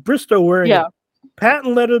include Bristow wearing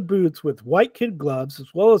patent leather boots with white kid gloves, as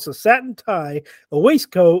well as a satin tie, a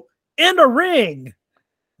waistcoat, and a ring.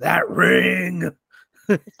 That ring.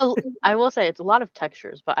 I will say it's a lot of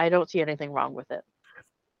textures, but I don't see anything wrong with it.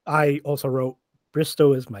 I also wrote,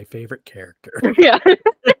 Bristow is my favorite character. Yeah.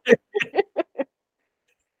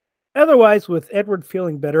 Otherwise, with Edward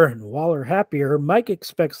feeling better and Waller happier, Mike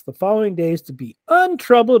expects the following days to be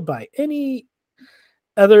untroubled by any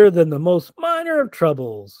other than the most minor of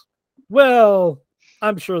troubles. Well,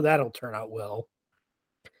 I'm sure that'll turn out well.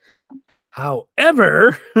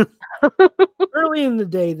 However, early in the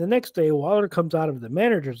day, the next day, Waller comes out of the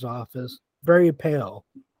manager's office very pale.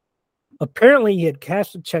 Apparently, he had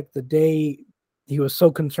cashed a check the day he was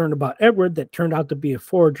so concerned about Edward that turned out to be a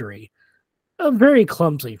forgery. A very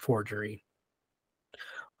clumsy forgery.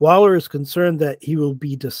 Waller is concerned that he will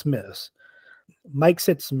be dismissed. Mike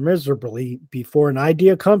sits miserably before an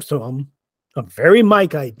idea comes to him, a very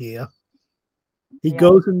Mike idea. He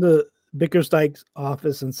goes into Bickersdyke's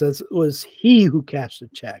office and says it was he who cashed the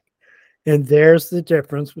check. And there's the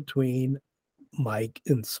difference between Mike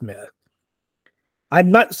and Smith.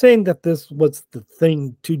 I'm not saying that this was the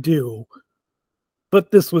thing to do,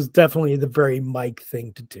 but this was definitely the very Mike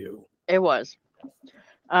thing to do. It was.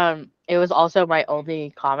 It was also my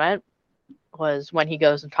only comment was when he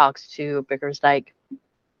goes and talks to Bickersdyke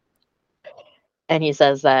and he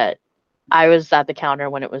says that I was at the counter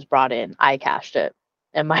when it was brought in. I cashed it.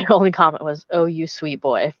 And my only comment was, "Oh, you sweet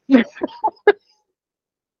boy."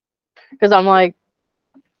 Because I'm like,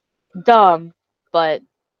 dumb, but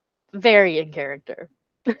very in character.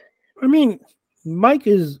 I mean, Mike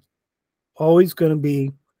is always going to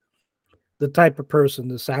be the type of person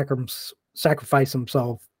to sacrifice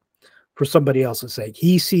himself for somebody else's sake.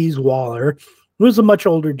 He sees Waller, who is a much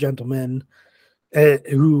older gentleman,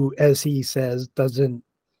 who, as he says, doesn't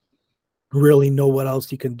really know what else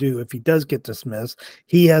he can do if he does get dismissed.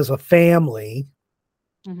 He has a family,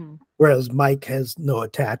 whereas Mike has no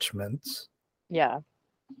attachments. Yeah.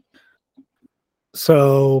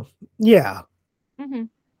 So, yeah. And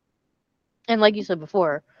like you said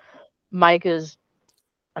before, Mike is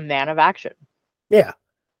a man of action. Yeah.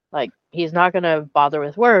 Like, he's not going to bother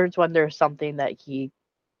with words when there's something that he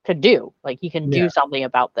could do. Like, he can do something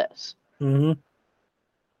about this.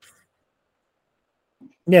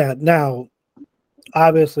 Yeah, now,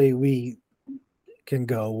 obviously, we can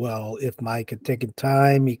go, well, if Mike had taken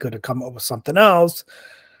time, he could have come up with something else.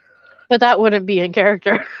 But that wouldn't be in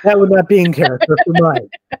character. That would not be in character for Mike.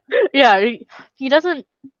 Yeah, he doesn't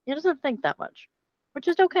think that much, which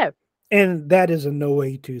is okay. And that is in no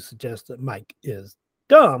way to suggest that Mike is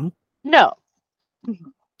dumb. No.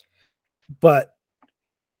 But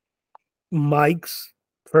Mike's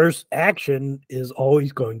first action is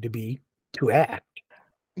always going to be to act.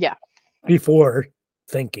 Yeah. Before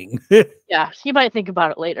thinking. Yeah, he might think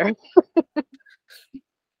about it later.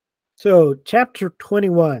 So, chapter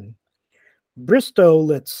 21. Bristow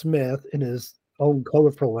lets Smith, in his own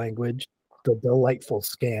colorful language, the delightful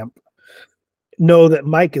scamp, know that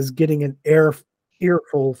Mike is getting an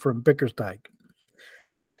earful from Bickersdyke.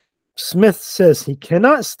 Smith says he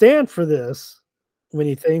cannot stand for this when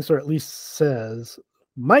he thinks, or at least says,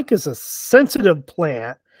 Mike is a sensitive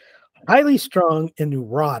plant, highly strung and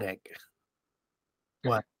neurotic.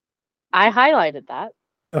 What? I highlighted that.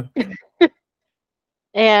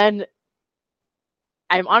 And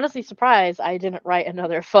I'm honestly surprised I didn't write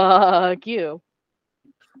another fuck you.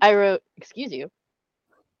 I wrote, excuse you.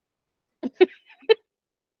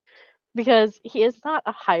 Because he is not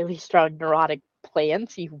a highly strung neurotic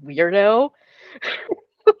plant, you weirdo.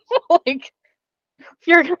 Like, if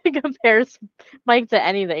you're going to compare Mike to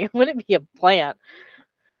anything, it wouldn't be a plant.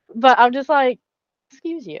 But I'm just like,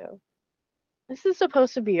 excuse you. This is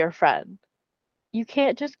supposed to be your friend. You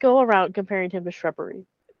can't just go around comparing him to shrubbery.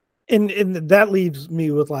 And that leaves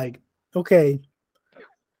me with like, okay,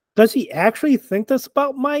 does he actually think this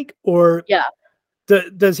about Mike? Or yeah,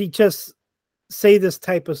 does he just say this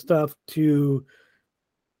type of stuff to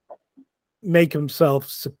make himself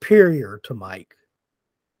superior to Mike?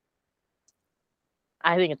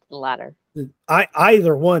 I think it's the latter.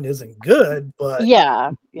 Either one isn't good, but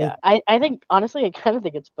yeah. I think, honestly, I kind of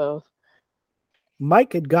think it's both.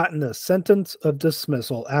 Mike had gotten a sentence of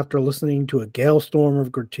dismissal after listening to a gale storm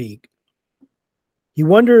of critique. He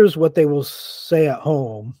wonders what they will say at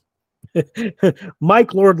home.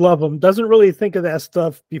 Mike, Lord love him, doesn't really think of that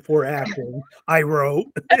stuff before acting. I wrote.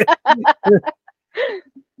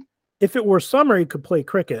 If it were summer, he could play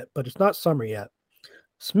cricket, but it's not summer yet.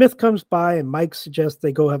 Smith comes by and Mike suggests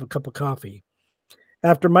they go have a cup of coffee.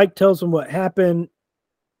 After Mike tells him what happened,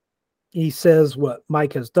 he says what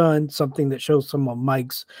Mike has done, something that shows some of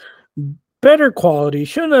Mike's better quality,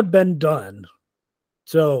 shouldn't have been done.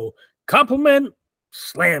 So, compliment,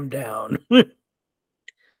 slam down.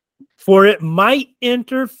 For it might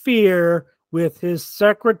interfere with his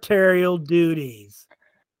secretarial duties.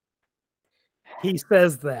 He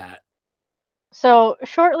says that. So,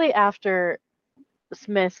 shortly after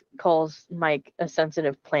Smith calls Mike a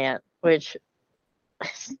sensitive plant, which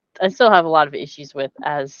I still have a lot of issues with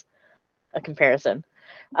as a comparison.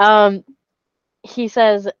 He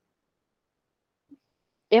says,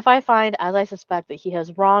 if I find, as I suspect, that he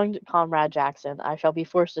has wronged Comrade Jackson, I shall be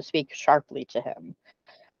forced to speak sharply to him.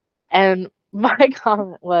 And my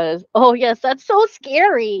comment was, oh yes, that's so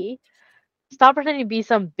scary. Stop pretending to be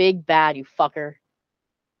some big bad, you fucker.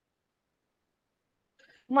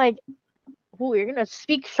 I'm like, ooh, you're gonna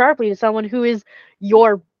speak sharply to someone who is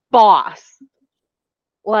your boss.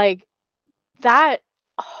 Like, that,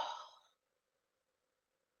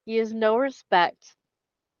 he has no respect.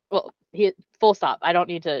 Well, he, full stop. I don't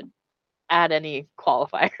need to add any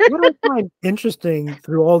qualifier. What I find interesting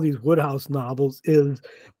through all these Woodhouse novels is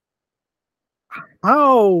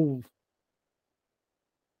how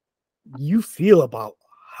you feel about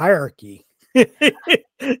hierarchy. That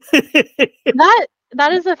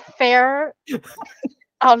is a fair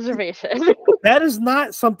observation. That is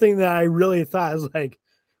not something that I really thought. Was like,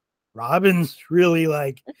 Robyn's really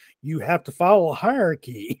like, you have to follow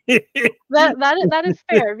hierarchy. that is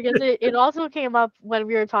fair, because it also came up when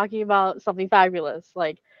we were talking about Something Fabulous.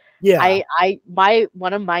 Like, yeah,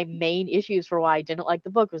 one of my main issues for why I didn't like the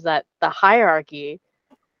book was that the hierarchy,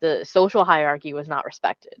 the social hierarchy, was not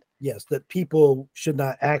respected. yes, that people should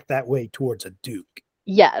not act that way towards a duke.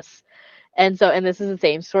 Yes. And this is the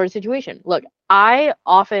same sort of situation. Look, I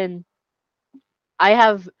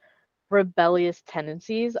have rebellious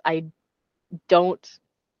tendencies. I don't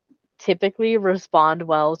typically respond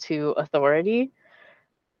well to authority.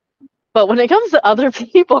 But when it comes to other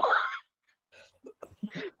people,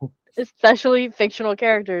 especially fictional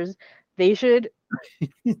characters, they should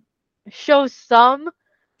show some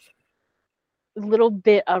little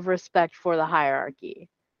bit of respect for the hierarchy.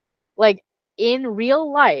 Like, in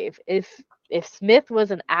real life, if Smith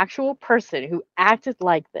was an actual person who acted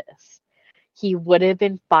like this, he would have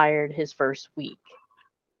been fired his first week.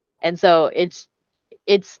 And so it's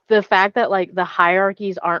the fact that, like, the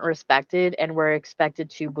hierarchies aren't respected and we're expected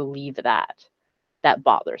to believe that. that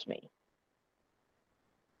bothers me.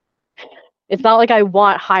 It's not like I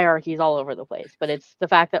want hierarchies all over the place, but it's the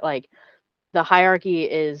fact that like the hierarchy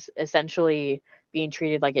is essentially being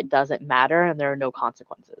treated like it doesn't matter and there are no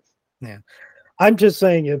consequences. Yeah. I'm just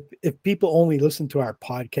saying if people only listen to our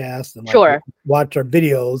podcast and like Sure. watch our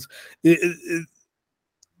videos,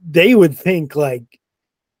 they would think like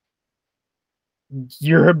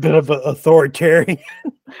you're a bit of an authoritarian.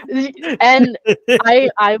 And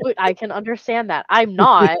I can understand that. I'm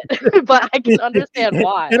not, but I can understand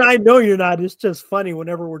why. And I know you're not. It's just funny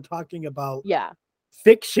whenever we're talking about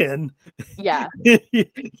fiction. Yeah.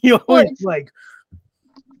 You always like.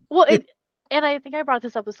 Well, and I think I brought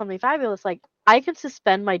this up with something fabulous. Like, I can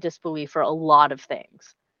suspend my disbelief for a lot of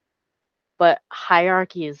things, but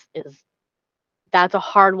hierarchy is that's a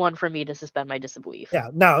hard one for me to suspend my disbelief. Yeah.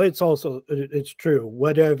 Now it's true.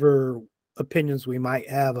 Whatever opinions we might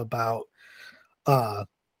have about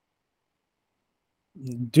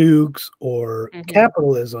dukes or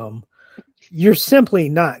capitalism, you're simply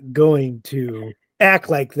not going to act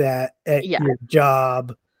like that at your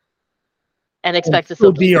job and expect to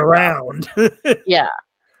still be around. Yeah.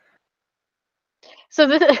 So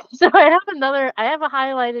I have a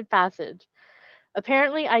highlighted passage.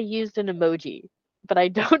 Apparently I used an emoji, but I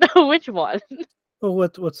don't know which one. Well,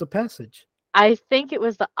 what's the passage? I think it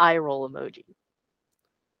was the eye roll emoji.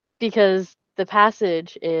 Because the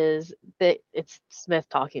passage is that it's Smith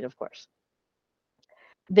talking, of course.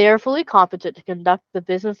 They are fully competent to conduct the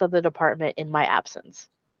business of the department in my absence.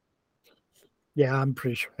 Yeah, I'm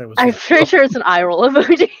pretty sure that was. I'm pretty sure it's an eye roll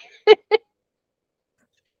emoji.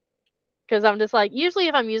 Because I'm just like, usually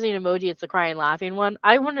if I'm using an emoji, it's the crying laughing one.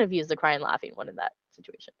 I wouldn't have used the crying laughing one in that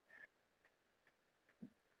situation.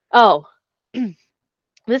 Oh,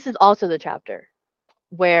 this is also the chapter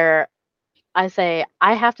where I say,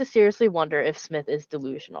 I have to seriously wonder if Smith is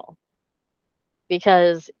delusional.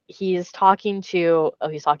 Because he's talking to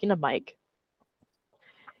Mike.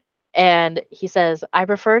 And he says, I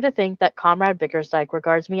prefer to think that Comrade Bickersdyke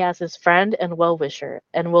regards me as his friend and well-wisher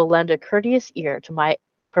and will lend a courteous ear to my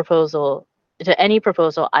proposal, to any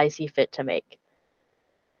proposal I see fit to make.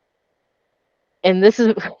 And this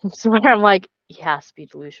is where I'm like, he has to be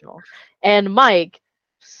delusional. And Mike,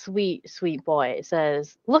 sweet, sweet boy,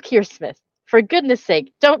 says, look here, Smith. For goodness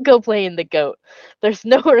sake, don't go playing the goat. There's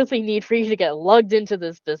no earthly need for you to get lugged into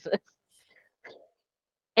this business.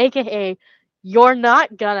 AKA, you're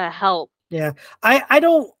not gonna help. Yeah, I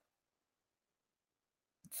don't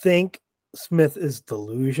think Smith is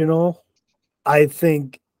delusional. I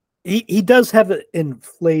think he does have an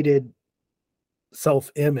inflated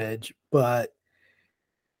self-image, but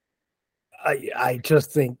I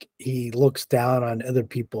just think he looks down on other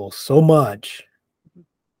people so much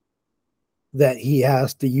that he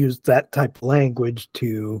has to use that type of language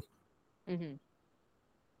to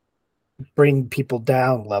bring people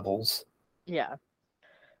down levels. Yeah.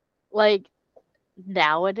 Like,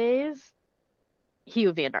 nowadays, he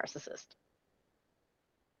would be a narcissist.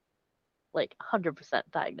 Like, 100%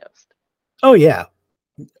 diagnosed. Oh, yeah.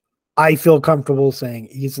 I feel comfortable saying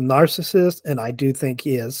he's a narcissist, and I do think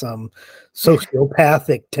he has some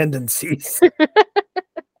sociopathic tendencies.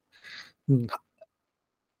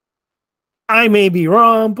 I may be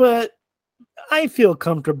wrong, but I feel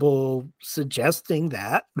comfortable suggesting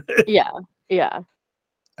that. Yeah. All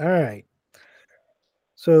right.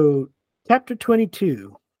 So, chapter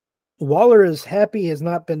 22. Waller is happy he has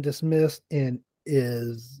not been dismissed and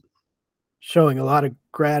is showing a lot of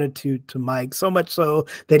gratitude to Mike, so much so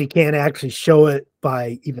that he can't actually show it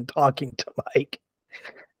by even talking to Mike.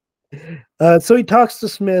 So he talks to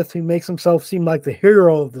Smith, who makes himself seem like the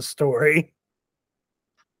hero of the story.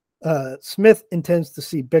 Smith intends to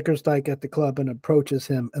see Bickersdyke at the club and approaches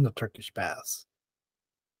him in the Turkish baths.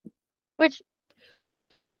 Which,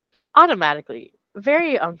 automatically,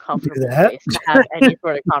 very uncomfortable place to have any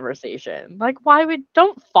sort of conversation. Like,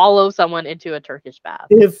 don't follow someone into a Turkish bath.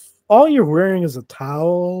 If all you're wearing is a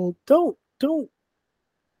towel, don't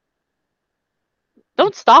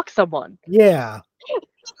stalk someone. Yeah.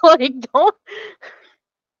 Like, don't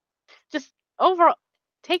just overall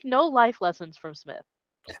take no life lessons from Smith.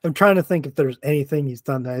 I'm trying to think if there's anything he's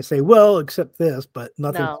done that I say, well, except this, but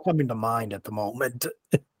nothing's coming to mind at the moment.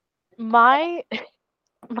 My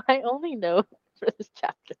only note for this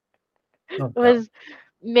chapter was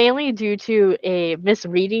mainly due to a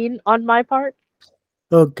misreading on my part.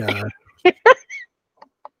 Oh God.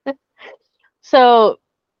 So,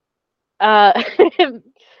 Mr.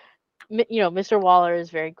 Waller is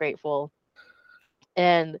very grateful,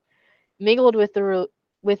 and mingled with the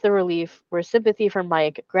with the relief were sympathy for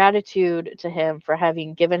Mike, gratitude to him for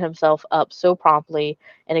having given himself up so promptly,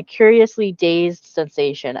 and a curiously dazed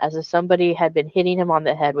sensation as if somebody had been hitting him on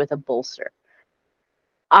the head with a bolster.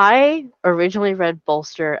 I originally read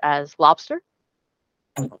bolster as lobster.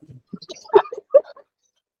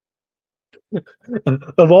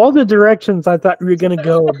 Of all the directions I thought we were going to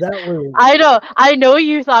go, that was. I know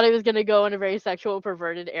you thought it was going to go in a very sexual,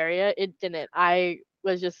 perverted area. It didn't. I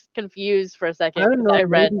was just confused for a second. I don't know. I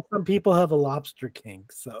read. Maybe some people have a lobster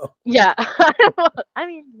kink, so. Yeah. I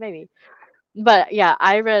mean, maybe. But yeah,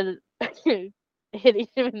 I read hitting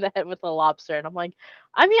him in the head with a lobster, and I'm like,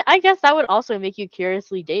 I mean, I guess that would also make you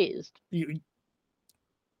curiously dazed.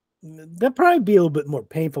 That'd probably be a little bit more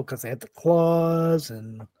painful because they had the claws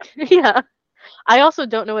and. Yeah. I also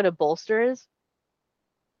don't know what a bolster is.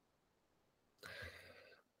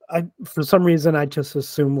 For some reason, I just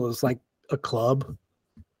assumed it was like a club.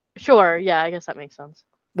 Sure, yeah, I guess that makes sense.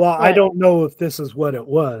 Well, I don't know if this is what it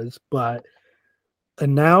was, but a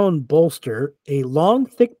noun bolster, a long,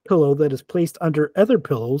 thick pillow that is placed under other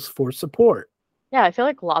pillows for support. Yeah, I feel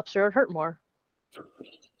like lobster would hurt more.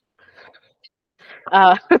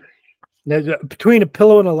 Now, between a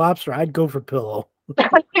pillow and a lobster, I'd go for pillow.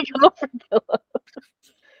 I'd go for pillow.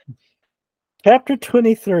 Chapter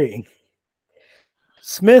 23.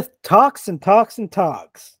 Smith talks and talks and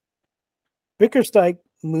talks. Bickerstike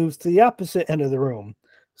moves to the opposite end of the room.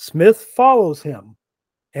 Smith follows him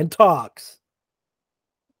and talks.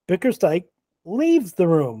 Bickerstike leaves the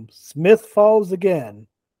room. Smith follows again.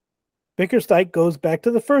 Bickerstike goes back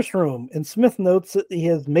to the first room, and Smith notes that he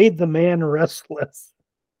has made the man restless.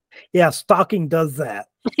 Yeah, stalking does that.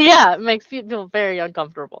 Yeah, it makes people feel very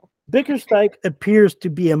uncomfortable. Bickerstike appears to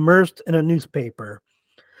be immersed in a newspaper.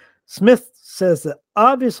 Smith says that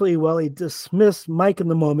obviously, while he dismissed Mike in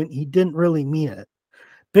the moment, he didn't really mean it.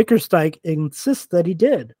 Bickerstike insists that he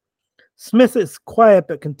did. Smith is quiet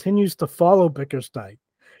but continues to follow Bickerstike.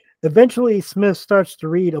 Eventually, Smith starts to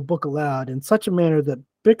read a book aloud in such a manner that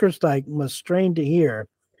Bickerstike must strain to hear.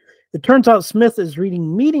 It turns out Smith is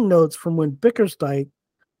reading meeting notes from when Bickerstike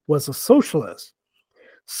was a socialist.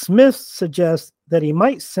 Smith suggests that he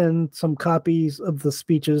might send some copies of the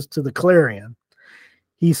speeches to the Clarion.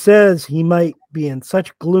 He says he might be in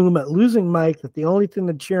such gloom at losing Mike that the only thing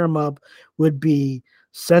to cheer him up would be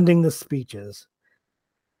sending the speeches.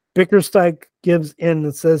 Bickerstike gives in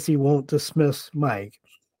and says he won't dismiss Mike.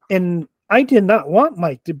 And I did not want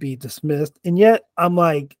Mike to be dismissed, and yet I'm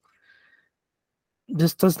like,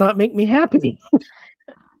 this does not make me happy.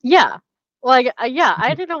 Yeah. Like, yeah,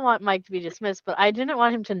 I didn't want Mike to be dismissed, but I didn't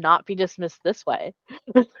want him to not be dismissed this way.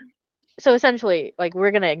 So essentially, like, we're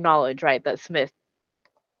going to acknowledge, right, that Smith,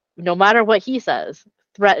 no matter what he says,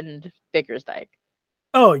 threatened Bickerstike.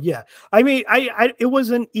 Oh, yeah. I mean, it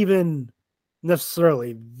wasn't even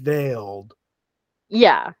necessarily veiled.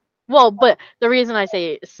 Yeah. Well, but the reason I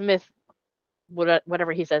say Smith,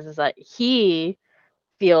 whatever he says, is that he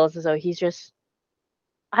feels as though he's just,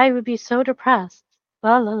 I would be so depressed.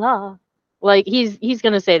 La la la. Like, he's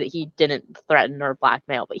gonna say that he didn't threaten or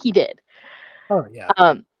blackmail, but he did. Oh, yeah.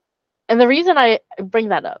 And the reason I bring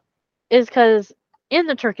that up is because in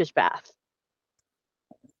the Turkish bath,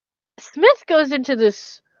 Smith goes into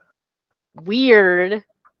this weird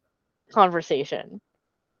conversation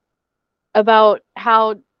about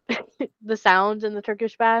how the sounds in the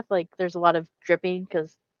Turkish bath, like, there's a lot of dripping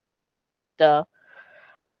because, duh.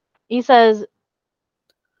 He says,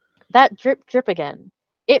 that drip, drip again.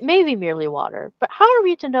 It may be merely water, but how are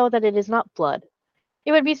we to know that it is not blood?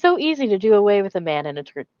 It would be so easy to do away with a man in a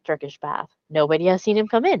Turkish bath. Nobody has seen him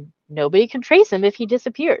come in. Nobody can trace him if he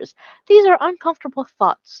disappears. These are uncomfortable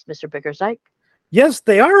thoughts, Mr. Bickerstike. Yes,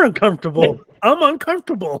 they are uncomfortable. I'm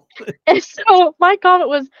uncomfortable. And so my comment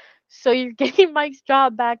was, so you're getting Mike's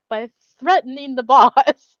job back by threatening the boss.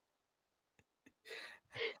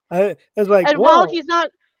 I was like, and whoa. while he's not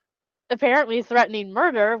apparently threatening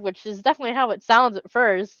murder, which is definitely how it sounds at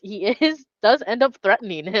first, he does end up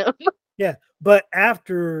threatening him. Yeah, but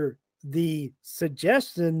after the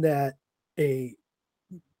suggestion that a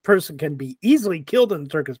person can be easily killed in the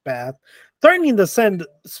Turkish bath, threatening to send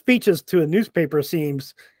speeches to a newspaper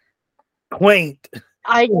seems quaint.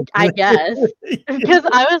 I guess. Because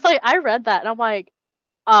I was like, I read that and I'm like,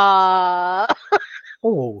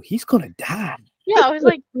 oh, he's gonna die. Yeah, I was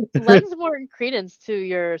like, lends more credence to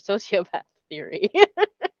your sociopath theory.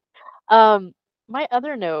 My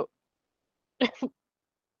other note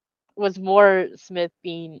was more Smith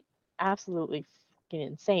being absolutely fucking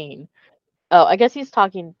insane. Oh, I guess he's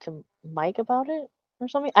talking to Mike about it or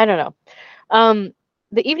something. I don't know.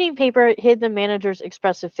 The evening paper hid the manager's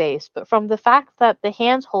expressive face, but from the fact that the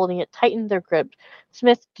hands holding it tightened their grip,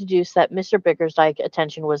 Smith deduced that Mr. Bickersdyke's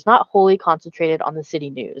attention was not wholly concentrated on the city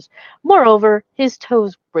news. Moreover, his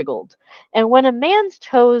toes wriggled, and when a man's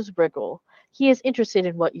toes wriggle, he is interested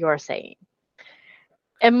in what you are saying.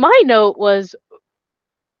 And my note was,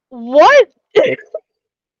 what?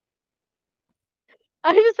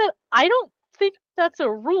 I just said, I don't think that's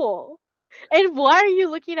a rule. And why are you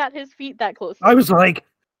looking at his feet that closely? I was like,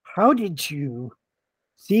 how did you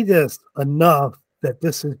see this enough that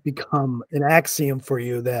this has become an axiom for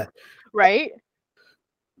you that right?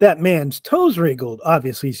 That man's toes wriggled.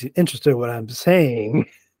 Obviously, he's interested in what I'm saying.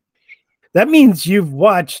 That means you've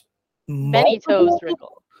watched many toes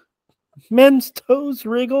wriggle. Men's toes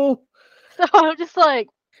wriggle? So I'm just like,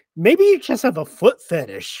 maybe you just have a foot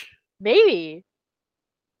fetish. Maybe.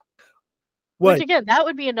 What? Which again, that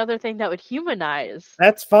would be another thing that would humanize.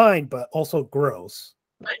 That's fine, but also gross.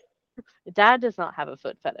 Dad does not have a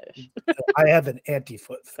foot fetish. I have an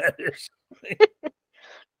anti-foot fetish.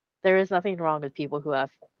 There is nothing wrong with people who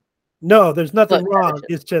have. No, there's nothing wrong.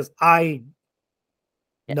 Fetishes. It's just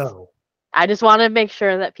no. I just want to make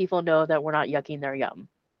sure that people know that we're not yucking their yum.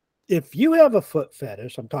 If you have a foot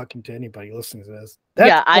fetish, I'm talking to anybody listening to this.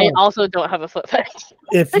 Yeah, I also don't have a foot fetish.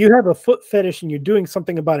 If you have a foot fetish and you're doing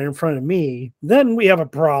something about it in front of me, then we have a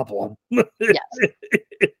problem. Yes.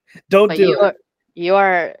 Don't do it. You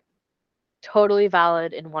are totally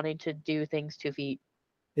valid in wanting to do things 2 feet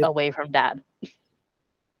away from Dad.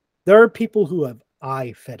 There are people who have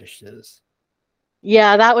eye fetishes.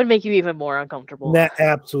 Yeah, that would make you even more uncomfortable. That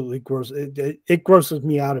absolutely gross. It grosses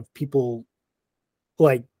me out if people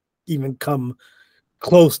like even come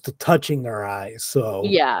close to touching their eyes. So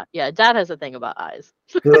yeah, Dad has a thing about eyes.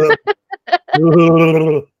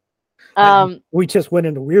 We just went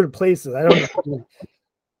into weird places. I don't know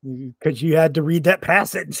because you had to read that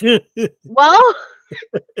passage. Well,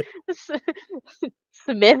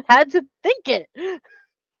 Smith had to think it.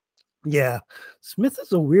 Yeah, Smith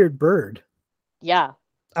is a weird bird. Yeah,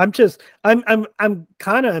 I'm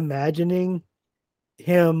kind of imagining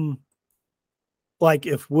him like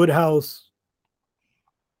if Woodhouse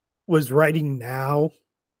was writing now,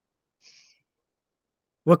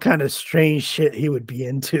 what kind of strange shit he would be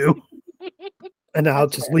into. And I'll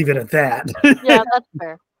just leave it at that. Yeah, that's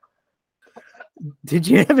fair. Did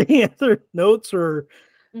you have any other notes or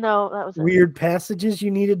no, that was weird passages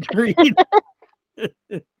you needed to read?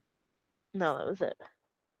 No, that was it.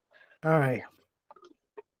 All right.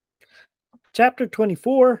 Chapter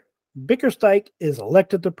 24, Bickersdyke is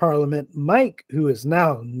elected to Parliament. Mike, who is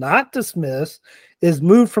now not dismissed, is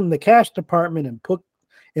moved from the cash department and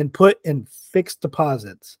put in fixed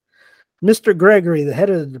deposits. Mr. Gregory, the head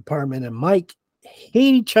of the department, and Mike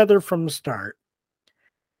hate each other from the start.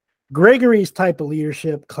 Gregory's type of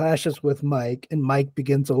leadership clashes with Mike, and Mike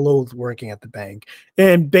begins to loathe working at the bank.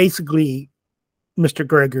 And basically, Mr.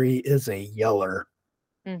 Gregory is a yeller.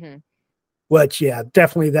 Mm-hmm. Which, yeah,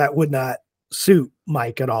 definitely that would not suit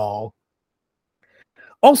Mike at all.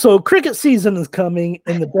 Also, cricket season is coming,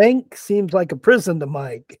 and the bank seems like a prison to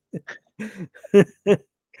Mike.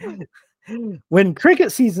 When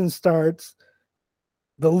cricket season starts,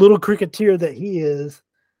 the little cricketer that he is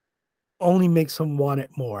only makes him want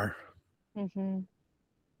it more. Mm-hmm.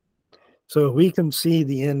 So we can see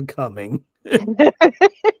the end coming.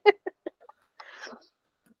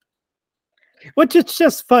 Which is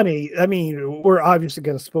just funny. I mean, we're obviously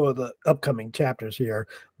going to spoil the upcoming chapters here,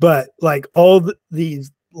 but like all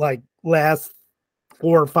these like last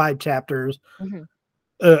 4 or 5 chapters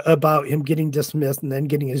about him getting dismissed and then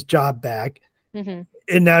getting his job back, and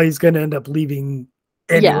now he's going to end up leaving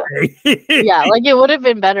anyway. Yeah, like it would have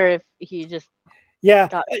been better if he just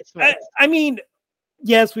got dismissed. I mean,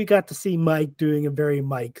 yes, we got to see Mike doing a very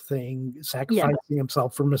Mike thing, sacrificing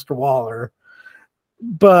himself for Mr. Waller,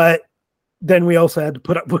 but then we also had to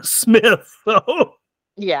put up with Smith. So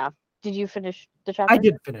yeah, did you finish the chapter? I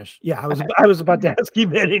did finish. Yeah, I was about to ask you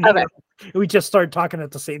that. Okay. We just started talking at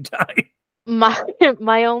the same time.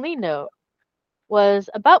 My only note was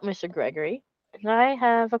about Mr. Gregory, and I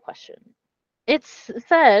have a question. It's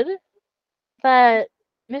said that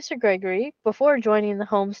Mr. Gregory, before joining the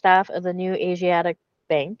home staff of the new Asiatic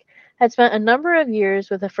Bank, had spent a number of years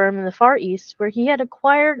with a firm in the Far East where he had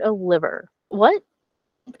acquired a liver. What?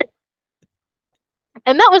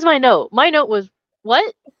 And that was my note. My note was,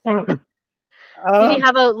 what? Did he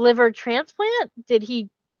have a liver transplant? Did he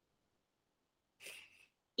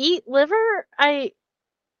eat liver?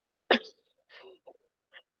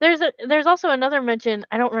 There's also another mention,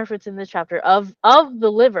 I don't remember if it's in this chapter, of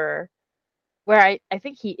the liver, where I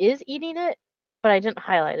think he is eating it, but I didn't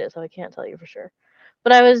highlight it, so I can't tell you for sure.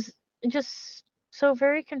 But I was just so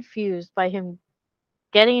very confused by him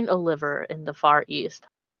getting a liver in the Far East.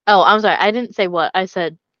 Oh, I'm sorry. I didn't say what. I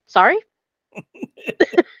said, sorry?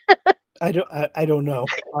 I don't know,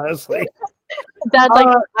 honestly. Dad's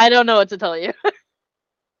like, I don't know what to tell you.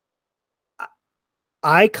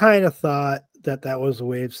 I kind of thought that was a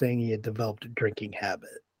way of saying he had developed a drinking habit.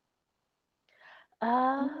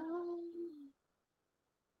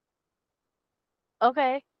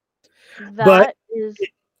 Okay. But is it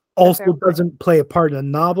also doesn't play a part in the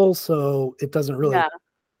novel, so it doesn't really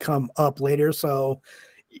come up later. So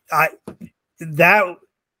that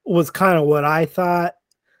was kind of what I thought,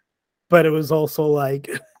 but it was also like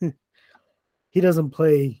he doesn't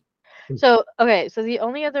play. So, okay, so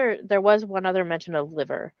there was one other mention of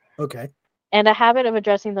liver. Okay. And a habit of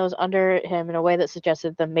addressing those under him in a way that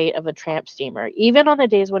suggested the mate of a tramp steamer. Even on the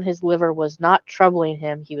days when his liver was not troubling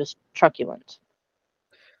him, he was truculent.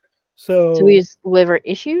 So he's liver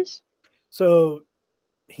issues? So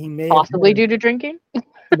he may possibly due to drinking?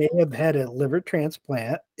 May have had a liver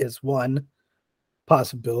transplant is one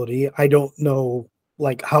possibility. I don't know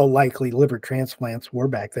like how likely liver transplants were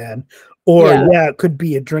back then. Or it could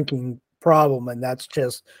be a drinking problem, and that's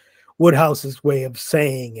just Woodhouse's way of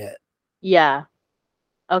saying it. Yeah.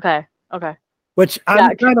 Okay. Which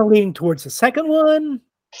I'm kind of leaning towards the second one.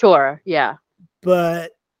 Sure. Yeah.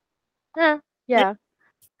 But yeah.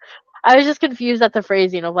 I was just confused at the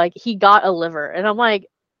phrasing of like he got a liver, and I'm like,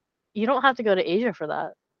 you don't have to go to Asia for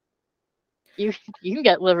that. You can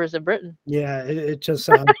get livers in Britain. Yeah, it just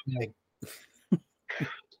sounds like.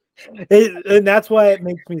 And that's why it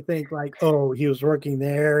makes me think like, oh, he was working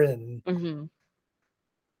there and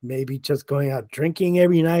maybe just going out drinking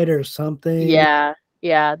every night or something. Yeah,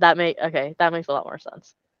 that makes a lot more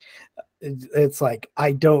sense. It's like,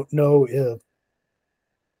 I don't know if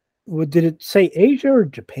did it say Asia or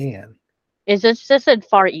Japan? It just said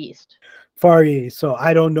Far East. Far East. So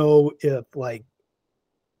I don't know if like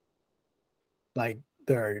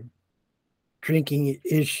there are drinking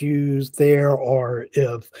issues there, or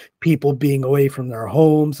if people being away from their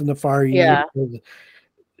homes in the Far East. Yeah. There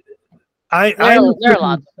are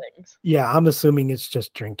lots of things. Yeah, I'm assuming it's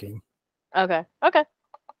just drinking. Okay.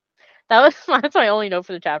 That's my only note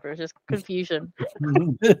for the chapter. It's just confusion.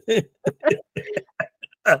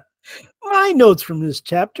 My notes from this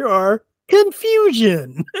chapter are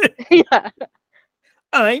confusion. Yeah.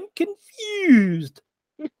 I'm confused.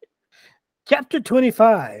 Chapter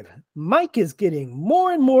 25. Mike is getting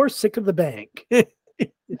more and more sick of the bank.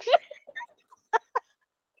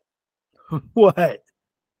 What?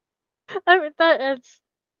 I mean, that's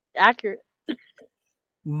accurate.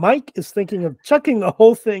 Mike is thinking of chucking the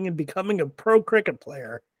whole thing and becoming a pro cricket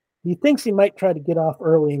player. He thinks he might try to get off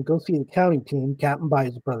early and go see the counting team, captained by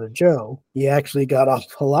his brother Joe. He actually got off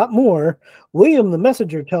a lot more. William, the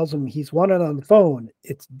messenger, tells him he's wanted on the phone.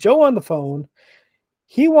 It's Joe on the phone.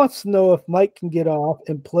 He wants to know if Mike can get off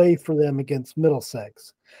and play for them against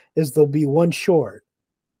Middlesex, as they'll be one short.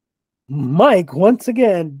 Mike, once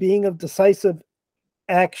again, being of decisive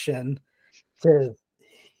action, says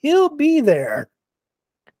he'll be there.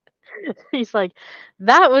 He's like,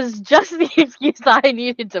 that was just the excuse I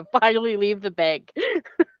needed to finally leave the bank.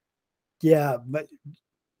 Yeah, but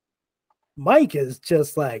Mike is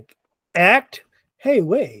just like, act. Hey,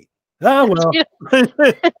 wait. Oh, well.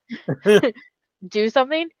 Do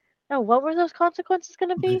something? No, what were those consequences going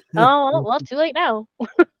to be? Oh, well, too late now.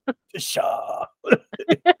 Sure.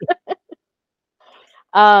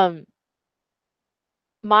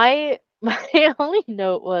 My only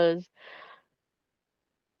note was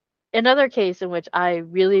another case in which I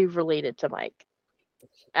really related to Mike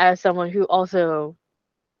as someone who also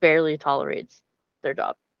barely tolerates their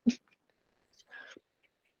job.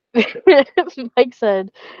 Mike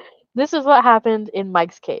said, this is what happened in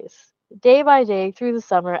Mike's case. Day by day through the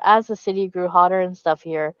summer, as the city grew hotter and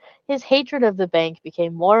stuffier, his hatred of the bank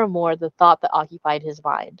became more and more the thought that occupied his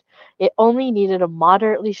mind. It only needed a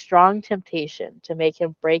moderately strong temptation to make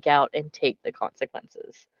him break out and take the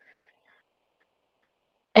consequences.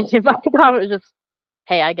 And my comment was just,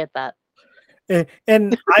 hey, I get that.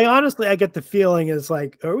 And I get the feeling is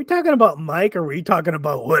like, are we talking about Mike or are we talking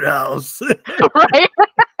about Woodhouse? Right?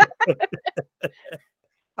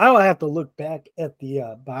 I'll have to look back at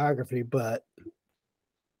the biography, but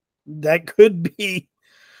that could be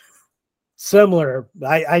similar.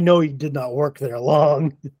 I know he did not work there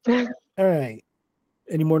long. All right.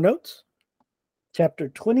 Any more notes? Chapter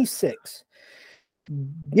 26.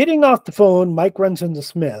 Getting off the phone, Mike runs into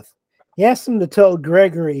Smith. He asks him to tell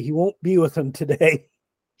Gregory he won't be with him today.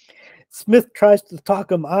 Smith tries to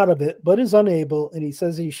talk him out of it, but is unable, and he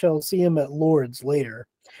says he shall see him at Lord's later.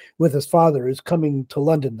 with his father, who's coming to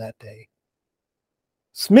London that day.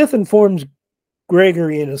 Smith informs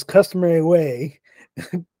Gregory in his customary way.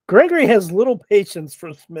 Gregory has little patience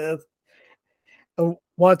for Smith and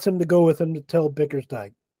wants him to go with him to tell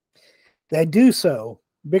Bickersdyke. They do so.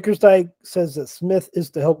 Bickersdyke says that Smith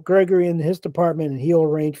is to help Gregory in his department, and he'll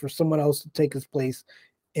arrange for someone else to take his place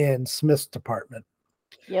in Smith's department.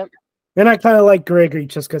 Yep. And I kind of like Gregory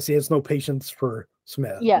just because he has no patience for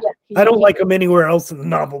Smith. Yeah. I don't like him anywhere else in the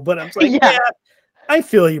novel, but I'm like, yeah, I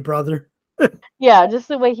feel you, brother. Yeah, just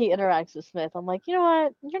the way he interacts with Smith. I'm like, you know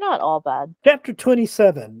what? You're not all bad. Chapter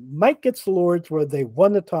 27. Mike gets the Lords where they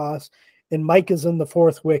won the toss, and Mike is in the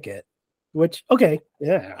 4th wicket, which, okay,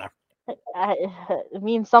 yeah. It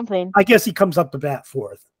means something. I guess he comes up to bat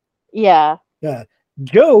 4th. Yeah. Yeah.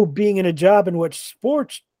 Joe, being in a job in which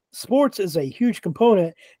sports is a huge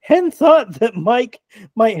component, hadn't thought that Mike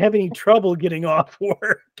might have any trouble getting off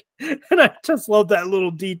work. And I just love that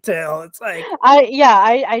little detail. It's like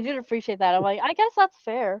I did appreciate that. I'm like, I guess that's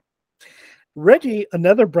fair. Reggie,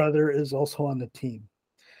 another brother, is also on the team.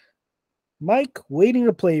 Mike, waiting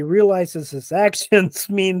to play, realizes his actions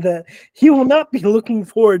mean that he will not be looking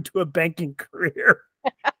forward to a banking career.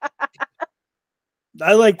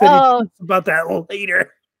 I like that he thinks about that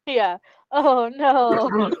later. Yeah. Oh,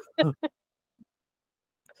 no.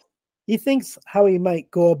 He thinks how he might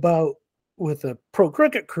go about with a pro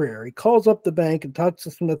cricket career. He calls up the bank and talks to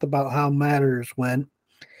Smith about how matters went.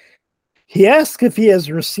 He asks if he has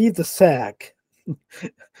received the sack.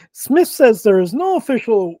 Smith says there is no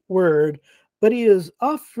official word, but he is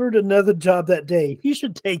offered another job that day. He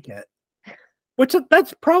should take it.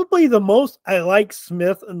 That's probably the most I like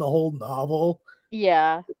Smith in the whole novel.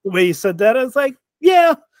 Yeah. The way he said that, I was like,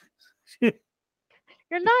 yeah. You're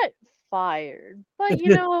not fired, but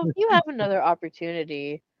you know, if you have another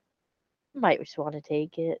opportunity, you might just want to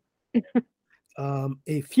take it.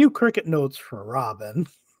 A few cricket notes for Robyn.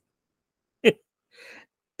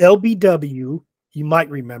 LBW, you might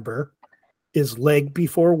remember, is leg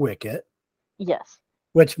before wicket. Yes.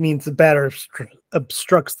 Which means the batter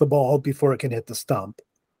obstructs the ball before it can hit the stump.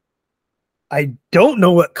 I don't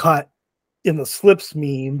know what caught in the slips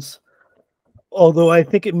means, although I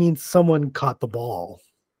think it means someone caught the ball.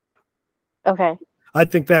 Okay. I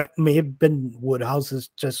think that may have been Woodhouse's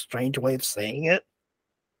just strange way of saying it.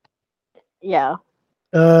 Yeah.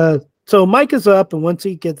 So Mike is up, and once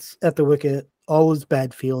he gets at the wicket, all his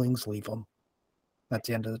bad feelings leave him. That's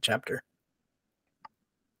the end of the chapter.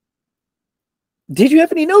 Did you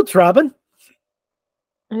have any notes, Robyn?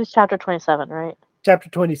 It was chapter 27, right? Chapter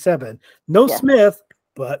 27. No Smith,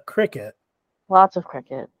 but cricket. Lots of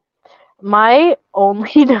cricket. My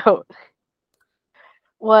only note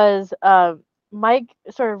was Mike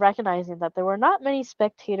sort of recognizing that there were not many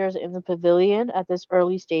spectators in the pavilion at this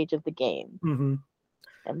early stage of the game. Mm-hmm.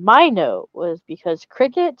 And my note was because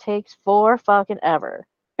cricket takes fucking ever.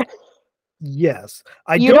 Yes.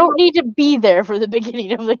 You don't need to be there for the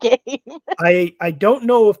beginning of the game. I don't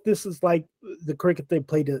know if this is like the cricket they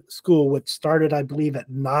played at school, which started, I believe, at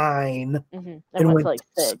 9 and went to like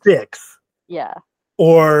 6. Yeah.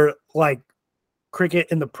 Or like cricket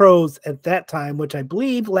in the pros at that time, which I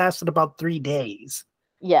believe lasted about 3 days.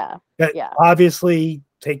 Yeah. Yeah. Obviously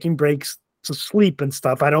taking breaks to sleep and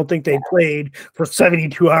stuff. I don't think they played for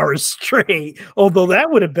 72 hours straight, although that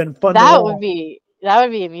would have been fun. That would be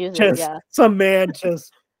amusing. Just some man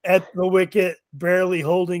just at the wicket, barely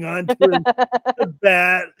holding on to the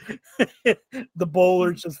bat. The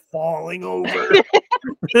bowler just falling over.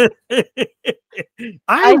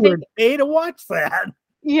 I would pay to watch that.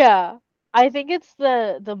 Yeah. I think it's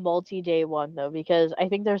the multi-day one though, because I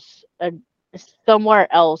think there's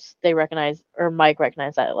somewhere else they recognize, or Mike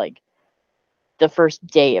recognized that like the first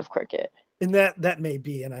day of cricket. And that may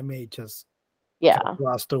be, and I may just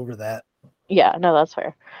glossed over that. Yeah, no, that's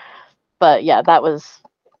fair. But yeah, that was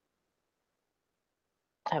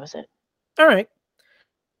it. All right.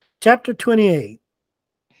 Chapter 28.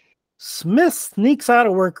 Smith sneaks out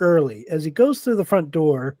of work early. As he goes through the front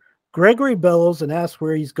door, Gregory bellows and asks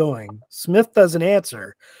where he's going. Smith doesn't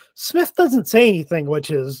answer. Smith doesn't say anything, which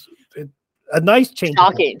is a nice change.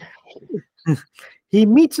 Shocking. He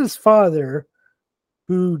meets his father,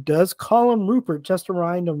 who does call him Rupert, just to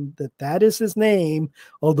remind him that is his name,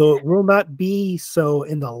 although it will not be so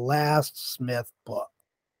in the last Smith book.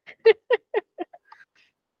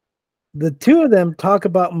 The two of them talk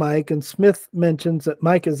about Mike, and Smith mentions that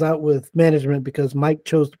Mike is out with management because Mike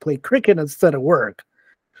chose to play cricket instead of work.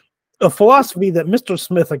 A philosophy that Mr.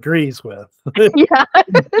 Smith agrees with. Yeah,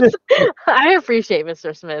 I appreciate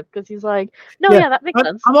Mr. Smith because he's like, no, yeah, that makes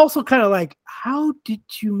sense. I'm also kind of like, how did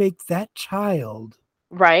you make that child?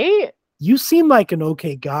 Right? you seem like an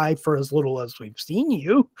okay guy for as little as we've seen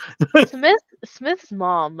you. Smith's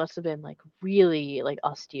mom must have been like really like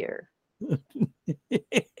austere.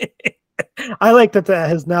 I like that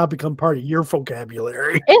has now become part of your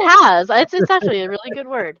vocabulary. It has. It's actually a really good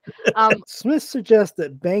word. Smith suggests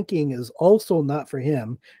that banking is also not for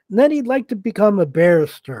him, and that he'd like to become a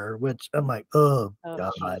barrister, which I'm like, oh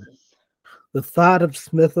God. Jesus. The thought of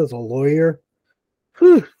Smith as a lawyer.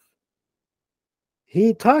 Whew.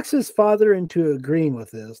 He talks his father into agreeing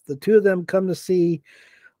with this. The two of them come to see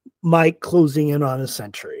Mike closing in on a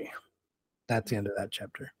century. That's the end of that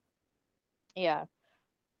chapter. Yeah.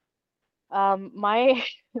 My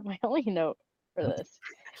only note for this.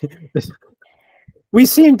 We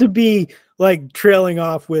seem to be like trailing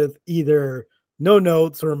off with either no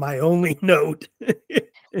notes or my only note.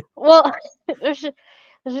 Well, there's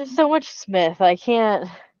just so much Smith. I can't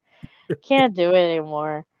do it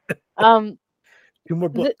anymore. 2 more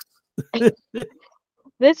books.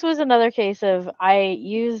 This was another case of I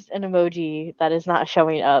used an emoji that is not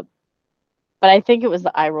showing up, but I think it was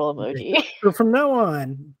the eye roll emoji. Okay. So from now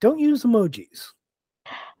on, don't use emojis.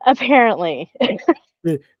 Apparently.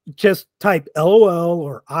 Just type LOL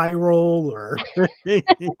or eye roll or.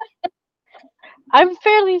 I'm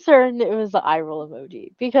fairly certain it was the eye roll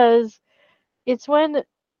emoji because it's when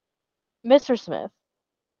Mr. Smith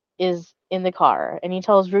is in the car and he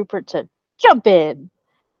tells Rupert to jump in.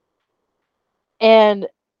 And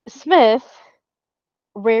Smith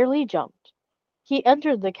rarely jumped. He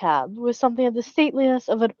entered the cab with something of the stateliness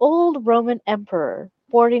of an old Roman emperor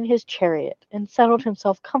boarding his chariot and settled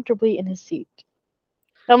himself comfortably in his seat.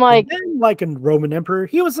 I'm like, then, like a Roman emperor,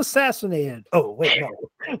 he was assassinated. Oh, wait, no.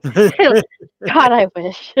 God, I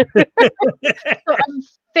wish. So I'm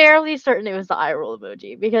fairly certain it was the eye roll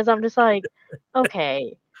emoji because I'm just like,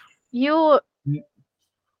 okay, you're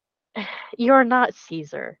not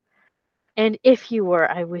Caesar. And if you were,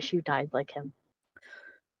 I wish you died like him.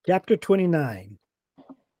 Chapter 29.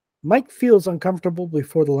 Mike feels uncomfortable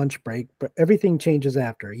before the lunch break, but everything changes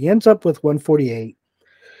after. He ends up with 148.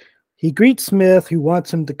 He greets Smith, who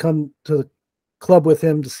wants him to come to the club with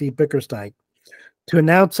him to see Bickerstike, to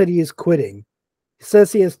announce that he is quitting. He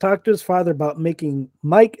says he has talked to his father about making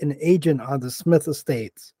Mike an agent on the Smith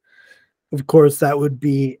estates. Of course, that would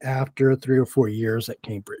be after 3 or 4 years at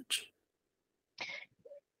Cambridge.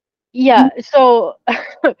 Yeah, so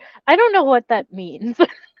I don't know what that means.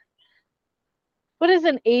 What is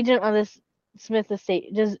an agent on this Smith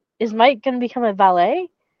estate? Is Mike going to become a valet?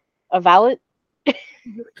 A valet?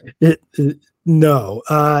 No.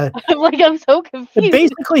 I'm so confused.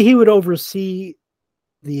 Basically, he would oversee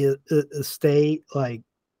the estate, like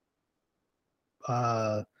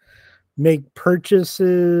make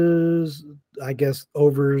purchases, I guess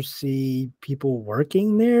oversee people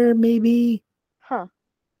working there, maybe. Huh.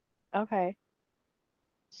 Okay.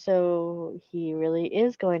 So he really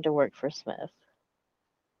is going to work for Smith.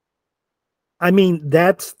 I mean,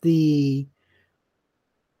 that's the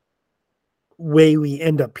way we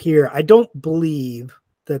end up here. I don't believe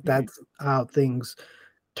that that's how things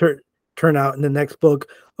turn out in the next book.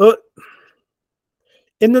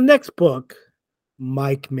 In the next book,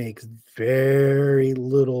 Mike makes very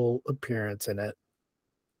little appearance in it.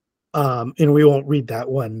 And we won't read that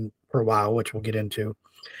one for a while, which we'll get into.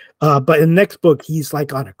 But in the next book, he's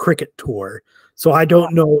like on a cricket tour. So I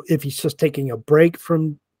don't know if he's just taking a break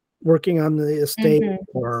from working on the estate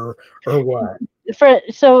or what.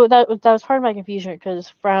 So that was part of my confusion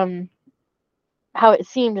because from how it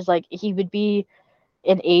seemed is like he would be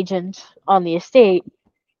an agent on the estate,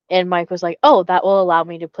 and Mike was like, "Oh, that will allow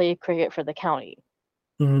me to play cricket for the county."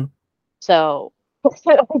 Mm-hmm. So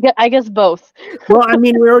I guess both. Well, I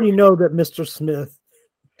mean, we already know that Mr. Smith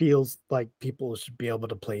feels like people should be able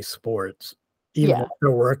to play sports even if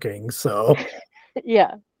they're working. So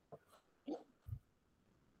yeah.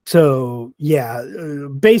 So yeah,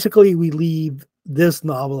 basically we leave this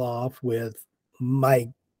novel off with Mike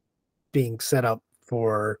being set up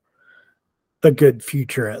for a good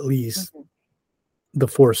future, at least the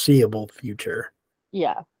foreseeable future.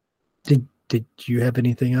 Yeah. Did you have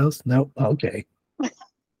anything else? No? Okay.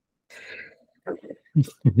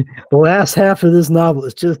 The last half of this novel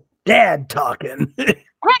is just dad talking. Hey,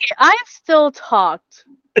 I've still talked.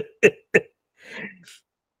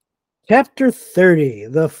 Chapter 30,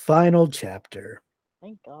 the final chapter.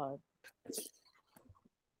 Thank God.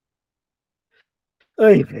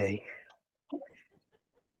 Okay.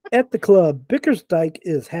 At the club, Bickerstike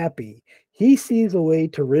is happy. He sees a way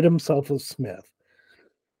to rid himself of Smith.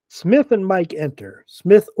 Smith and Mike enter.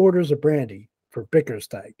 Smith orders a brandy for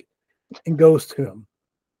Bickerstike and goes to him.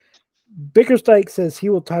 Bickerstike says he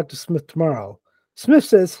will talk to Smith tomorrow. Psmith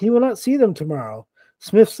says he will not see them tomorrow.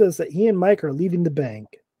 Psmith says that he and Mike are leaving the bank.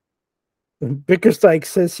 And Bickerstike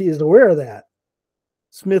says he is aware of that.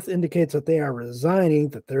 Psmith indicates that they are resigning,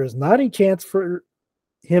 that there is not a chance for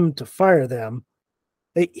him to fire them.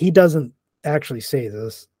 He doesn't actually say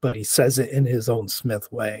this, but he says it in his own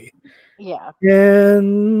Smith way. Yeah.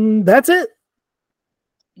 And that's it.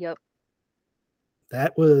 Yep.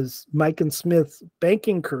 That was Mike and Smith's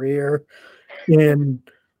banking career in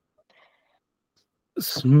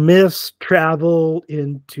Smith's travel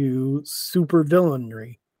into super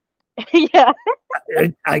villainry. Yeah.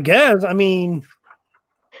 I guess. I mean,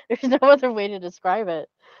 there's no other way to describe it.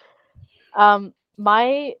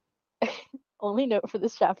 My only note for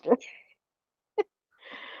this chapter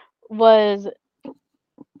was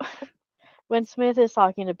when Smith is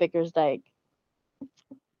talking to Bickersdyke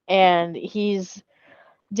and he's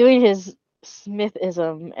doing his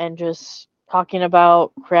Smithism and just talking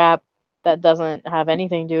about crap that doesn't have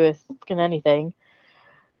anything to do with fucking anything.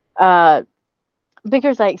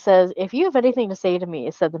 Bickersdyke says, "If you have anything to say to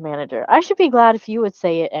me," said the manager, "I should be glad if you would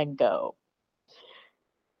say it and go."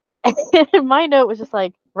 And my note was just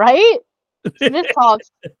like, right? Smith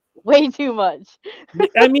talks way too much.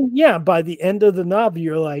 I mean, yeah, by the end of the novel,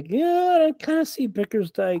 you're like, yeah, I kind of see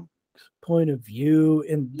Bickersdyke's point of view.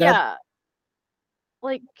 And that, Yeah.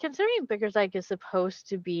 Like, considering Bickersdyke is supposed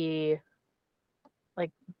to be,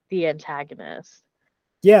 like, the antagonist.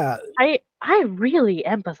 Yeah. I really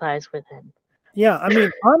empathize with him. Yeah, I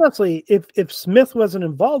mean, honestly, if Smith wasn't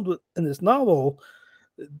involved in this novel,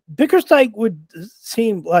 Bickersdyke would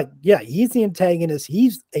seem like, yeah, he's the antagonist.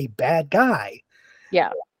 He's a bad guy.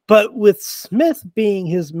 Yeah. But with Smith being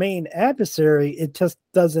his main adversary, it just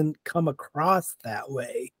doesn't come across that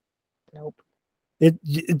way. Nope.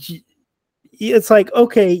 It's like,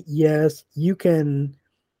 okay, yes, you can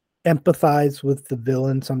empathize with the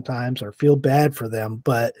villain sometimes or feel bad for them,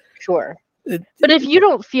 but sure. But if you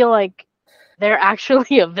don't feel like they're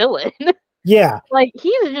actually a villain, yeah, like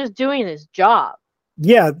he's just doing his job.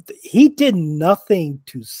 Yeah, he did nothing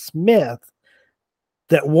to Smith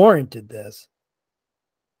that warranted this.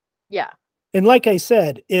 Yeah. And like I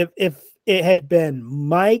said, if it had been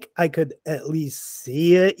Mike, I could at least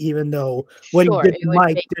see it, even though what he did to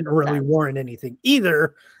Mike didn't really warrant anything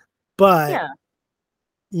either. But yeah,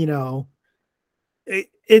 you know,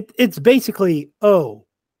 it's basically, oh,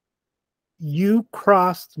 you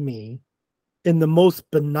crossed me in the most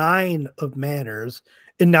benign of manners,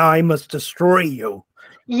 and now I must destroy you.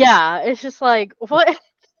 Yeah, it's just like, what?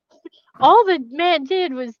 All the man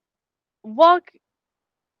did was walk,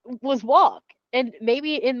 and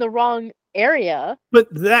maybe in the wrong area. But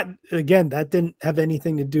that, again, that didn't have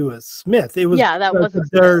anything to do with Smith. It was, yeah, that wasn't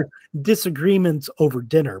their disagreements over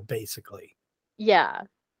dinner, basically. Yeah.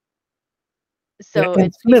 So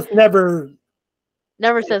and Smith never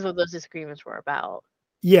says what those disagreements were about.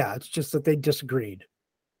 Yeah, it's just that they disagreed.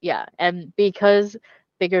 Yeah, and because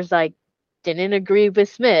Bickersdyke didn't agree with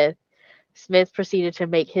Smith, Smith proceeded to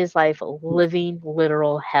make his life a living,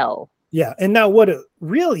 literal hell. Yeah, and now what it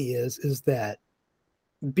really is that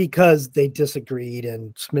because they disagreed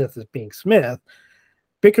and Smith is being Smith,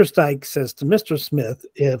 Bickersdyke says to Mr. Smith,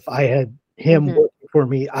 if I had him working for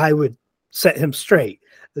me, I would set him straight.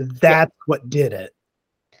 That's what did it.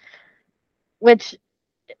 Which,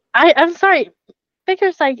 I'm sorry,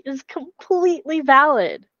 Bickersdyke is completely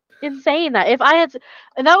valid in saying that. If I had,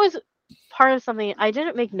 and that was part of something, I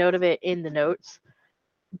didn't make note of it in the notes,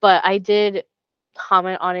 but I did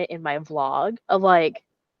comment on it in my vlog of like,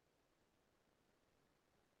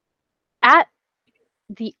 at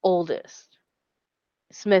the oldest,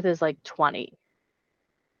 Smith is like 20.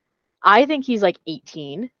 I think he's like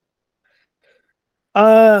 18.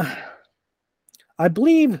 I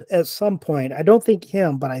believe at some point, I don't think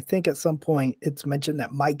him, but I think at some point it's mentioned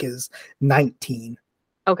that Mike is 19.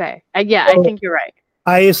 Okay. Yeah, so, I think you're right.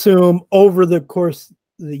 I assume over the course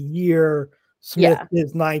of the year, Smith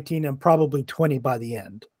is 19 and probably 20 by the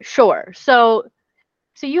end. Sure. So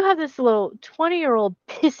you have this little 20-year-old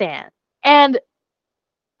pissant. And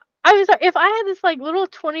I was like, if I had this like little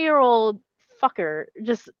 20-year-old fucker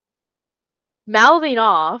just mouthing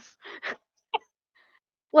off,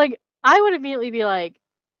 like I would immediately be like,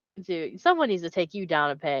 dude, someone needs to take you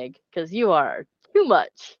down a peg because you are too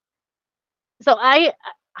much. So I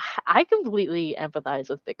completely empathize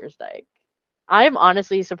with Bickersdyke. I'm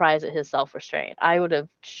honestly surprised at his self-restraint. I would have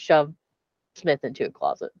shoved Smith into a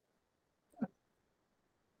closet.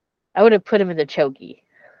 I would have put him in the chokey.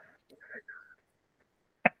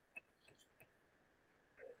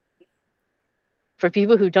 For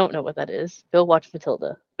people who don't know what that is, go watch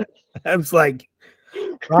Matilda. I was like,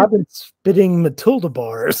 Robyn spitting Matilda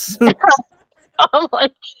bars. I'm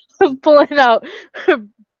like pulling out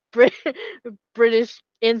Brit- British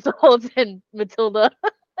insults and Matilda.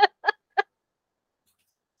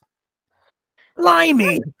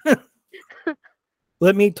 Blimey.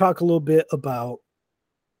 Let me talk a little bit about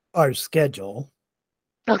our schedule.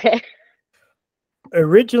 Okay.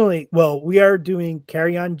 Originally, well, we are doing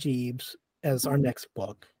Carry On Jeeves as our next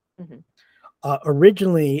book. Mhm.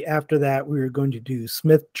 Originally, after that, we were going to do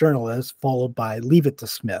Smith Journalist, followed by Leave It to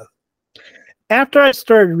Smith. After I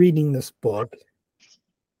started reading this book,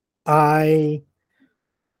 I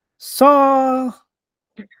saw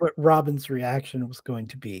what Robyn's reaction was going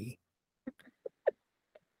to be.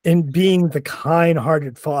 And being the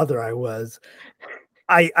kind-hearted father I was,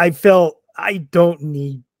 I felt I don't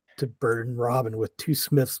need to burden Robyn with 2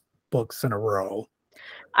 Smiths books in a row.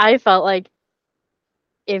 I felt like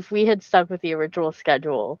if we had stuck with the original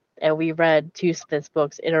schedule and we read 2 Smiths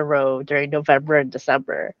books in a row during November and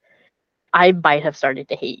December, I might have started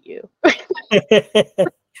to hate you.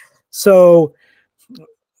 So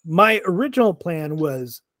my original plan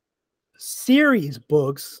was series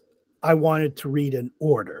books I wanted to read in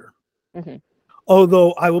order. Mm-hmm.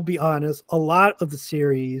 Although I will be honest, a lot of the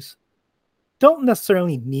series don't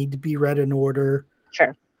necessarily need to be read in order.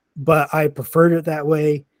 Sure. But I preferred it that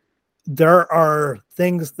way. There are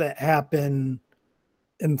things that happen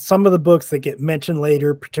in some of the books that get mentioned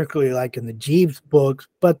later, particularly like in the Jeeves books,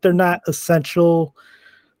 but they're not essential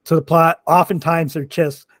to the plot. Oftentimes they're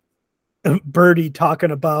just Birdie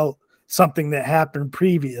talking about something that happened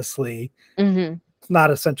previously. Mm-hmm. It's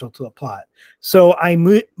not essential to the plot. So I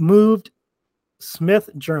moved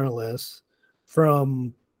Smith Journalist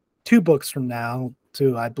from 2 books from now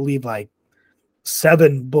to, I believe, like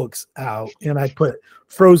 7 books out. And I put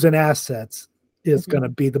Frozen Assets is going to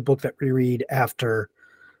be the book that we read after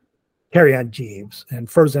Carry On Jeeves. And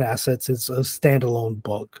Frozen Assets is a standalone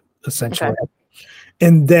book, essentially. Okay.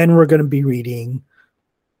 And then we're going to be reading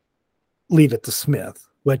Leave It to Smith,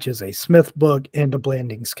 which is a Smith book and a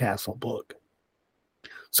Blandings Castle book.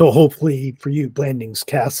 So hopefully for you, Blandings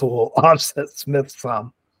Castle will offset Smith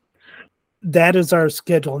some. That is our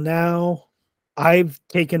schedule now. I've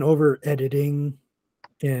taken over editing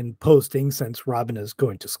and posting since Robyn is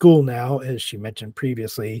going to school now, as she mentioned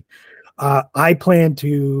previously. I plan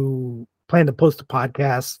to post a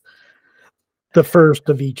podcast the first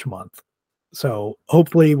of each month. So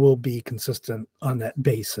hopefully we'll be consistent on that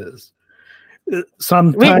basis.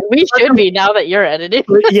 Sometimes we should be now that you're editing.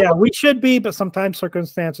 Yeah, we should be, but sometimes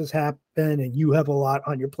circumstances happen and you have a lot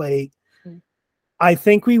on your plate. I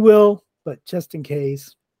think we will, but just in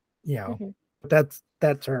case, that's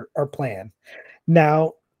our plan.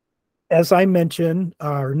 Now, as I mentioned,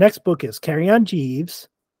 our next book is Carry On Jeeves.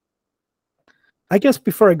 I guess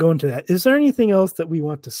before I go into that, is there anything else that we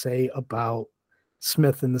want to say about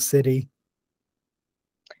Psmith in the CIty?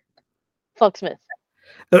 Fuck Smith.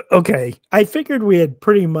 Okay, I figured we had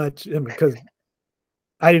pretty much, because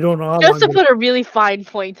I don't know how long. Just to put a really fine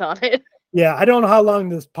point on it. Yeah, I don't know how long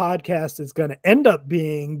this podcast is going to end up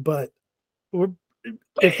being, but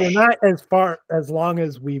if we're not as long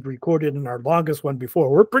as we've recorded in our longest one before,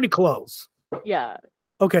 we're pretty close. Yeah.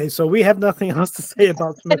 Okay, so we have nothing else to say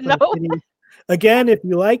about Smith in the CIty. Again, if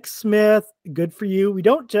you like Smith, good for you. We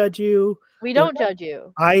don't judge you. We don't judge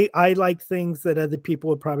you. I like things that other people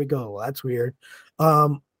would probably go, well, that's weird.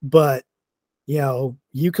 But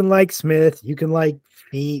you can like Smith, you can like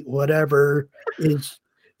feet, whatever is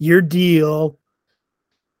your deal.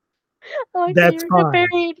 Okay, that's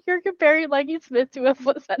fine. You're comparing liking Smith to a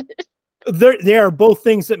foot fetish. They are both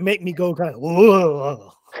things that make me go kind of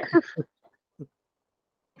whoa.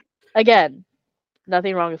 Again,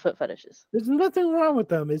 nothing wrong with foot fetishes. There's nothing wrong with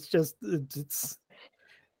them. It's just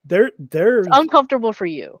they're uncomfortable for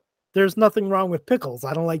you. There's nothing wrong with pickles.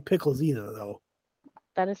 I don't like pickles either, though.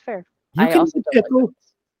 That is fair. You can eat pickles. Like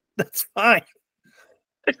that's fine.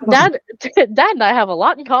 Dad and I have a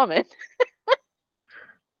lot in common.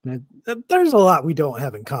 There's a lot we don't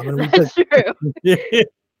have in common. That's true.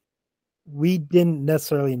 We didn't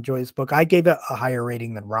necessarily enjoy this book. I gave it a higher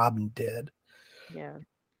rating than Robyn did. Yeah.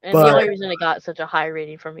 And the only reason it got such a high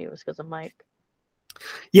rating from me was because of Mike.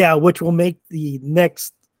 Yeah, which will make the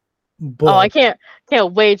next book. Oh, I can't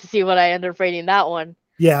wait to see what I end up rating that one.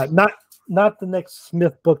 Yeah, not the next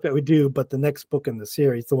Smith book that we do, but the next book in the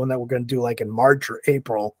series, the one that we're going to do like in March or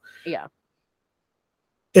April. Yeah.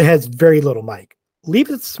 It has very little Mike. Leave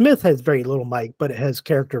It Smith has very little Mike, but it has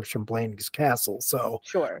characters from Blandings Castle. So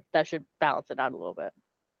sure, that should balance it out a little bit.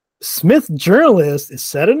 Smith Journalist is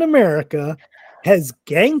set in America, has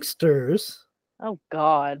gangsters. Oh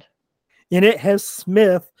God. And it has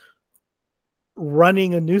Smith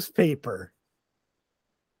running a newspaper.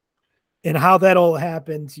 And how that all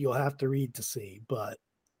happens, you'll have to read to see. But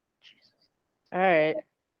All right.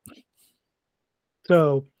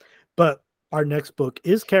 so, but our next book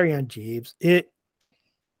is Carry On Jeeves. It,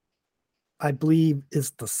 I believe,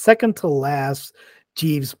 is the second to last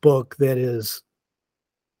Jeeves book that is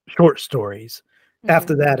short stories.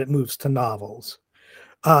 After that, it moves to novels.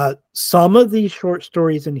 Some of these short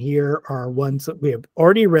stories in here are ones that we have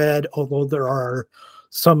already read, although there are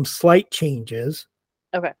some slight changes.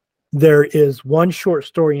 Okay. There is one short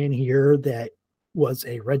story in here that was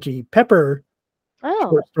a Reggie Pepper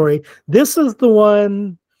short story. This is the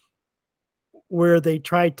one where they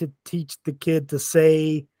tried to teach the kid to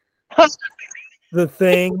say the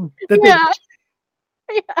thing that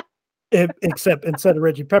except instead of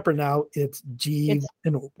Reggie Pepper now it's Jeeves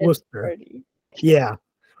and Worcester. Yeah.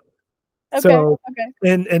 Okay. So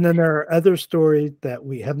and then there are other stories that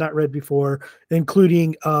we have not read before,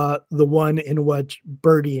 including the one in which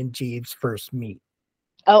Birdie and Jeeves first meet.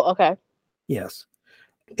 Oh, okay. Yes.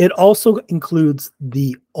 It also includes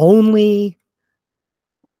the only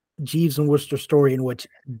Jeeves and Worcester story in which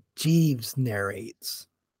Jeeves narrates.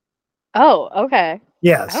 Oh, okay.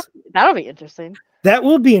 Yes. That'll be interesting. That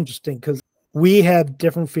will be interesting because we have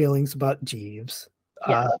different feelings about Jeeves.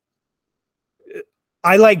 Yes.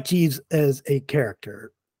 I like Jeeves as a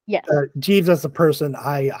character. Yes. Jeeves as a person,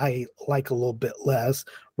 I like a little bit less.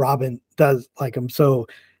 Robyn does like him. So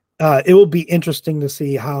it will be interesting to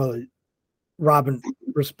see how Robyn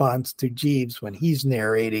responds to Jeeves when he's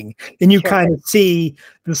narrating. And you kind of see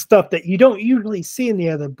the stuff that you don't usually see in the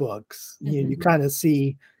other books. You kind of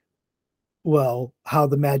see, well, how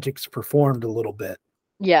the magic's performed a little bit.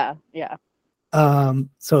 Yeah.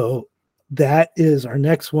 So that is our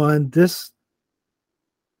next one. This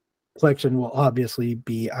collection will obviously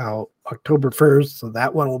be out October 1st, so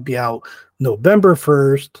that one will be out November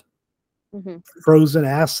 1st. Frozen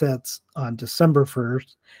Assets on December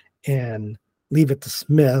 1st, and Leave It to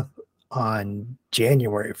Smith on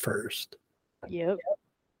January 1st. Yep.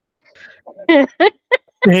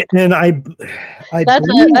 And I that's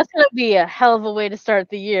gonna be a hell of a way to start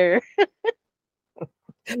the year.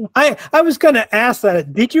 I was gonna ask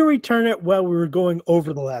that. Did you return it while we were going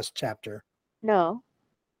over the last chapter? No.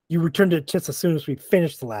 You returned it just as soon as we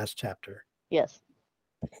finished the last chapter. Yes.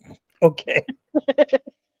 Okay.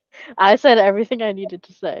 I said everything I needed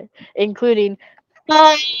to say, including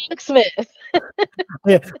Psmith.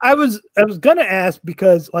 Yeah, I was gonna ask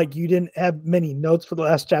because like you didn't have many notes for the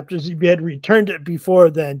last chapters. You had returned it before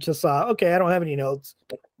then, just saw, okay, I don't have any notes.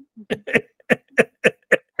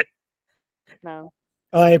 No.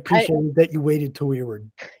 I appreciate that you waited till we were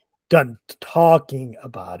done talking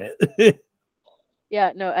about it.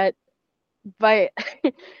 Yeah, no, by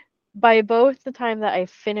both the time that I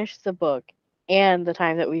finished the book and the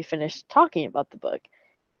time that we finished talking about the book,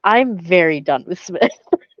 I'm very done with Smith.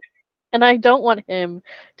 And I don't want him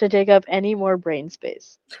to take up any more brain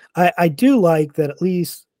space. I do like that, at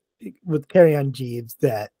least with Carry On Jeeves,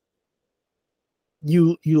 that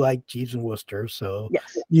you like Jeeves and Worcester, so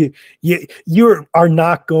yes. you are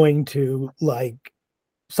not going to like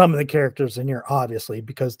some of the characters in here, obviously,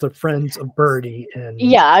 because they're friends of Birdie. And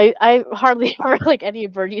yeah, I hardly ever like any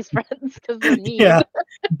of Birdie's friends because they're mean. Yeah,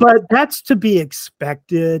 but that's to be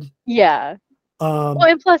expected. Yeah. Well,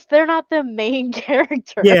 and plus they're not the main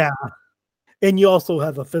character. Yeah. And you also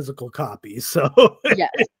have a physical copy, so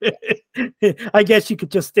yes. I guess you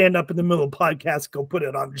could just stand up in the middle of the podcast, go put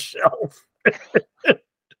it on the shelf.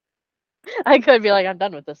 I could be like, I'm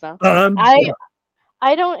done with this now.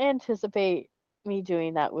 I don't anticipate me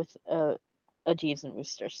doing that with a Jeeves and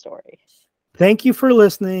Worcester story. Thank you for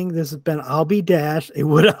listening. This has been I'll Be Dash, a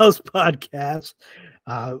Woodhouse podcast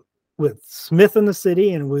with Psmith in the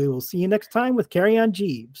City, and we will see you next time with Carry On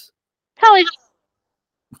Jeeves. Tally ho!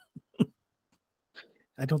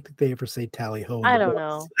 I don't think they ever say tally ho. I don't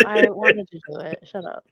know. I wanted to do it. Shut up.